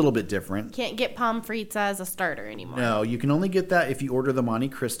just a little bit different. Can't get pommes frites as a starter anymore. No, you can only get that if you order the Monte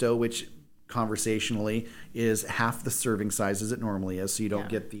Cristo, which conversationally is half the serving size as it normally is. So you don't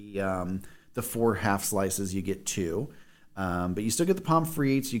get the 4 half slices, you get 2. But you still get the pommes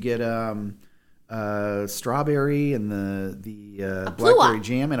frites. You get strawberry and the blackberry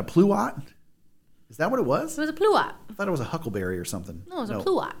jam and a pluot. Is that what it was? It was a pluot. I thought it was a huckleberry or something. No, it was a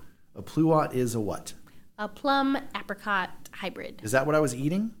pluot. A pluot is a what? A plum apricot hybrid. Is that what I was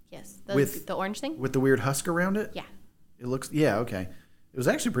eating? Yes. With the orange thing? With the weird husk around it? Yeah. It looks, okay. It was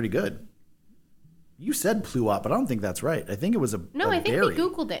actually pretty good. You said pluot, but I don't think that's right. I think it was a I think berry. we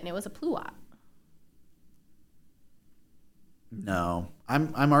Googled it and it was a pluot. No.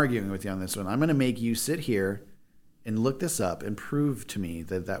 I'm arguing with you on this one. I'm going to make you sit here and look this up and prove to me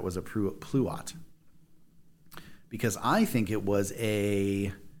that that was a pluot. Because I think it was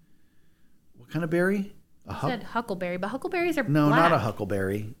a... What kind of berry? You said huckleberry, but huckleberries are No, black. not a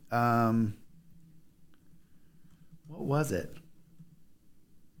huckleberry. What was it?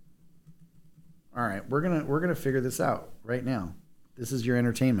 All right, we're gonna figure this out right now. This is your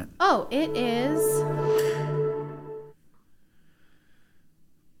entertainment. Oh, it is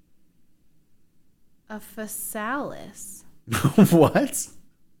a physalis. What?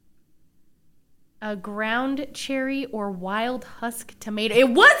 A ground cherry or wild husk tomato. It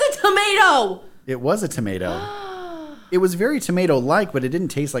was a tomato! It was a tomato. It was very tomato-like, but it didn't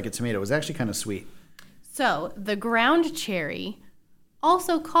taste like a tomato. It was actually kind of sweet. So, the ground cherry,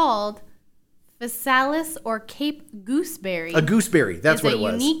 also called physalis or Cape gooseberry. A gooseberry, that's what it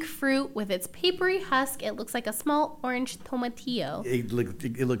was. It's a unique fruit with its papery husk. It looks like a small orange tomatillo. It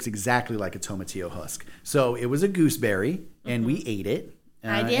looks exacgetting like a tomatillo husk. So it was a gooseberry, and we ate it.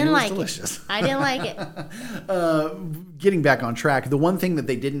 I didn't like delicious. it. I didn't like it. Getting back on track, the one thing that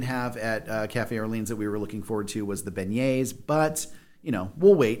they didn't have at Cafe Orleans that we were looking forward to was the beignets, but,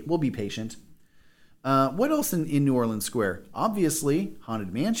 we'll wait. We'll be patient. What else in New Orleans Square? Obviously,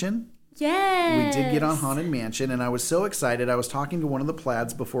 Haunted Mansion. Yes. We did get on Haunted Mansion, and I was so excited. I was talking to one of the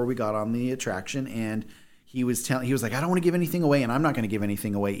plaids before we got on the attraction, and he was like, I don't want to give anything away, and I'm not going to give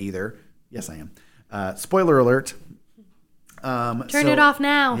anything away either. Yes, I am. Spoiler alert. Turn it off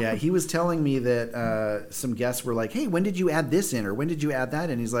now. Yeah, he was telling me that some guests were like, hey, when did you add this in? Or when did you add that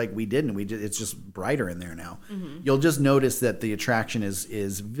in? He's like, we didn't. It's just brighter in there now. You'll just notice that the attraction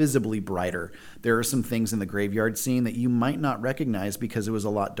is visibly brighter. There are some things in the graveyard scene that you might not recognize because it was a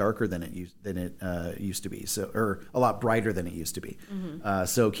lot darker than it used to be. Or a lot brighter than it used to be.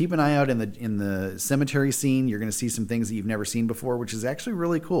 So keep an eye out in the cemetery scene. You're going to see some things that you've never seen before, which is actually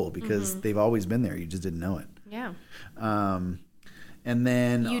really cool because they've always been there. You just didn't know it. Yeah. And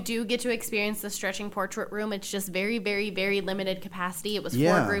then you do get to experience the stretching portrait room. It's just very, very, very limited capacity. It was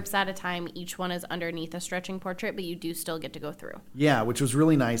 4 groups at a time. Each one is underneath a stretching portrait, but you do still get to go through. Yeah, which was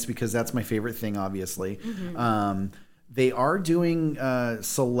really nice because that's my favorite thing, obviously. They are doing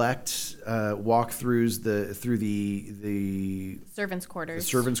select walkthroughs through the servants'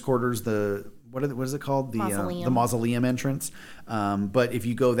 quarters. What is it called? Mausoleum. The mausoleum entrance. But if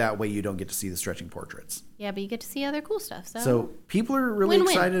you go that way, you don't get to see the stretching portraits. Yeah, but you get to see other cool stuff. So people are really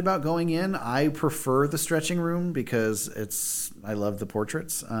Win-win. excited about going in. I prefer the stretching room because I love the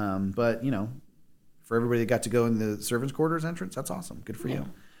portraits. But for everybody that got to go in the servants' quarters entrance, that's awesome. Good for you.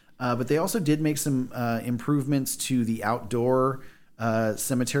 But they also did make some improvements to the outdoor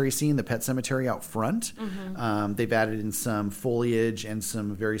cemetery scene, the pet cemetery out front. They've added in some foliage and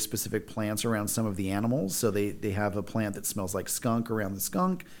some very specific plants around some of the animals. So they have a plant that smells like skunk around the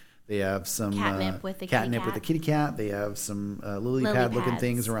skunk. They have some catnip with the kitty cat. They have some lily pad looking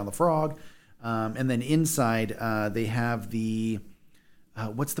things around the frog. And then inside they have the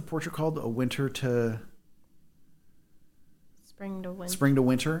what's the portrait called? Spring to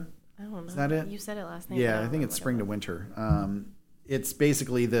winter. I don't know. Is that it? You said it last night. Yeah, I think it's spring to winter. It's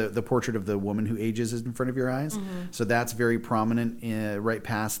basically the portrait of the woman who ages is in front of your eyes. So that's very prominent right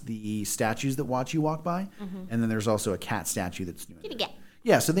past the statues that watch you walk by. And then there's also a cat statue that's new. Kitty cat.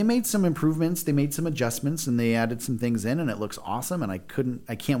 Yeah, so they made some improvements, they made some adjustments, and they added some things in, and it looks awesome. And I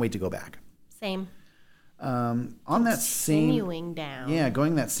can't wait to go back. Same. On that same Continuing down. Yeah,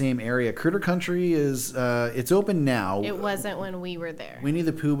 going that same area. Critter Country is it's open now. It wasn't when we were there. Winnie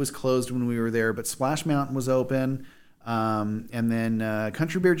the Pooh was closed when we were there, but Splash Mountain was open. And then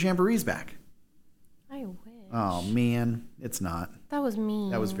Country Bear Jamboree's back. I wish. Oh man, it's not. That was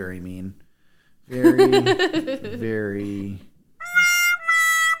mean. That was very mean. Very, very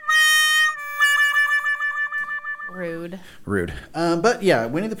rude. But yeah,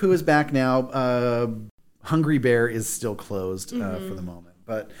 Winnie the Pooh is back now. Hungry Bear is still closed for the moment,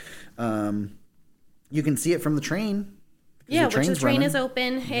 but you can see it from the train. Yeah, the train is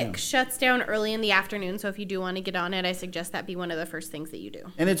open. It shuts down early in the afternoon, so if you do want to get on it, I suggest that be one of the first things that you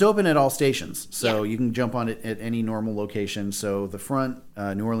do. And it's open at all stations, so you can jump on it at any normal location. So the front,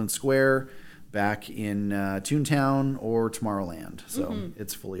 New Orleans Square, back in Toontown, or Tomorrowland. So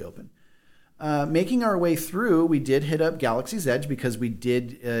it's fully open. Making our way through, we did hit up Galaxy's Edge because we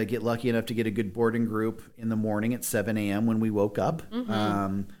did get lucky enough to get a good boarding group in the morning at 7 a.m. when we woke up.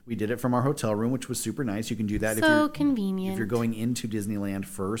 We did it from our hotel room, which was super nice. You can do that convenient. If you're going into Disneyland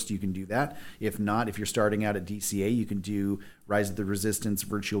first, you can do that. If not, if you're starting out at DCA, you can do Rise of the Resistance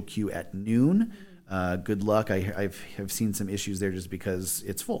virtual queue at noon. Good luck. I've seen some issues there just because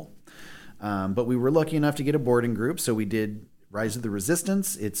it's full. But we were lucky enough to get a boarding group, so we did Rise of the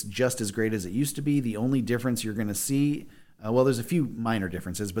Resistance. It's just as great as it used to be. The only difference you're going to see, there's a few minor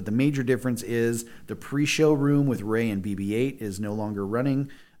differences, but the major difference is the pre-show room with Rey and BB-8 is no longer running.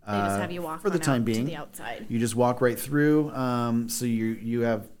 They just have you walk for the time being to the outside. You just walk right through, so you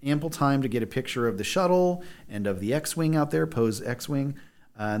have ample time to get a picture of the shuttle and of the X-wing out there, Poe's X-wing,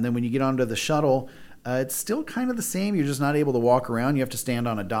 and then when you get onto the shuttle. It's still kind of the same. You're just not able to walk around. You have to stand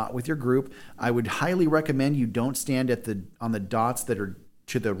on a dot with your group. I would highly recommend you don't stand on the dots that are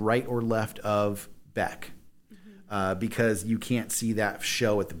to the right or left of Beck, because you can't see that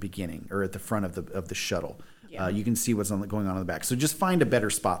show at the beginning or at the front of the shuttle. Yeah. You can see what's going on in the back. So just find a better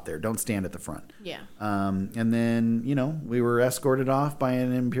spot there. Don't stand at the front. Yeah. And then, we were escorted off by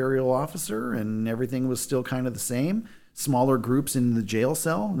an Imperial officer, and everything was still kind of the same. Smaller groups in the jail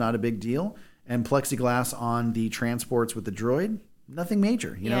cell, not a big deal. And plexiglass on the transports with the droid, nothing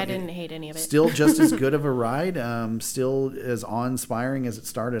major. I didn't hate any of it. Still just as good of a ride, still as awe-inspiring as it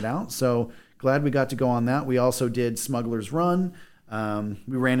started out. So glad we got to go on that. We also did Smuggler's Run.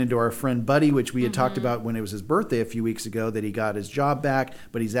 We ran into our friend Buddy, which we had talked about when it was his birthday a few weeks ago, that he got his job back,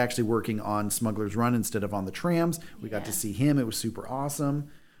 but he's actually working on Smuggler's Run instead of on the trams. We got to see him. It was super awesome.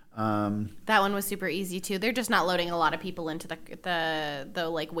 That one was super easy too. They're just not loading a lot of people into the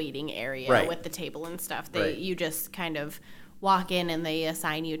like waiting area with the table and stuff. You just kind of walk in and they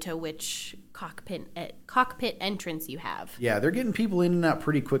assign you to which cockpit entrance you have. Yeah, they're getting people in and out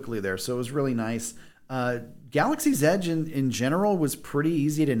pretty quickly there, so it was really nice. Galaxy's Edge in general was pretty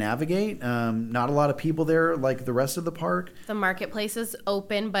easy to navigate. Not a lot of people there like the rest of the park. The marketplace is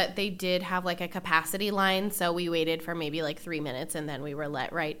open, but they did have like a capacity line, so we waited for maybe like 3 minutes and then we were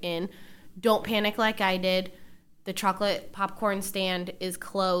let right in. Don't panic like I did. The chocolate popcorn stand is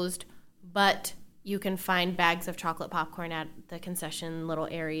closed, but you can find bags of chocolate popcorn at the concession little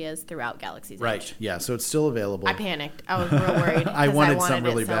areas throughout Galaxy's Edge. Right, yeah, so it's still available. I panicked. I was real worried. I wanted some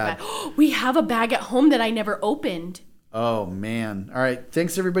really bad. We have a bag at home that I never opened. Oh, man. All right,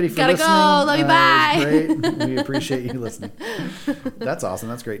 thanks everybody for listening. Gotta go. Love you, bye. It was great. We appreciate you listening. That's awesome.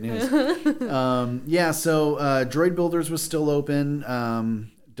 That's great news. So Droid Builders was still open.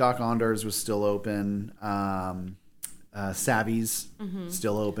 Doc Ondar's was still open. Savvy's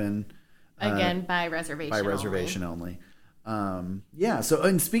still open. Again, by reservation only. So,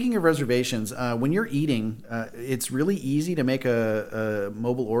 and speaking of reservations, when you're eating, it's really easy to make a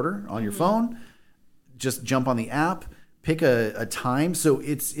mobile order on your phone. Just jump on the app, pick a time. So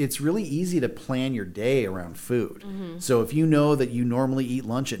it's really easy to plan your day around food. So if you know that you normally eat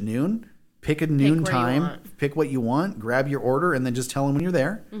lunch at noon, pick a noon time, pick what you want, grab your order, and then just tell them when you're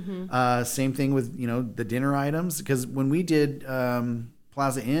there. Same thing with, the dinner items. Because when we did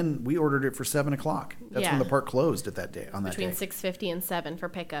Plaza Inn, we ordered it for 7:00. That's when the park closed at that day. Between 6:50 and 7 for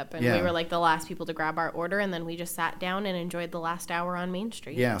pickup, and we were like the last people to grab our order, and then we just sat down and enjoyed the last hour on Main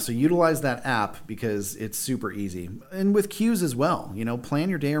Street. Yeah, so utilize that app because it's super easy, and with queues as well. Plan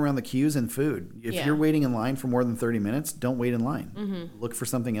your day around the queues and food. If you're waiting in line for more than 30 minutes, don't wait in line. Look for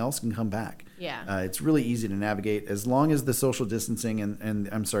something else and come back. Yeah, it's really easy to navigate as long as the social distancing and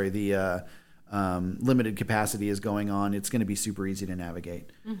I'm sorry the limited capacity is going on. It's going to be super easy to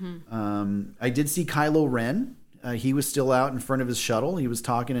navigate. I did see Kylo Ren. He was still out in front of his shuttle. He was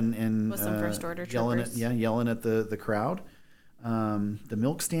talking and with some first order troopers. Yelling at the crowd. The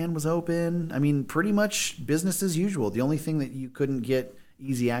milk stand was open. I mean, pretty much business as usual. The only thing that you couldn't get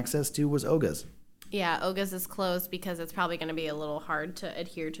easy access to was Oga's. Yeah, Oga's is closed because it's probably going to be a little hard to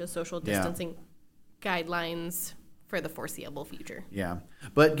adhere to social distancing guidelines for the foreseeable future. Yeah.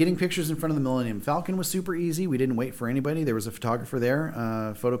 But getting pictures in front of the Millennium Falcon was super easy. We didn't wait for anybody. There was a photographer there,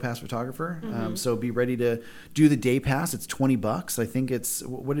 PhotoPass photographer. So be ready to do the day pass. It's $20. I think it's,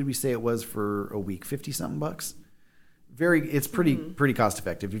 what did we say it was for a week? 50 something bucks. It's pretty cost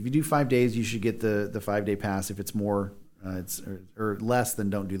effective. If you do 5 days, you should get the 5-day pass. If it's more, or less, then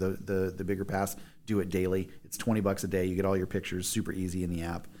don't do the bigger pass. Do it daily. It's $20 a day. You get all your pictures super easy in the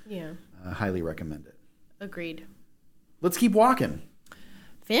app. Yeah. Highly recommend it. Agreed. Let's keep walking.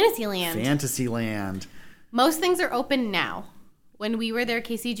 Fantasyland. Most things are open now. When we were there,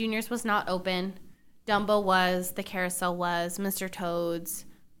 Casey Jr.'s was not open. Dumbo was, the carousel was, Mr. Toad's,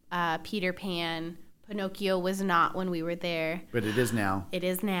 Peter Pan, Pinocchio was not when we were there. But it is now. It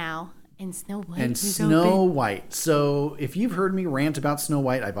is now. And Snow White and was Snow open. White. So if you've heard me rant about Snow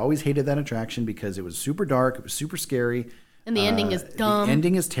White, I've always hated that attraction because it was super dark. It was super scary. And the ending is dumb. The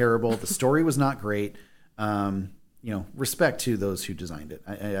ending is terrible. The story was not great. Respect to those who designed it.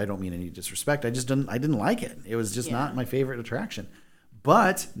 I don't mean any disrespect. I didn't like it. It was just not my favorite attraction.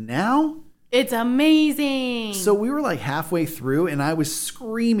 But now it's amazing. So we were like halfway through and I was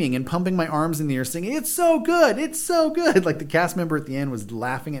screaming and pumping my arms in the air saying, "It's so good. It's so good." Like the cast member at the end was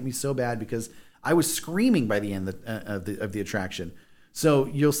laughing at me so bad because I was screaming by the end of the attraction. So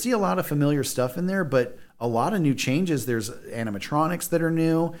you'll see a lot of familiar stuff in there, but a lot of new changes. There's animatronics that are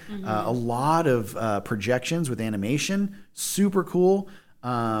new, a lot of projections with animation, super cool.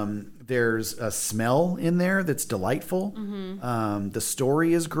 There's a smell in there that's delightful. The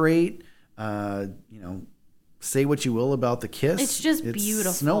story is great. Say what you will about the kiss. It's just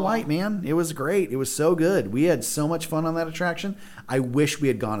beautiful. Snow White, man. It was great. It was so good. We had so much fun on that attraction. I wish we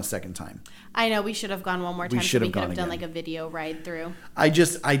had gone a second time. I know we should have gone one more time. We should have done again. like a video ride through. I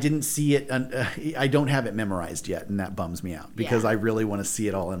didn't see it. I don't have it memorized yet, and that bums me out because I really want to see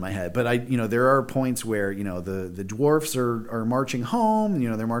it all in my head. But there are points where the dwarfs are marching home.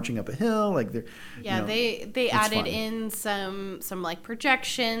 They're marching up a hill. Like they added in some like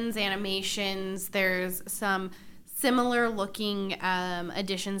projections, animations. There's some similar looking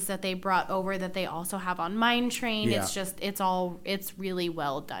additions that they brought over that they also have on Mine Train. Yeah. It's really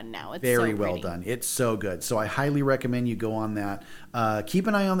well done now. It's very so well done. It's so good. So I highly recommend you go on that. Keep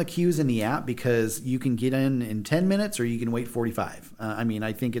an eye on the queues in the app because you can get in 10 minutes or you can wait 45.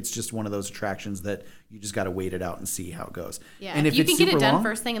 I think it's just one of those attractions that you just got to wait it out and see how it goes. Yeah, and if you it's can get it done long,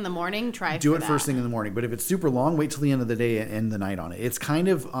 first thing in the morning, do it first thing in the morning. But if it's super long, wait till the end of the day and end the night on it. It's kind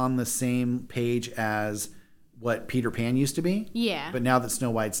of on the same page as what Peter Pan used to be. Yeah. But now that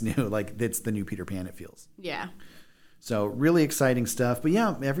Snow White's new, like it's the new Peter Pan, it feels. Yeah. So really exciting stuff. But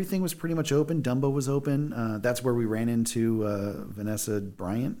yeah, everything was pretty much open. Dumbo was open. That's where we ran into Vanessa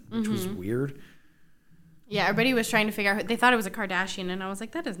Bryant, which was weird. Yeah, everybody was trying to figure out. They thought it was a Kardashian, and I was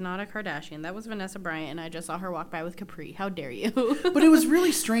like, that is not a Kardashian. That was Vanessa Bryant, and I just saw her walk by with Capri. How dare you? But it was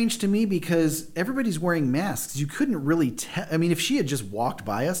really strange to me because everybody's wearing masks. You couldn't really tell. I mean, if she had just walked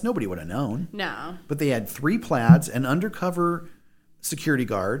by us, nobody would have known. No. But they had 3 plaids, an undercover security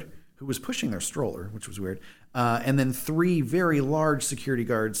guard who was pushing their stroller, which was weird, and then 3 very large security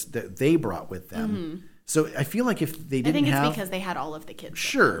guards that they brought with them. So I feel like if they didn't have... I think it's because they had all of the kids.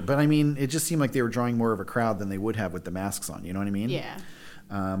 Sure, but I mean, it just seemed like they were drawing more of a crowd than they would have with the masks on. You know what I mean? Yeah.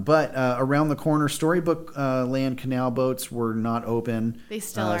 But around the corner, Storybook Land canal boats were not open. They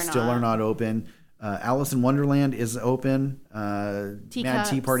still are not. Still are not open. Alice in Wonderland is open. Mad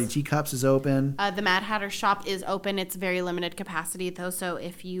Tea Party Teacups is open. The Mad Hatter shop is open. It's very limited capacity, though. So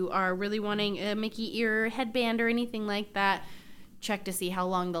if you are really wanting a Mickey ear headband or anything like that, check to see how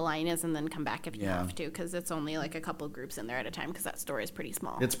long the line is and then come back if you have to, because it's only like a couple groups in there at a time because that store is pretty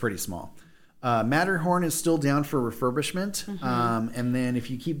small. It's pretty small. Matterhorn is still down for refurbishment. And then if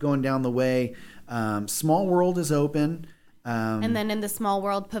you keep going down the way, Small World is open. And then in the Small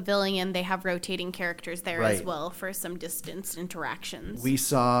World Pavilion, they have rotating characters there as well for some distanced interactions. We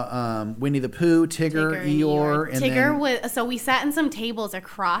saw Winnie the Pooh, Tigger, Eeyore. And Tigger was, so we sat in some tables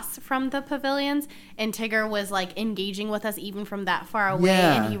across from the pavilions, and Tigger was like engaging with us even from that far away,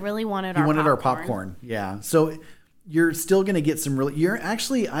 and he really wanted our popcorn. Yeah. So you're still going to get some really,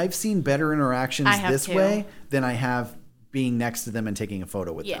 I've seen better interactions this way than I have being next to them and taking a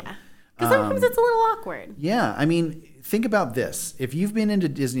photo with them. Yeah. Because sometimes it's a little awkward. Yeah. I mean, think about this. If you've been into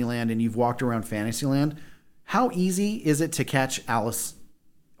Disneyland and you've walked around Fantasyland, how easy is it to catch Alice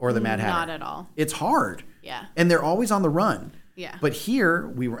or the Mad Hatter? Not at all. It's hard. Yeah. And they're always on the run. Yeah. But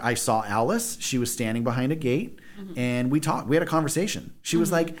here I saw Alice. She was standing behind a gate, and we talked. We had a conversation. She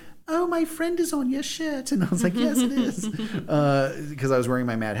was like, "Oh, my friend is on your shirt," and I was like, "Yes, it is," because I was wearing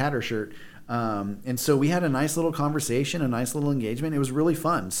my Mad Hatter shirt. And so we had a nice little conversation, a nice little engagement. It was really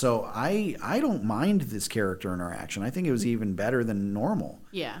fun. So I don't mind this character interaction. I think it was even better than normal.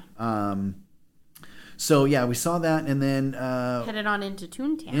 Yeah. So yeah, we saw that, and then headed on into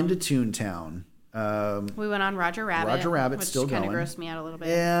Toontown. We went on Roger Rabbit. Which still going. Kind of grossed me out a little bit.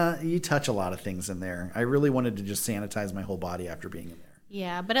 Yeah, you touch a lot of things in there. I really wanted to just sanitize my whole body after being in there.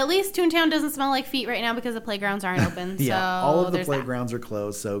 Yeah, but at least Toontown doesn't smell like feet right now because the playgrounds aren't open. Yeah, so all of the playgrounds are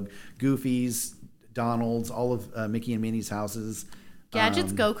closed. So Goofy's, Donald's, all of Mickey and Minnie's houses.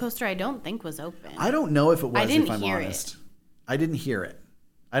 Gadget's Go Coaster I don't think was open. I don't know if it was, if I'm honest. I didn't hear it.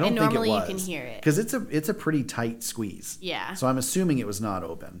 I don't think it was. Normally you can hear it. Because it's a pretty tight squeeze. Yeah. So I'm assuming it was not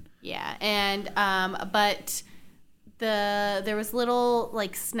open. Yeah, and but there was little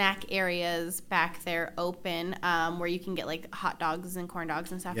like snack areas back there open where you can get like hot dogs and corn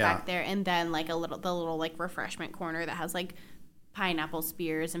dogs and stuff back there, and then like the little like refreshment corner that has like pineapple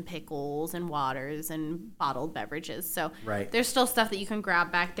spears and pickles and waters and bottled beverages. So there's still stuff that you can grab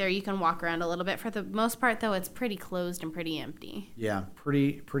back there. You can walk around a little bit. For the most part, though, it's pretty closed and pretty empty. Yeah,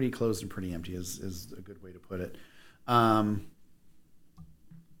 pretty closed and pretty empty is a good way to put it.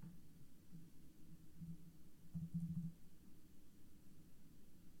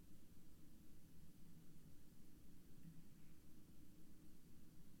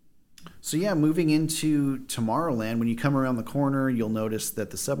 So yeah, moving into Tomorrowland, when you come around the corner, you'll notice that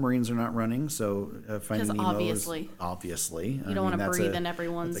the submarines are not running. So Finding Nemo obviously. You don't want to breathe in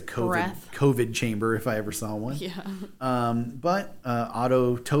everyone's breath. COVID chamber, if I ever saw one. Yeah. But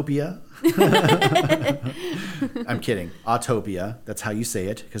Autotopia. I'm kidding. Autopia. That's how you say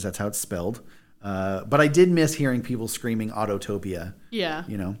it, because that's how it's spelled. But I did miss hearing people screaming Autotopia. Yeah.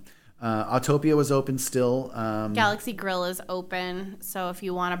 You know. Autopia was open still. Galaxy Grill is open, so if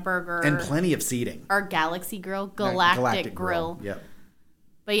you want a burger and plenty of seating. Or Galaxy Grill, Galactic Grill. Yep.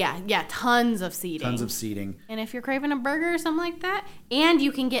 But yeah, tons of seating. And if you're craving a burger or something like that, and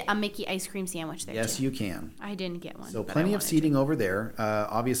you can get a Mickey ice cream sandwich there. Yes, too. you can. I didn't get one. So plenty of seating over there.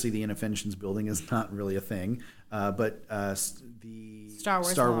 Obviously, the Innoventions building is not really a thing, but the Star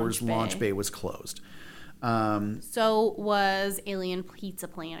Wars Launch Bay was closed. So was Alien Pizza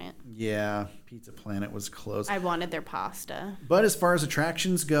Planet. Yeah, Pizza Planet was closed. I wanted their pasta. But as far as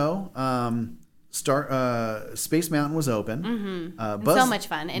attractions go, Space Mountain was open. So much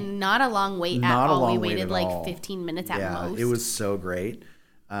fun, and not a long wait at all. We waited like 15 minutes at most. It was so great.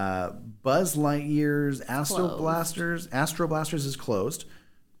 Buzz Lightyear's Astro Blasters is closed.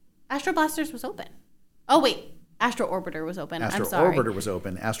 Astro Blasters was open. Oh wait. Astro Orbiter was open. Astro Orbiter was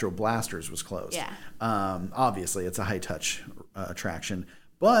open. Astro Blasters was closed. Yeah. Obviously, it's a high-touch attraction.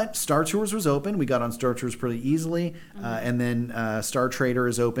 But Star Tours was open. We got on Star Tours pretty easily. And then Star Trader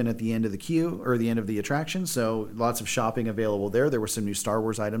is open at the end of the queue, or the end of the attraction. So lots of shopping available there. There were some new Star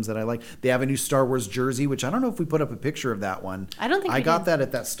Wars items that I like. They have a new Star Wars jersey, which I don't know if we put up a picture of that one. I don't think I got that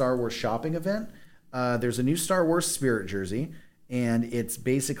at that Star Wars shopping event. There's a new Star Wars Spirit jersey, and it's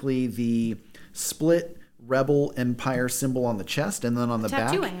basically the split Rebel Empire symbol on the chest, and then on the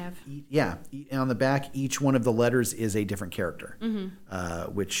back, tattoo I have. On the back, each one of the letters is a different character,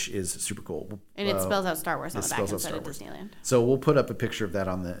 which is super cool. And it spells out Star Wars on the back instead of Disneyland. So we'll put up a picture of that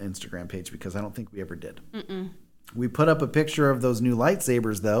on the Instagram page, because I don't think we ever did. We put up a picture of those new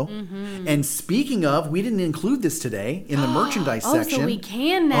lightsabers, though. And speaking of, we didn't include this today in the merchandise section. So we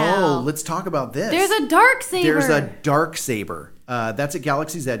can now. Oh, let's talk about this. There's a dark saber. There's a dark saber. That's at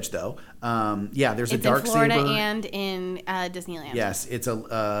Galaxy's Edge, though. There's It's a dark in Florida saber. and in Disneyland. Yes, it's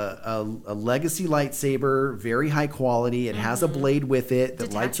a legacy lightsaber, very high quality. It has a blade with it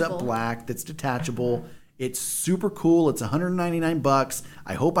that lights up Detachable. black, that's detachable. It's super cool. It's $199.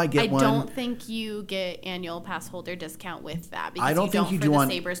 I hope I get one. I don't think you get annual pass holder discount with that because I don't think you for do the on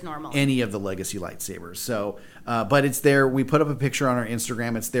sabers normally. any of the legacy lightsabers. So, but it's there. We put up a picture on our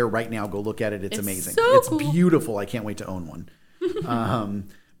Instagram. It's there right now. Go look at it. It's amazing. so It's cool. beautiful. I can't wait to own one.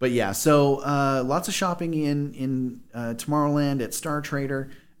 But yeah, so lots of shopping in Tomorrowland at Star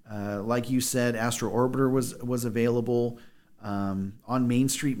Trader. Like you said, Astro Orbiter was available. On Main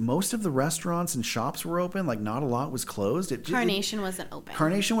Street, most of the restaurants and shops were open. Like not a lot was closed. Carnation wasn't open.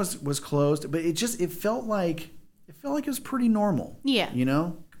 Carnation was closed, but it felt like it was pretty normal. Yeah. You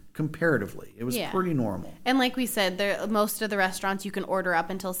know, comparatively, it was pretty normal. And like we said, most of the restaurants you can order up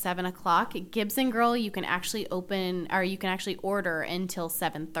until 7:00. Gibbs and Girl, you can actually order until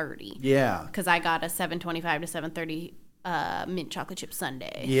 7:30. Yeah. Because I got a 7:25 to 7:30 mint chocolate chip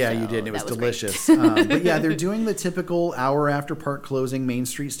sundae. Yeah, so you did. And it was that delicious. But yeah, they're doing the typical hour after park closing. Main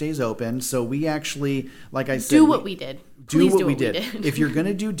Street stays open. So we actually, like I said, do what we did. Please do what we did. If you're going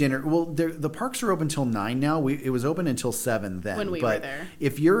to do dinner, well, the parks are open till 9 now. It was open until 7 then. When we but were there.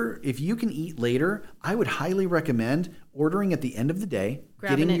 If you can eat later, I would highly recommend ordering at the end of the day,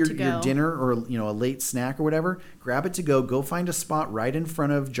 Grabbing getting it your to go. dinner or a late snack or whatever. Grab it to go. Go find a spot right in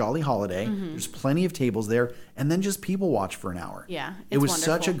front of Jolly Holiday. There's plenty of tables there, and then just people watch for an hour. Yeah, it was it's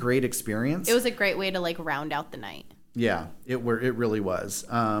such a wonderful. great experience. It was a great way to round out the night. Yeah, it really was.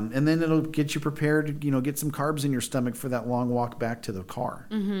 And then it'll get you prepared, get some carbs in your stomach for that long walk back to the car.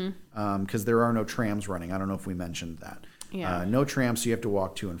 Because there are no trams running. I don't know if we mentioned that. Yeah. No trams, so you have to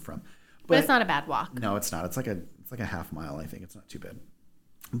walk to and from. But it's not a bad walk. No, it's not. It's like a half mile, I think. It's not too bad.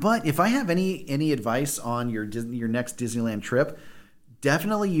 But if I have any advice on your next Disneyland trip,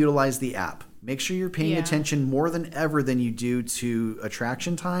 definitely utilize the app. Make sure you're paying attention more than ever than you do to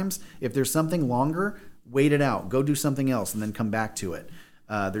attraction times. If there's something longer, wait it out. Go do something else and then come back to it.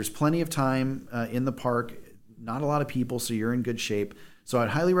 There's plenty of time in the park. Not a lot of people, so you're in good shape. So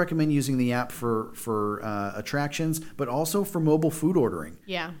I'd highly recommend using the app for attractions, but also for mobile food ordering.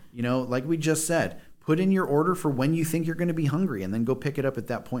 Yeah. Like we just said, put in your order for when you think you're going to be hungry and then go pick it up at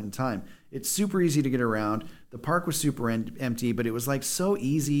that point in time. It's super easy to get around. The park was super empty, but it was so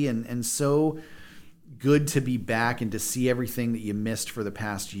easy and so good to be back and to see everything that you missed for the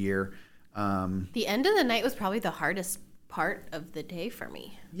past year. The end of the night was probably the hardest part of the day for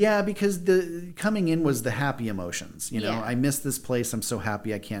me. Yeah, because the coming in was the happy emotions. Yeah. I miss this place. I'm so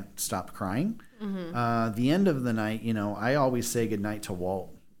happy I can't stop crying. The end of the night, I always say goodnight to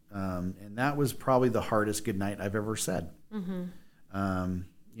Walt. And that was probably the hardest goodnight I've ever said.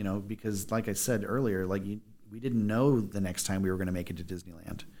 Because like I said earlier, we didn't know the next time we were going to make it to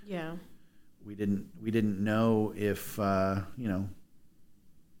Disneyland. Yeah. We didn't know if,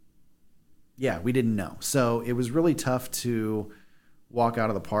 we didn't know. So it was really tough to walk out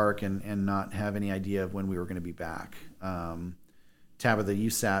of the park and not have any idea of when we were going to be back. Tabitha, you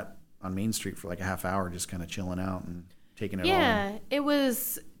sat on Main Street for a half hour just kind of chilling out and taking it all in. Yeah, it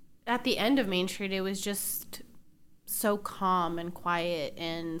was at the end of Main Street. It was just so calm and quiet,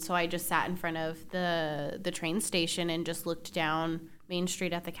 and so I just sat in front of the train station and just looked down Main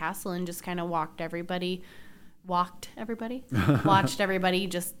Street at the castle and just kind of watched everybody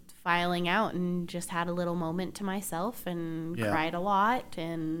just filing out, and just had a little moment to myself and cried a lot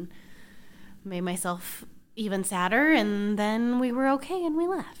and made myself even sadder, and then we were okay and we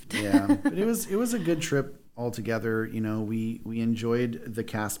left. Yeah, but it was a good trip altogether. We enjoyed the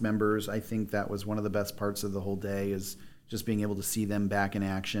cast members. I think that was one of the best parts of the whole day, is just being able to see them back in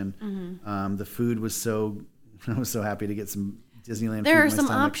action. The food was I was so happy to get some Disneyland food. There are some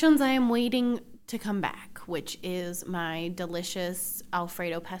options I am waiting to come back, which is my delicious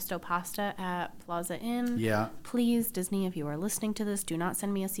Alfredo pesto pasta at Plaza Inn. Yeah. Please, Disney, if you are listening to this, do not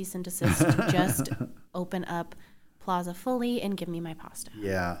send me a cease and desist. Just open up Plaza fully and give me my pasta.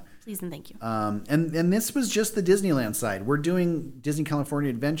 Yeah. Please and thank you. And this was just the Disneyland side. We're doing Disney California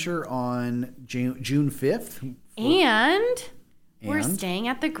Adventure on June 5th. And we're staying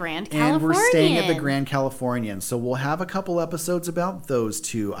at the Grand Californian. And we're staying at the Grand Californian. So we'll have a couple episodes about those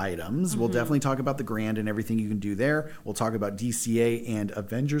two items. We'll definitely talk about the Grand and everything you can do there. We'll talk about DCA and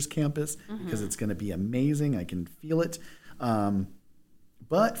Avengers Campus because it's going to be amazing. I can feel it.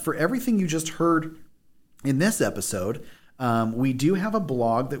 But for everything you just heard in this episode, we do have a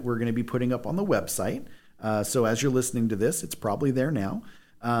blog that we're going to be putting up on the website. So as you're listening to this, it's probably there now.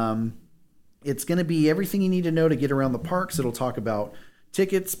 It's going to be everything you need to know to get around the parks. It'll talk about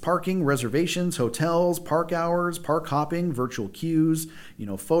tickets, parking, reservations, hotels, park hours, park hopping, virtual queues,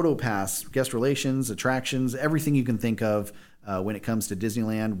 photo pass, guest relations, attractions, everything you can think of when it comes to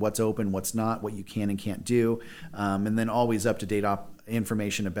Disneyland, what's open, what's not, what you can and can't do, and then always up-to-date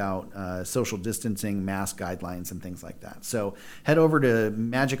information about social distancing, mask guidelines, and things like that. So head over to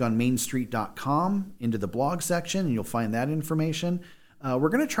magiconmainstreet.com into the blog section, and you'll find that information. We're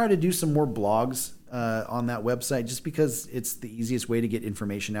going to try to do some more blogs on that website just because it's the easiest way to get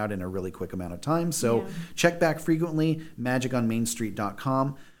information out in a really quick amount of time. So check back frequently,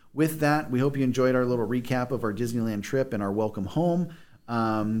 magiconmainstreet.com. With that, we hope you enjoyed our little recap of our Disneyland trip and our welcome home.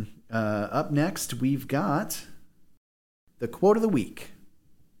 Up next, we've got the quote of the week.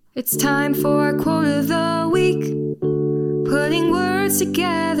 It's time for quote of the week. Putting words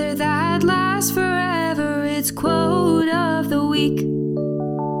together that last forever. It's quote of the week.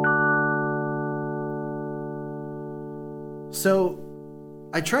 So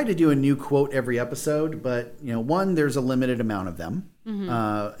I try to do a new quote every episode, but one, there's a limited amount of them.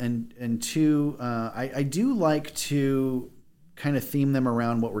 And two, I do like to kind of theme them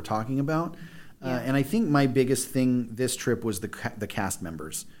around what we're talking about. And I think my biggest thing this trip was the cast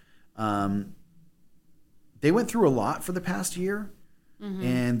members. They went through a lot for the past year,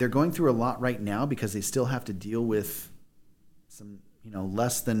 and they're going through a lot right now because they still have to deal with some,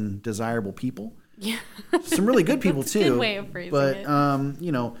 less than desirable people. Yeah. Some really good people too. That's a good way of phrasing it.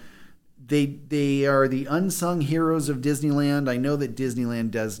 They are the unsung heroes of Disneyland. I know that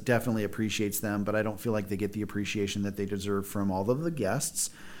Disneyland definitely appreciates them, but I don't feel like they get the appreciation that they deserve from all of the guests.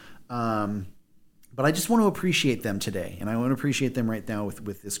 But I just want to appreciate them today, and I want to appreciate them right now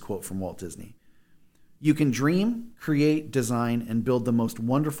with this quote from Walt Disney. You can dream, create, design, and build the most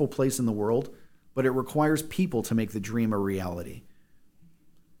wonderful place in the world, but it requires people to make the dream a reality.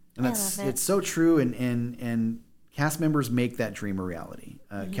 And it's so true, and cast members make that dream a reality.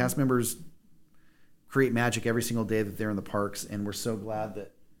 Cast members create magic every single day that they're in the parks, and we're so glad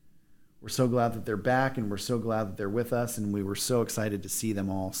that they're back, and we're so glad that they're with us, and we were so excited to see them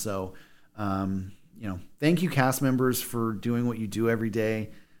all. So, thank you, cast members, for doing what you do every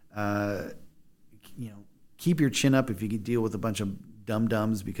day. Keep your chin up if you could deal with a bunch of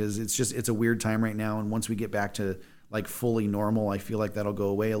dum-dums, because it's a weird time right now, and once we get back to like fully normal, I feel like that'll go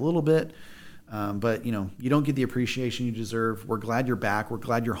away a little bit. But you don't get the appreciation you deserve. We're glad you're back. We're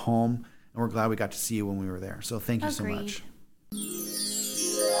glad you're home, and we're glad we got to see you when we were there. So thank you so much.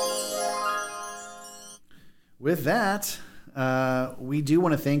 With that, we do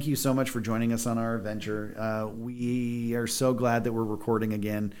want to thank you so much for joining us on our adventure. We are so glad that we're recording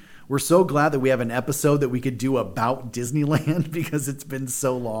again. We're so glad that we have an episode that we could do about Disneyland because it's been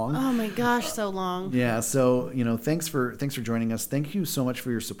so long. Oh my gosh, so long. Yeah, so thanks for joining us. Thank you so much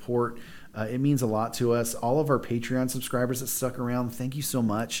for your support. It means a lot to us. All of our Patreon subscribers that stuck around, thank you so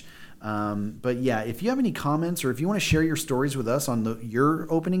much. But yeah, if you have any comments or if you want to share your stories with us on your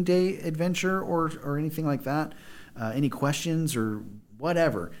opening day adventure or anything like that, any questions or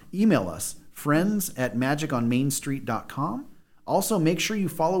whatever, email us, friends@magiconmainstreet.com. Also, make sure you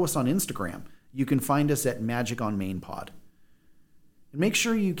follow us on Instagram. You can find us at magiconmainpod. And make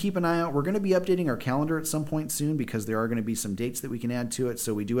sure you keep an eye out. We're going to be updating our calendar at some point soon because there are going to be some dates that we can add to it.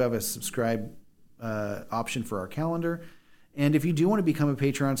 So we do have a subscribe option for our calendar. And if you do want to become a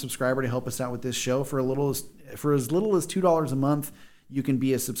Patreon subscriber to help us out with this show for as little as $2 a month, you can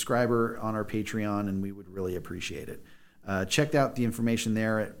be a subscriber on our Patreon, and we would really appreciate it. Check out the information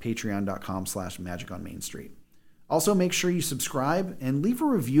there at patreon.com/magiconmainstreet. Also, make sure you subscribe and leave a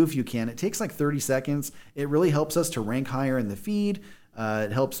review if you can. It takes like 30 seconds. It really helps us to rank higher in the feed.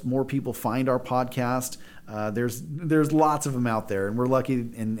 It helps more people find our podcast. There's lots of them out there, and we're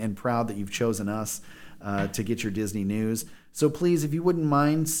lucky and proud that you've chosen us to get your Disney news. So please, if you wouldn't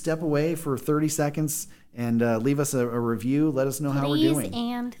mind, step away for 30 seconds and leave us a review. Let us know how we're doing. Please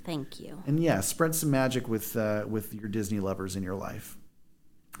and thank you. And yeah, spread some magic with your Disney lovers in your life.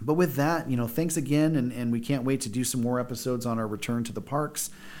 But with that, thanks again, and we can't wait to do some more episodes on our return to the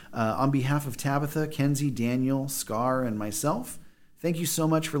parks. On behalf of Tabitha, Kenzie, Daniel, Scar, and myself, thank you so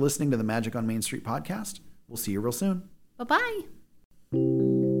much for listening to the Magic on Main Street podcast. We'll see you real soon. Bye-bye.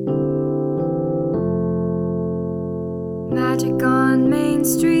 Magic on Main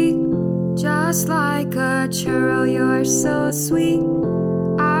Street, just like a churro, you're so sweet.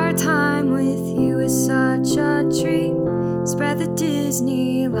 Our time with you is such a treat. Spread the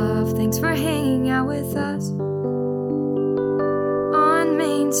Disney love. Thanks for hanging out with us on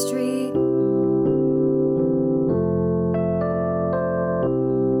Main Street.